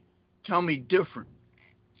anybody tell me different.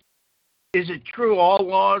 Is it true all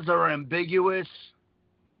laws are ambiguous?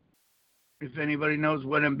 If anybody knows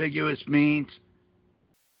what ambiguous means,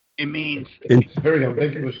 it means... It's very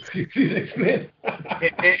ambiguous. Please explain.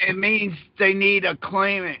 it means they need a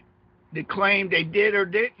claimant to claim they did or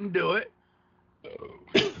didn't do it,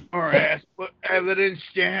 or ask what evidence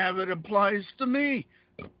you have it applies to me.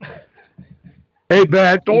 Hey,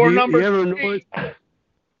 Bat, Door you number ever three.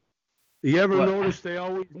 notice they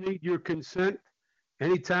always need your consent?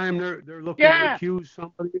 Anytime they're looking to accuse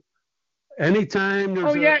somebody, anytime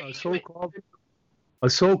there's a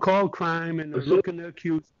so-called crime and they're looking to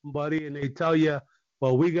accuse somebody and they tell you,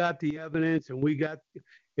 well, we got the evidence and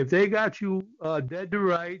if they got you dead to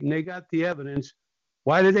right and they got the evidence,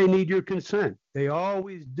 why do they need your consent? They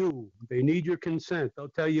always do. They need your consent. They'll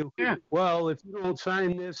tell you, well, if you don't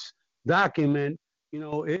sign this document,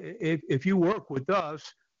 if you work with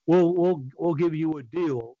us, we'll give you a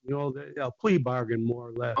deal, a plea bargain more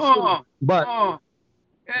or less.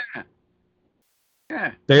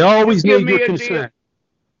 They always need your consent.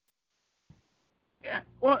 Yeah,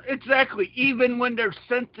 well, exactly. Even when they're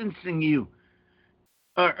sentencing you,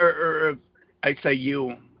 or I say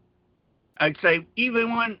you, I'd say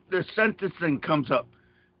even when the sentencing comes up,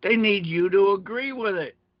 they need you to agree with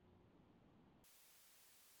it.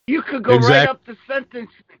 You could go right up to sentencing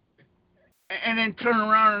and then turn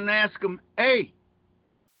around and ask them, hey,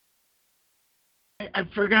 I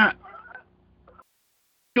forgot.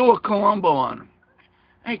 Do a Columbo on them.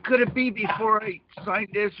 Hey, could it be before I sign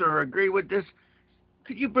this or agree with this?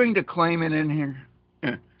 Could you bring the claimant in here?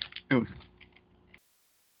 Yeah.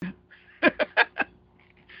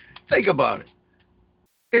 Think about it.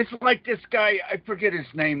 It's like this guy, I forget his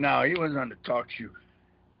name now. He was on the talk show.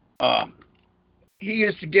 He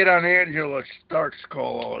used to get on Angela Stark's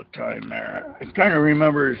call all the time there. I'm trying to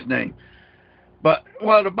remember his name. But,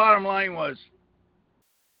 well, the bottom line was,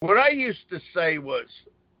 what I used to say was,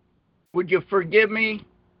 would you forgive me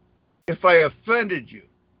if I offended you?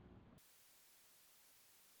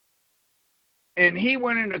 And he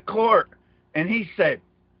went into court and he said,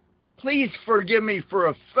 please forgive me for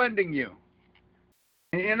offending you.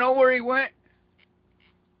 And you know where he went?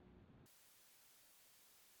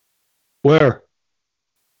 Where?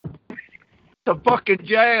 To fucking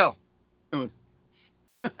jail. What's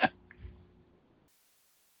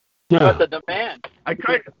the demand? I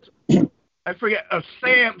forget,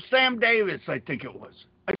 Sam Davis, I think it was.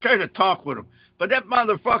 I tried to talk with him. But that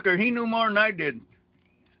motherfucker, he knew more than I did.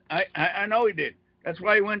 I know he did. That's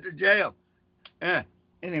why he went to jail. Yeah.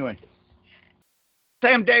 Anyway.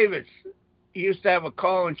 Sam Davis, he used to have a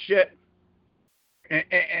call and shit.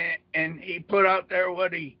 And he put out there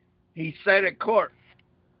what he said at court.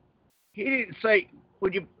 He didn't say,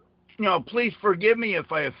 would you please forgive me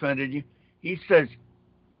if I offended you. He says,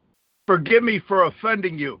 forgive me for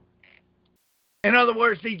offending you. In other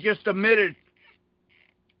words, he just admitted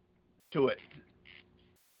to it.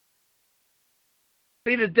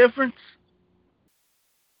 See the difference?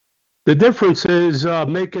 The difference is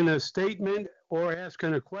making a statement or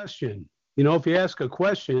asking a question. If you ask a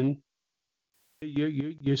question,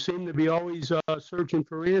 you seem to be always searching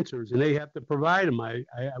for answers, and they have to provide them, I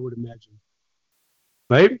would imagine.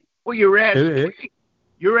 Right? Well, you're asking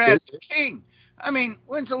king. I mean,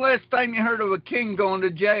 when's the last time you heard of a king going to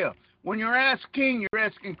jail? When you're asked king, you're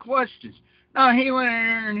asking questions. Now, he went in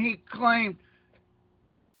there and he claimed,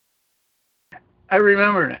 I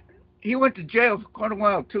remember that. He went to jail for quite a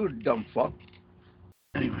while, too, the dumb fuck.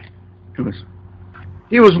 Anyway,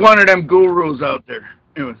 he was one of them gurus out there.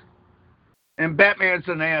 And Batman's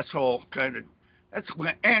an asshole, kind of. That's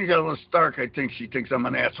when Angela Stark, I think she thinks I'm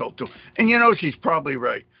an asshole, too. And she's probably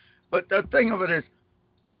right. But the thing of it is,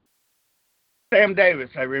 Sam Davis,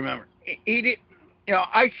 I remember. He did,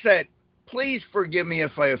 I said, please forgive me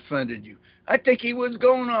if I offended you. I think he was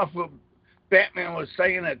going off what Batman was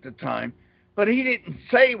saying at the time. But he didn't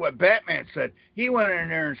say what Batman said. He went in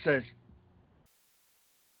there and says,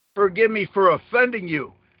 forgive me for offending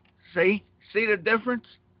you. See the difference?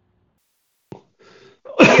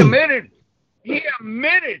 He admitted He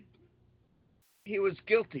admitted he was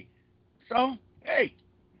guilty. So, hey,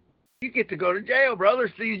 you get to go to jail,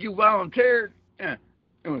 brother. See, you volunteered. Yeah.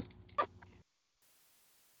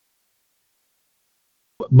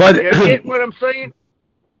 But You get what I'm saying?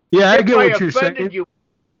 yeah, I If get I what you're saying. offended you,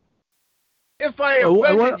 if I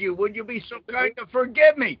What- offended you, would you be so kind to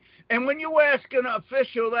forgive me? And when you ask an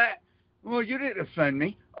official that, well, you didn't offend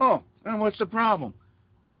me. Oh, then what's the problem?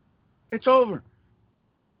 It's over.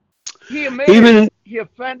 He admitted Even he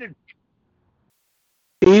offended.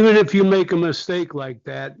 even if you make a mistake like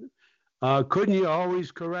that, couldn't you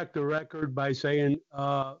always correct the record by saying,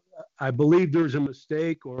 "I believe there's a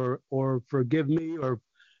mistake," or "Forgive me," or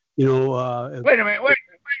Wait a minute.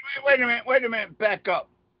 Wait a minute. Back up.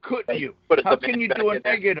 Couldn't you? How can you do a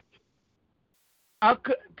negative? How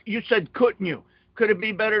could you said couldn't you? Could it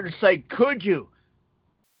be better to say could you?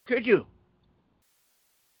 Could you?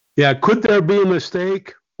 yeah, could there be a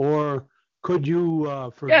mistake, or could you Yeah.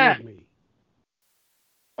 forgive me?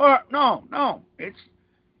 Or no. It's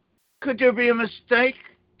could there be a mistake?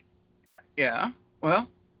 Yeah. Well,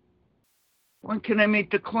 when can I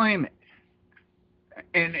meet the claimant?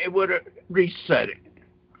 And it would have reset it.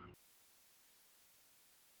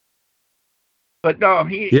 But no,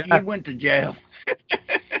 he went to jail.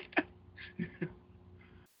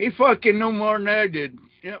 He fucking knew more than I did.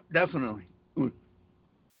 Yep, definitely.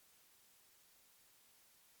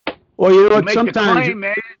 Well, you know, You make the sometimes claim,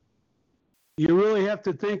 man. you really have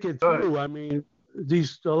to think it through. I mean,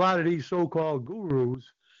 a lot of these so-called gurus,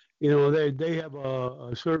 they have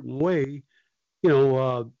a certain way.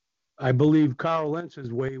 I believe Carl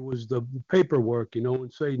Lentz's way was the paperwork,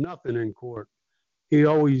 and say nothing in court. He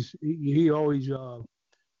always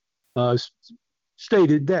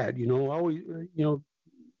stated that, always,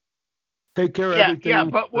 take care of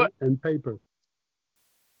everything in paper.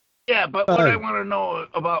 Yeah, but what I want to know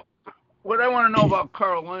about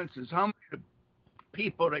Carl Lentz is how many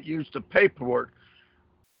people that used the paperwork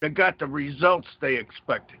that got the results they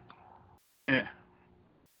expected. Yeah.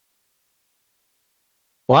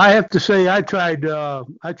 Well, I have to say I tried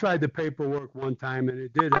the paperwork one time and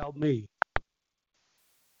it did help me.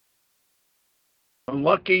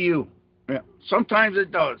 Lucky you. Yeah. Sometimes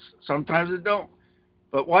it does. Sometimes it don't.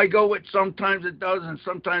 But why go with sometimes it does and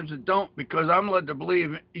sometimes it don't? Because I'm led to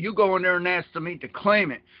believe you go in there and ask to meet the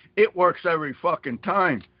claimant. It works every fucking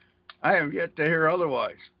time. I have yet to hear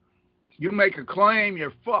otherwise. You make a claim,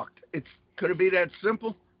 you're fucked. Could it be that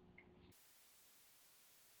simple?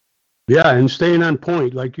 Yeah, and staying on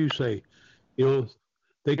point, like you say.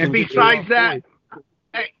 They can. And besides that,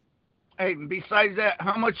 hey, besides that,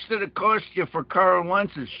 how much did it cost you for Carl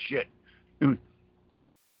Lentz's shit?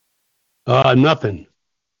 Nothing.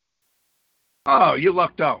 Oh, you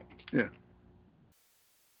lucked out. Yeah.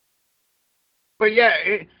 But yeah,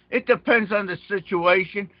 it depends on the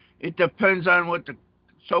situation. It depends on what the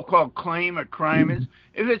so-called claim or crime is.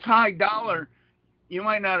 If it's high dollar, you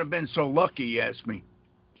might not have been so lucky, you ask me.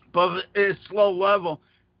 But if it's low level,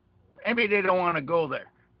 maybe they don't want to go there.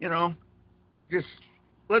 Just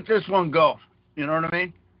let this one go. You know what I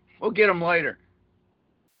mean? We'll get them later.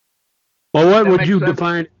 Well, what would you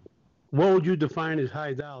define? What would you define as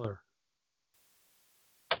high dollar?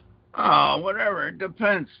 Oh, whatever. It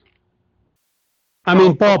depends. I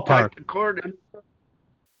mean, ballpark.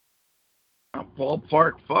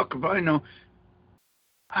 Ballpark. Fuck if I know.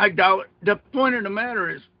 High dollar. The point of the matter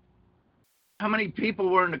is how many people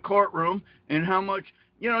were in the courtroom and how much.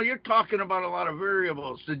 You're talking about a lot of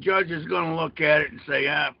variables. The judge is going to look at it and say,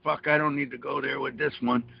 fuck, I don't need to go there with this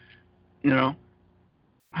one.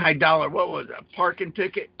 High dollar. What was it? A parking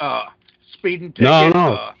ticket? Speeding ticket?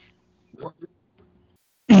 No.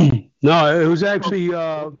 No, it was actually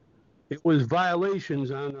it was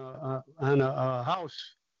violations on a house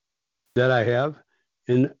that I have,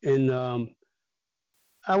 and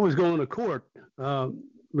I was going to court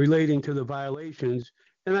relating to the violations,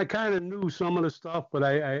 and I kind of knew some of the stuff, but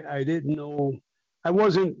I didn't know. I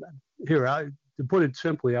wasn't here. To put it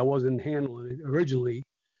simply, I wasn't handling it originally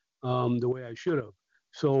the way I should have.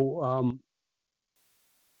 So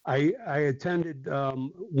I attended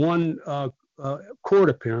one court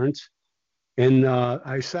appearance, and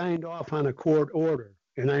I signed off on a court order.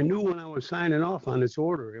 And I knew when I was signing off on this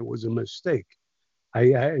order, it was a mistake.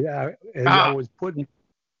 As I was putting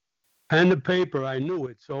pen to paper, I knew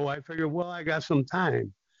it. So I figured, well, I got some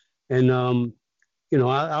time, and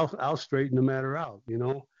I'll straighten the matter out.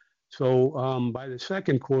 So by the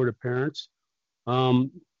second court appearance,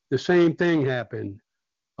 the same thing happened.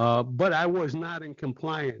 But I was not in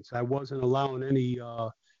compliance. I wasn't allowing any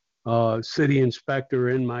city inspector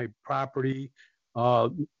in my property.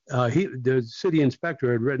 the city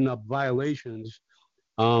inspector had written up violations,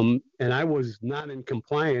 and I was not in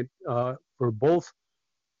compliant for both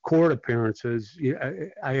court appearances.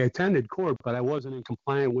 I attended court, but I wasn't in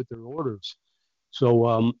compliance with their orders.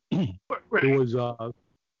 So it was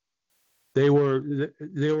they were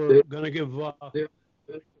going to give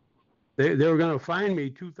they were going to fine me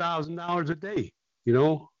 $2,000 a day,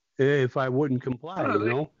 if I wouldn't comply,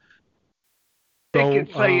 They So,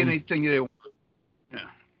 can say anything they want. Yeah.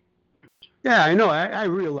 Yeah, I know. I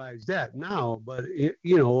realize that now, but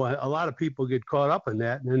a lot of people get caught up in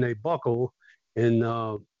that, and then they buckle, and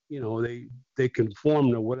they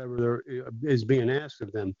conform to whatever is being asked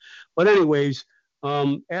of them. But anyways,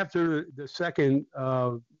 after the second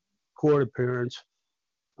court appearance,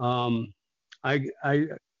 I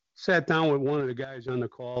sat down with one of the guys on the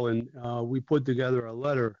call, and we put together a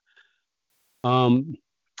letter.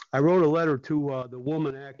 I wrote a letter to the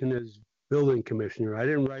woman acting as building commissioner. I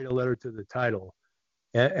didn't write a letter to the title.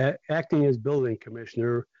 Acting as building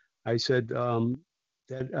commissioner, I said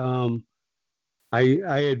that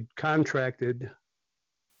I had contracted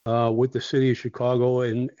with the city of Chicago,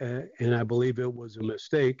 and I believe it was a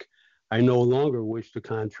mistake. I no longer wish to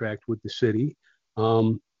contract with the city.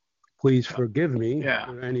 Please forgive me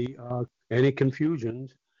for any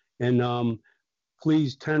confusions, and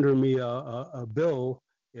please tender me a bill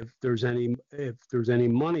if there's any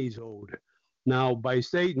monies owed. Now, by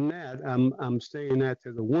stating that, I'm saying that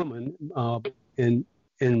to the woman in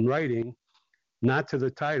writing, not to the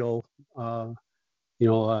title, the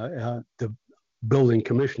building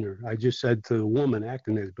commissioner. I just said to the woman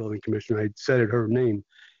acting as building commissioner. I said her name.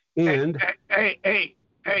 And hey,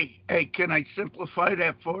 can I simplify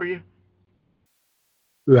that for you?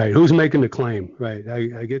 Right, who's making the claim? Right,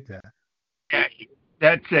 I get that. Yeah,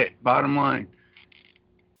 that's it. Bottom line.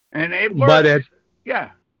 And it works.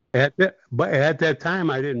 At that time,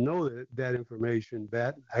 I didn't know that information,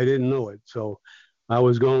 Bat. I didn't know it, so I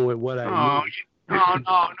was going with what I knew.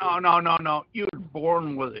 No. You were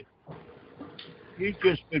born with it. You've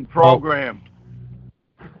just been programmed.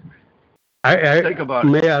 Think about it.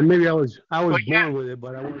 Maybe I was born with it,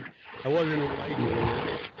 but I wasn't enlightened with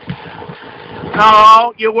it.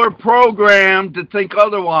 No, you were programmed to think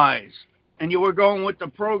otherwise, and you were going with the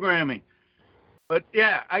programming. But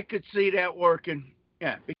yeah, I could see that working.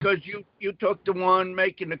 Yeah, because you took the one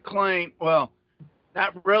making the claim. Well,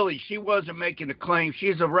 not really. She wasn't making the claim.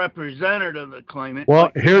 She's a representative of the claimant.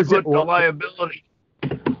 Well, here's the liability.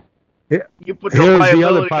 You put the here's liability the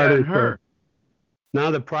other part on her. Now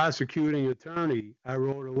the prosecuting attorney, I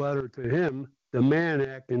wrote a letter to him, the man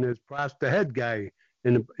acting as the head guy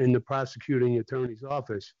in the prosecuting attorney's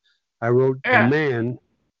office. I wrote the man,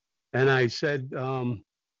 and I said,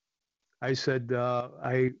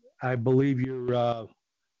 I believe you're.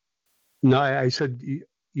 No, I said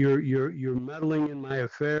you're meddling in my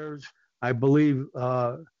affairs. I believe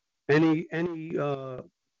any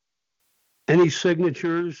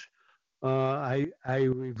signatures I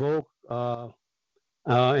revoke.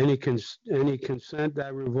 Any consent I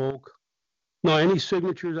revoke. No, any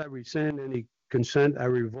signatures I rescind. Any consent I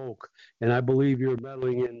revoke. And I believe you're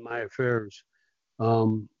meddling in my affairs.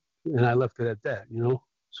 And I left it at that.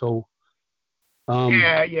 So.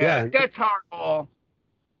 Yeah. That's hardball.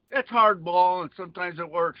 That's hardball, and sometimes it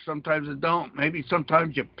works, sometimes it don't. Maybe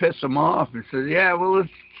sometimes you piss them off and say, yeah, well, let's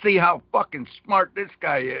see how fucking smart this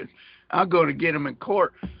guy is. I'll go to get him in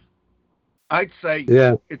court. I'd say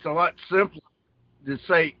it's a lot simpler to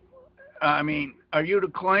say, are you the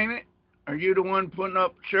claimant? Are you the one putting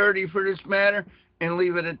up surety for this matter? And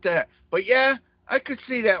leave it at that. But yeah, I could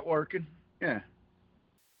see that working. Yeah.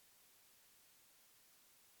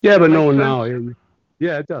 Yeah, but no one now.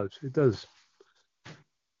 Yeah, it does. It does.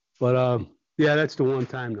 But that's the one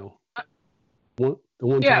time though. The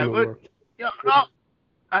one time it worked. Yeah, no,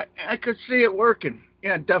 I could see it working.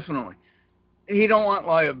 Yeah, definitely. He don't want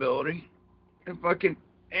liability. It fucking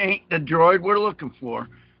ain't the droid we're looking for.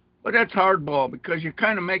 But that's hardball because you're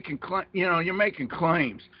kind of making you're making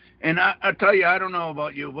claims. And I tell you, I don't know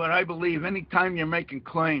about you, but I believe anytime you're making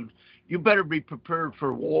claims, you better be prepared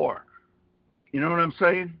for war. You know what I'm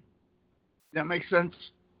saying? That makes sense?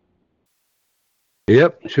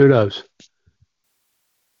 Yep, sure does.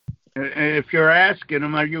 If you're asking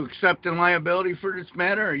them, are you accepting liability for this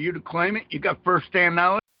matter? Are you the claimant? You got first-hand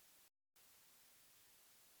knowledge?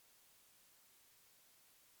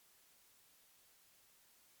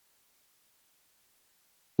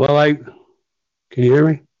 Well, can you hear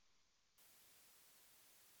me?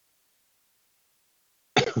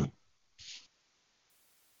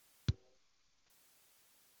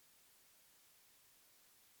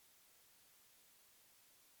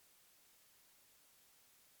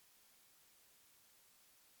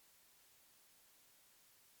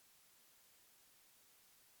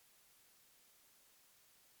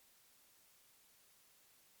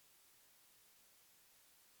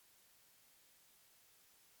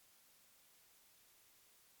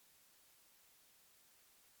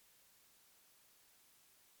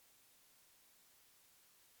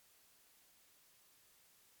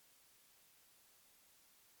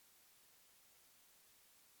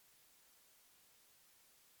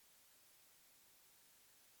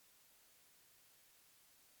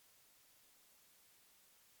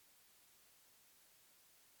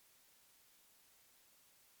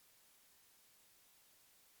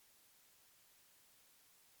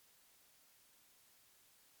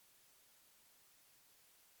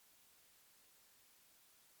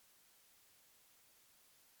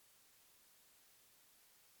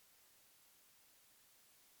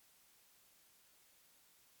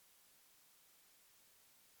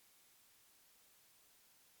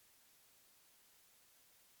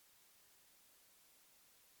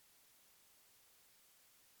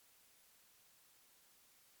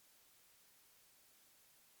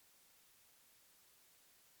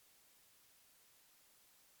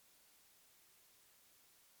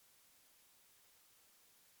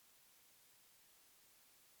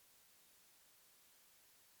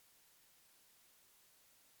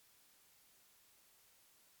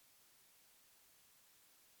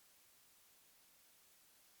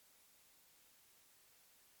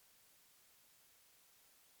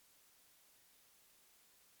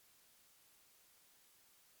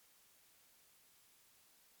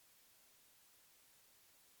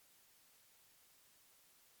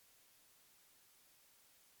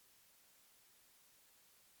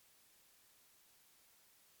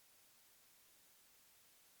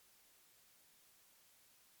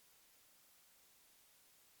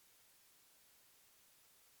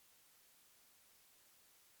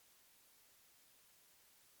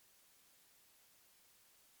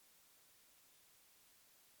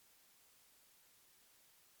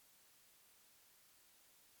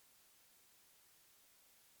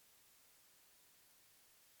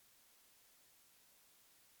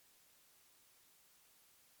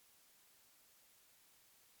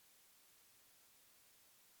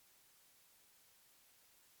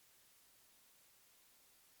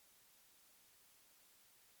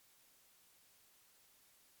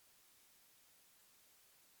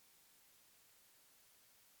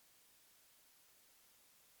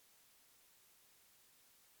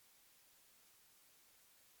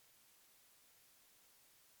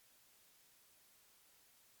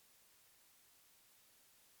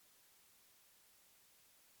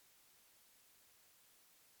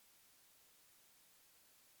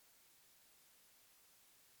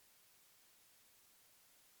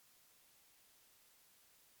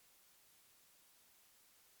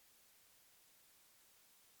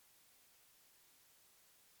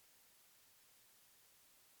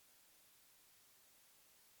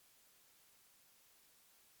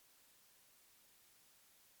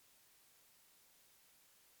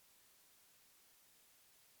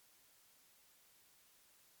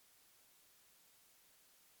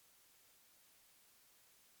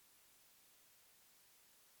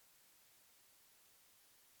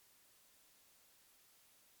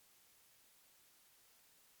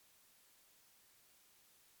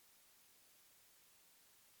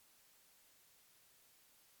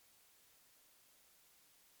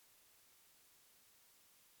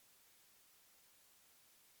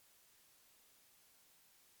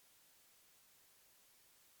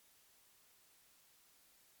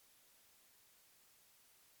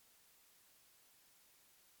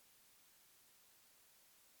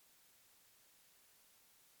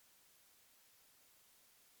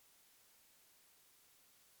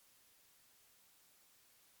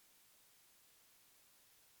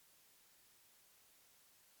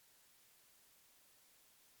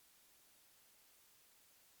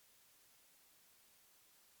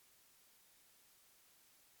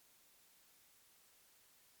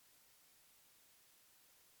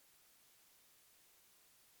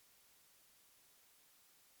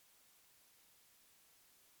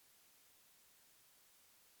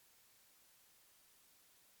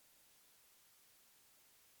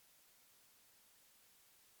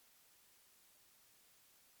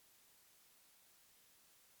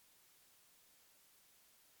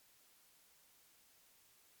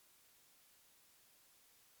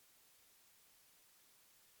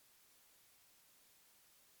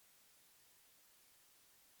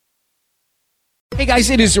 Hey guys,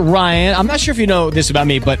 it is Ryan. I'm not sure if you know this about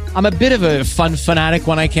me, but I'm a bit of a fun fanatic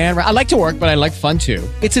when I can. I like to work, but I like fun too.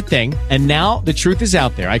 It's a thing. And now the truth is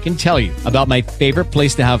out there. I can tell you about my favorite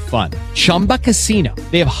place to have fun. Chumba Casino.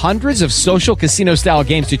 They have hundreds of social casino style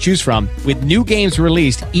games to choose from with new games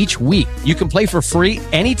released each week. You can play for free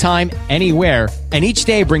anytime, anywhere. And each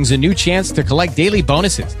day brings a new chance to collect daily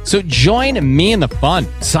bonuses. So join me in the fun.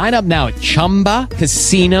 Sign up now at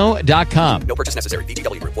ChumbaCasino.com. No purchase necessary.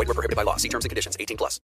 VGW Group. Void where prohibited by law. See terms and conditions. 18+.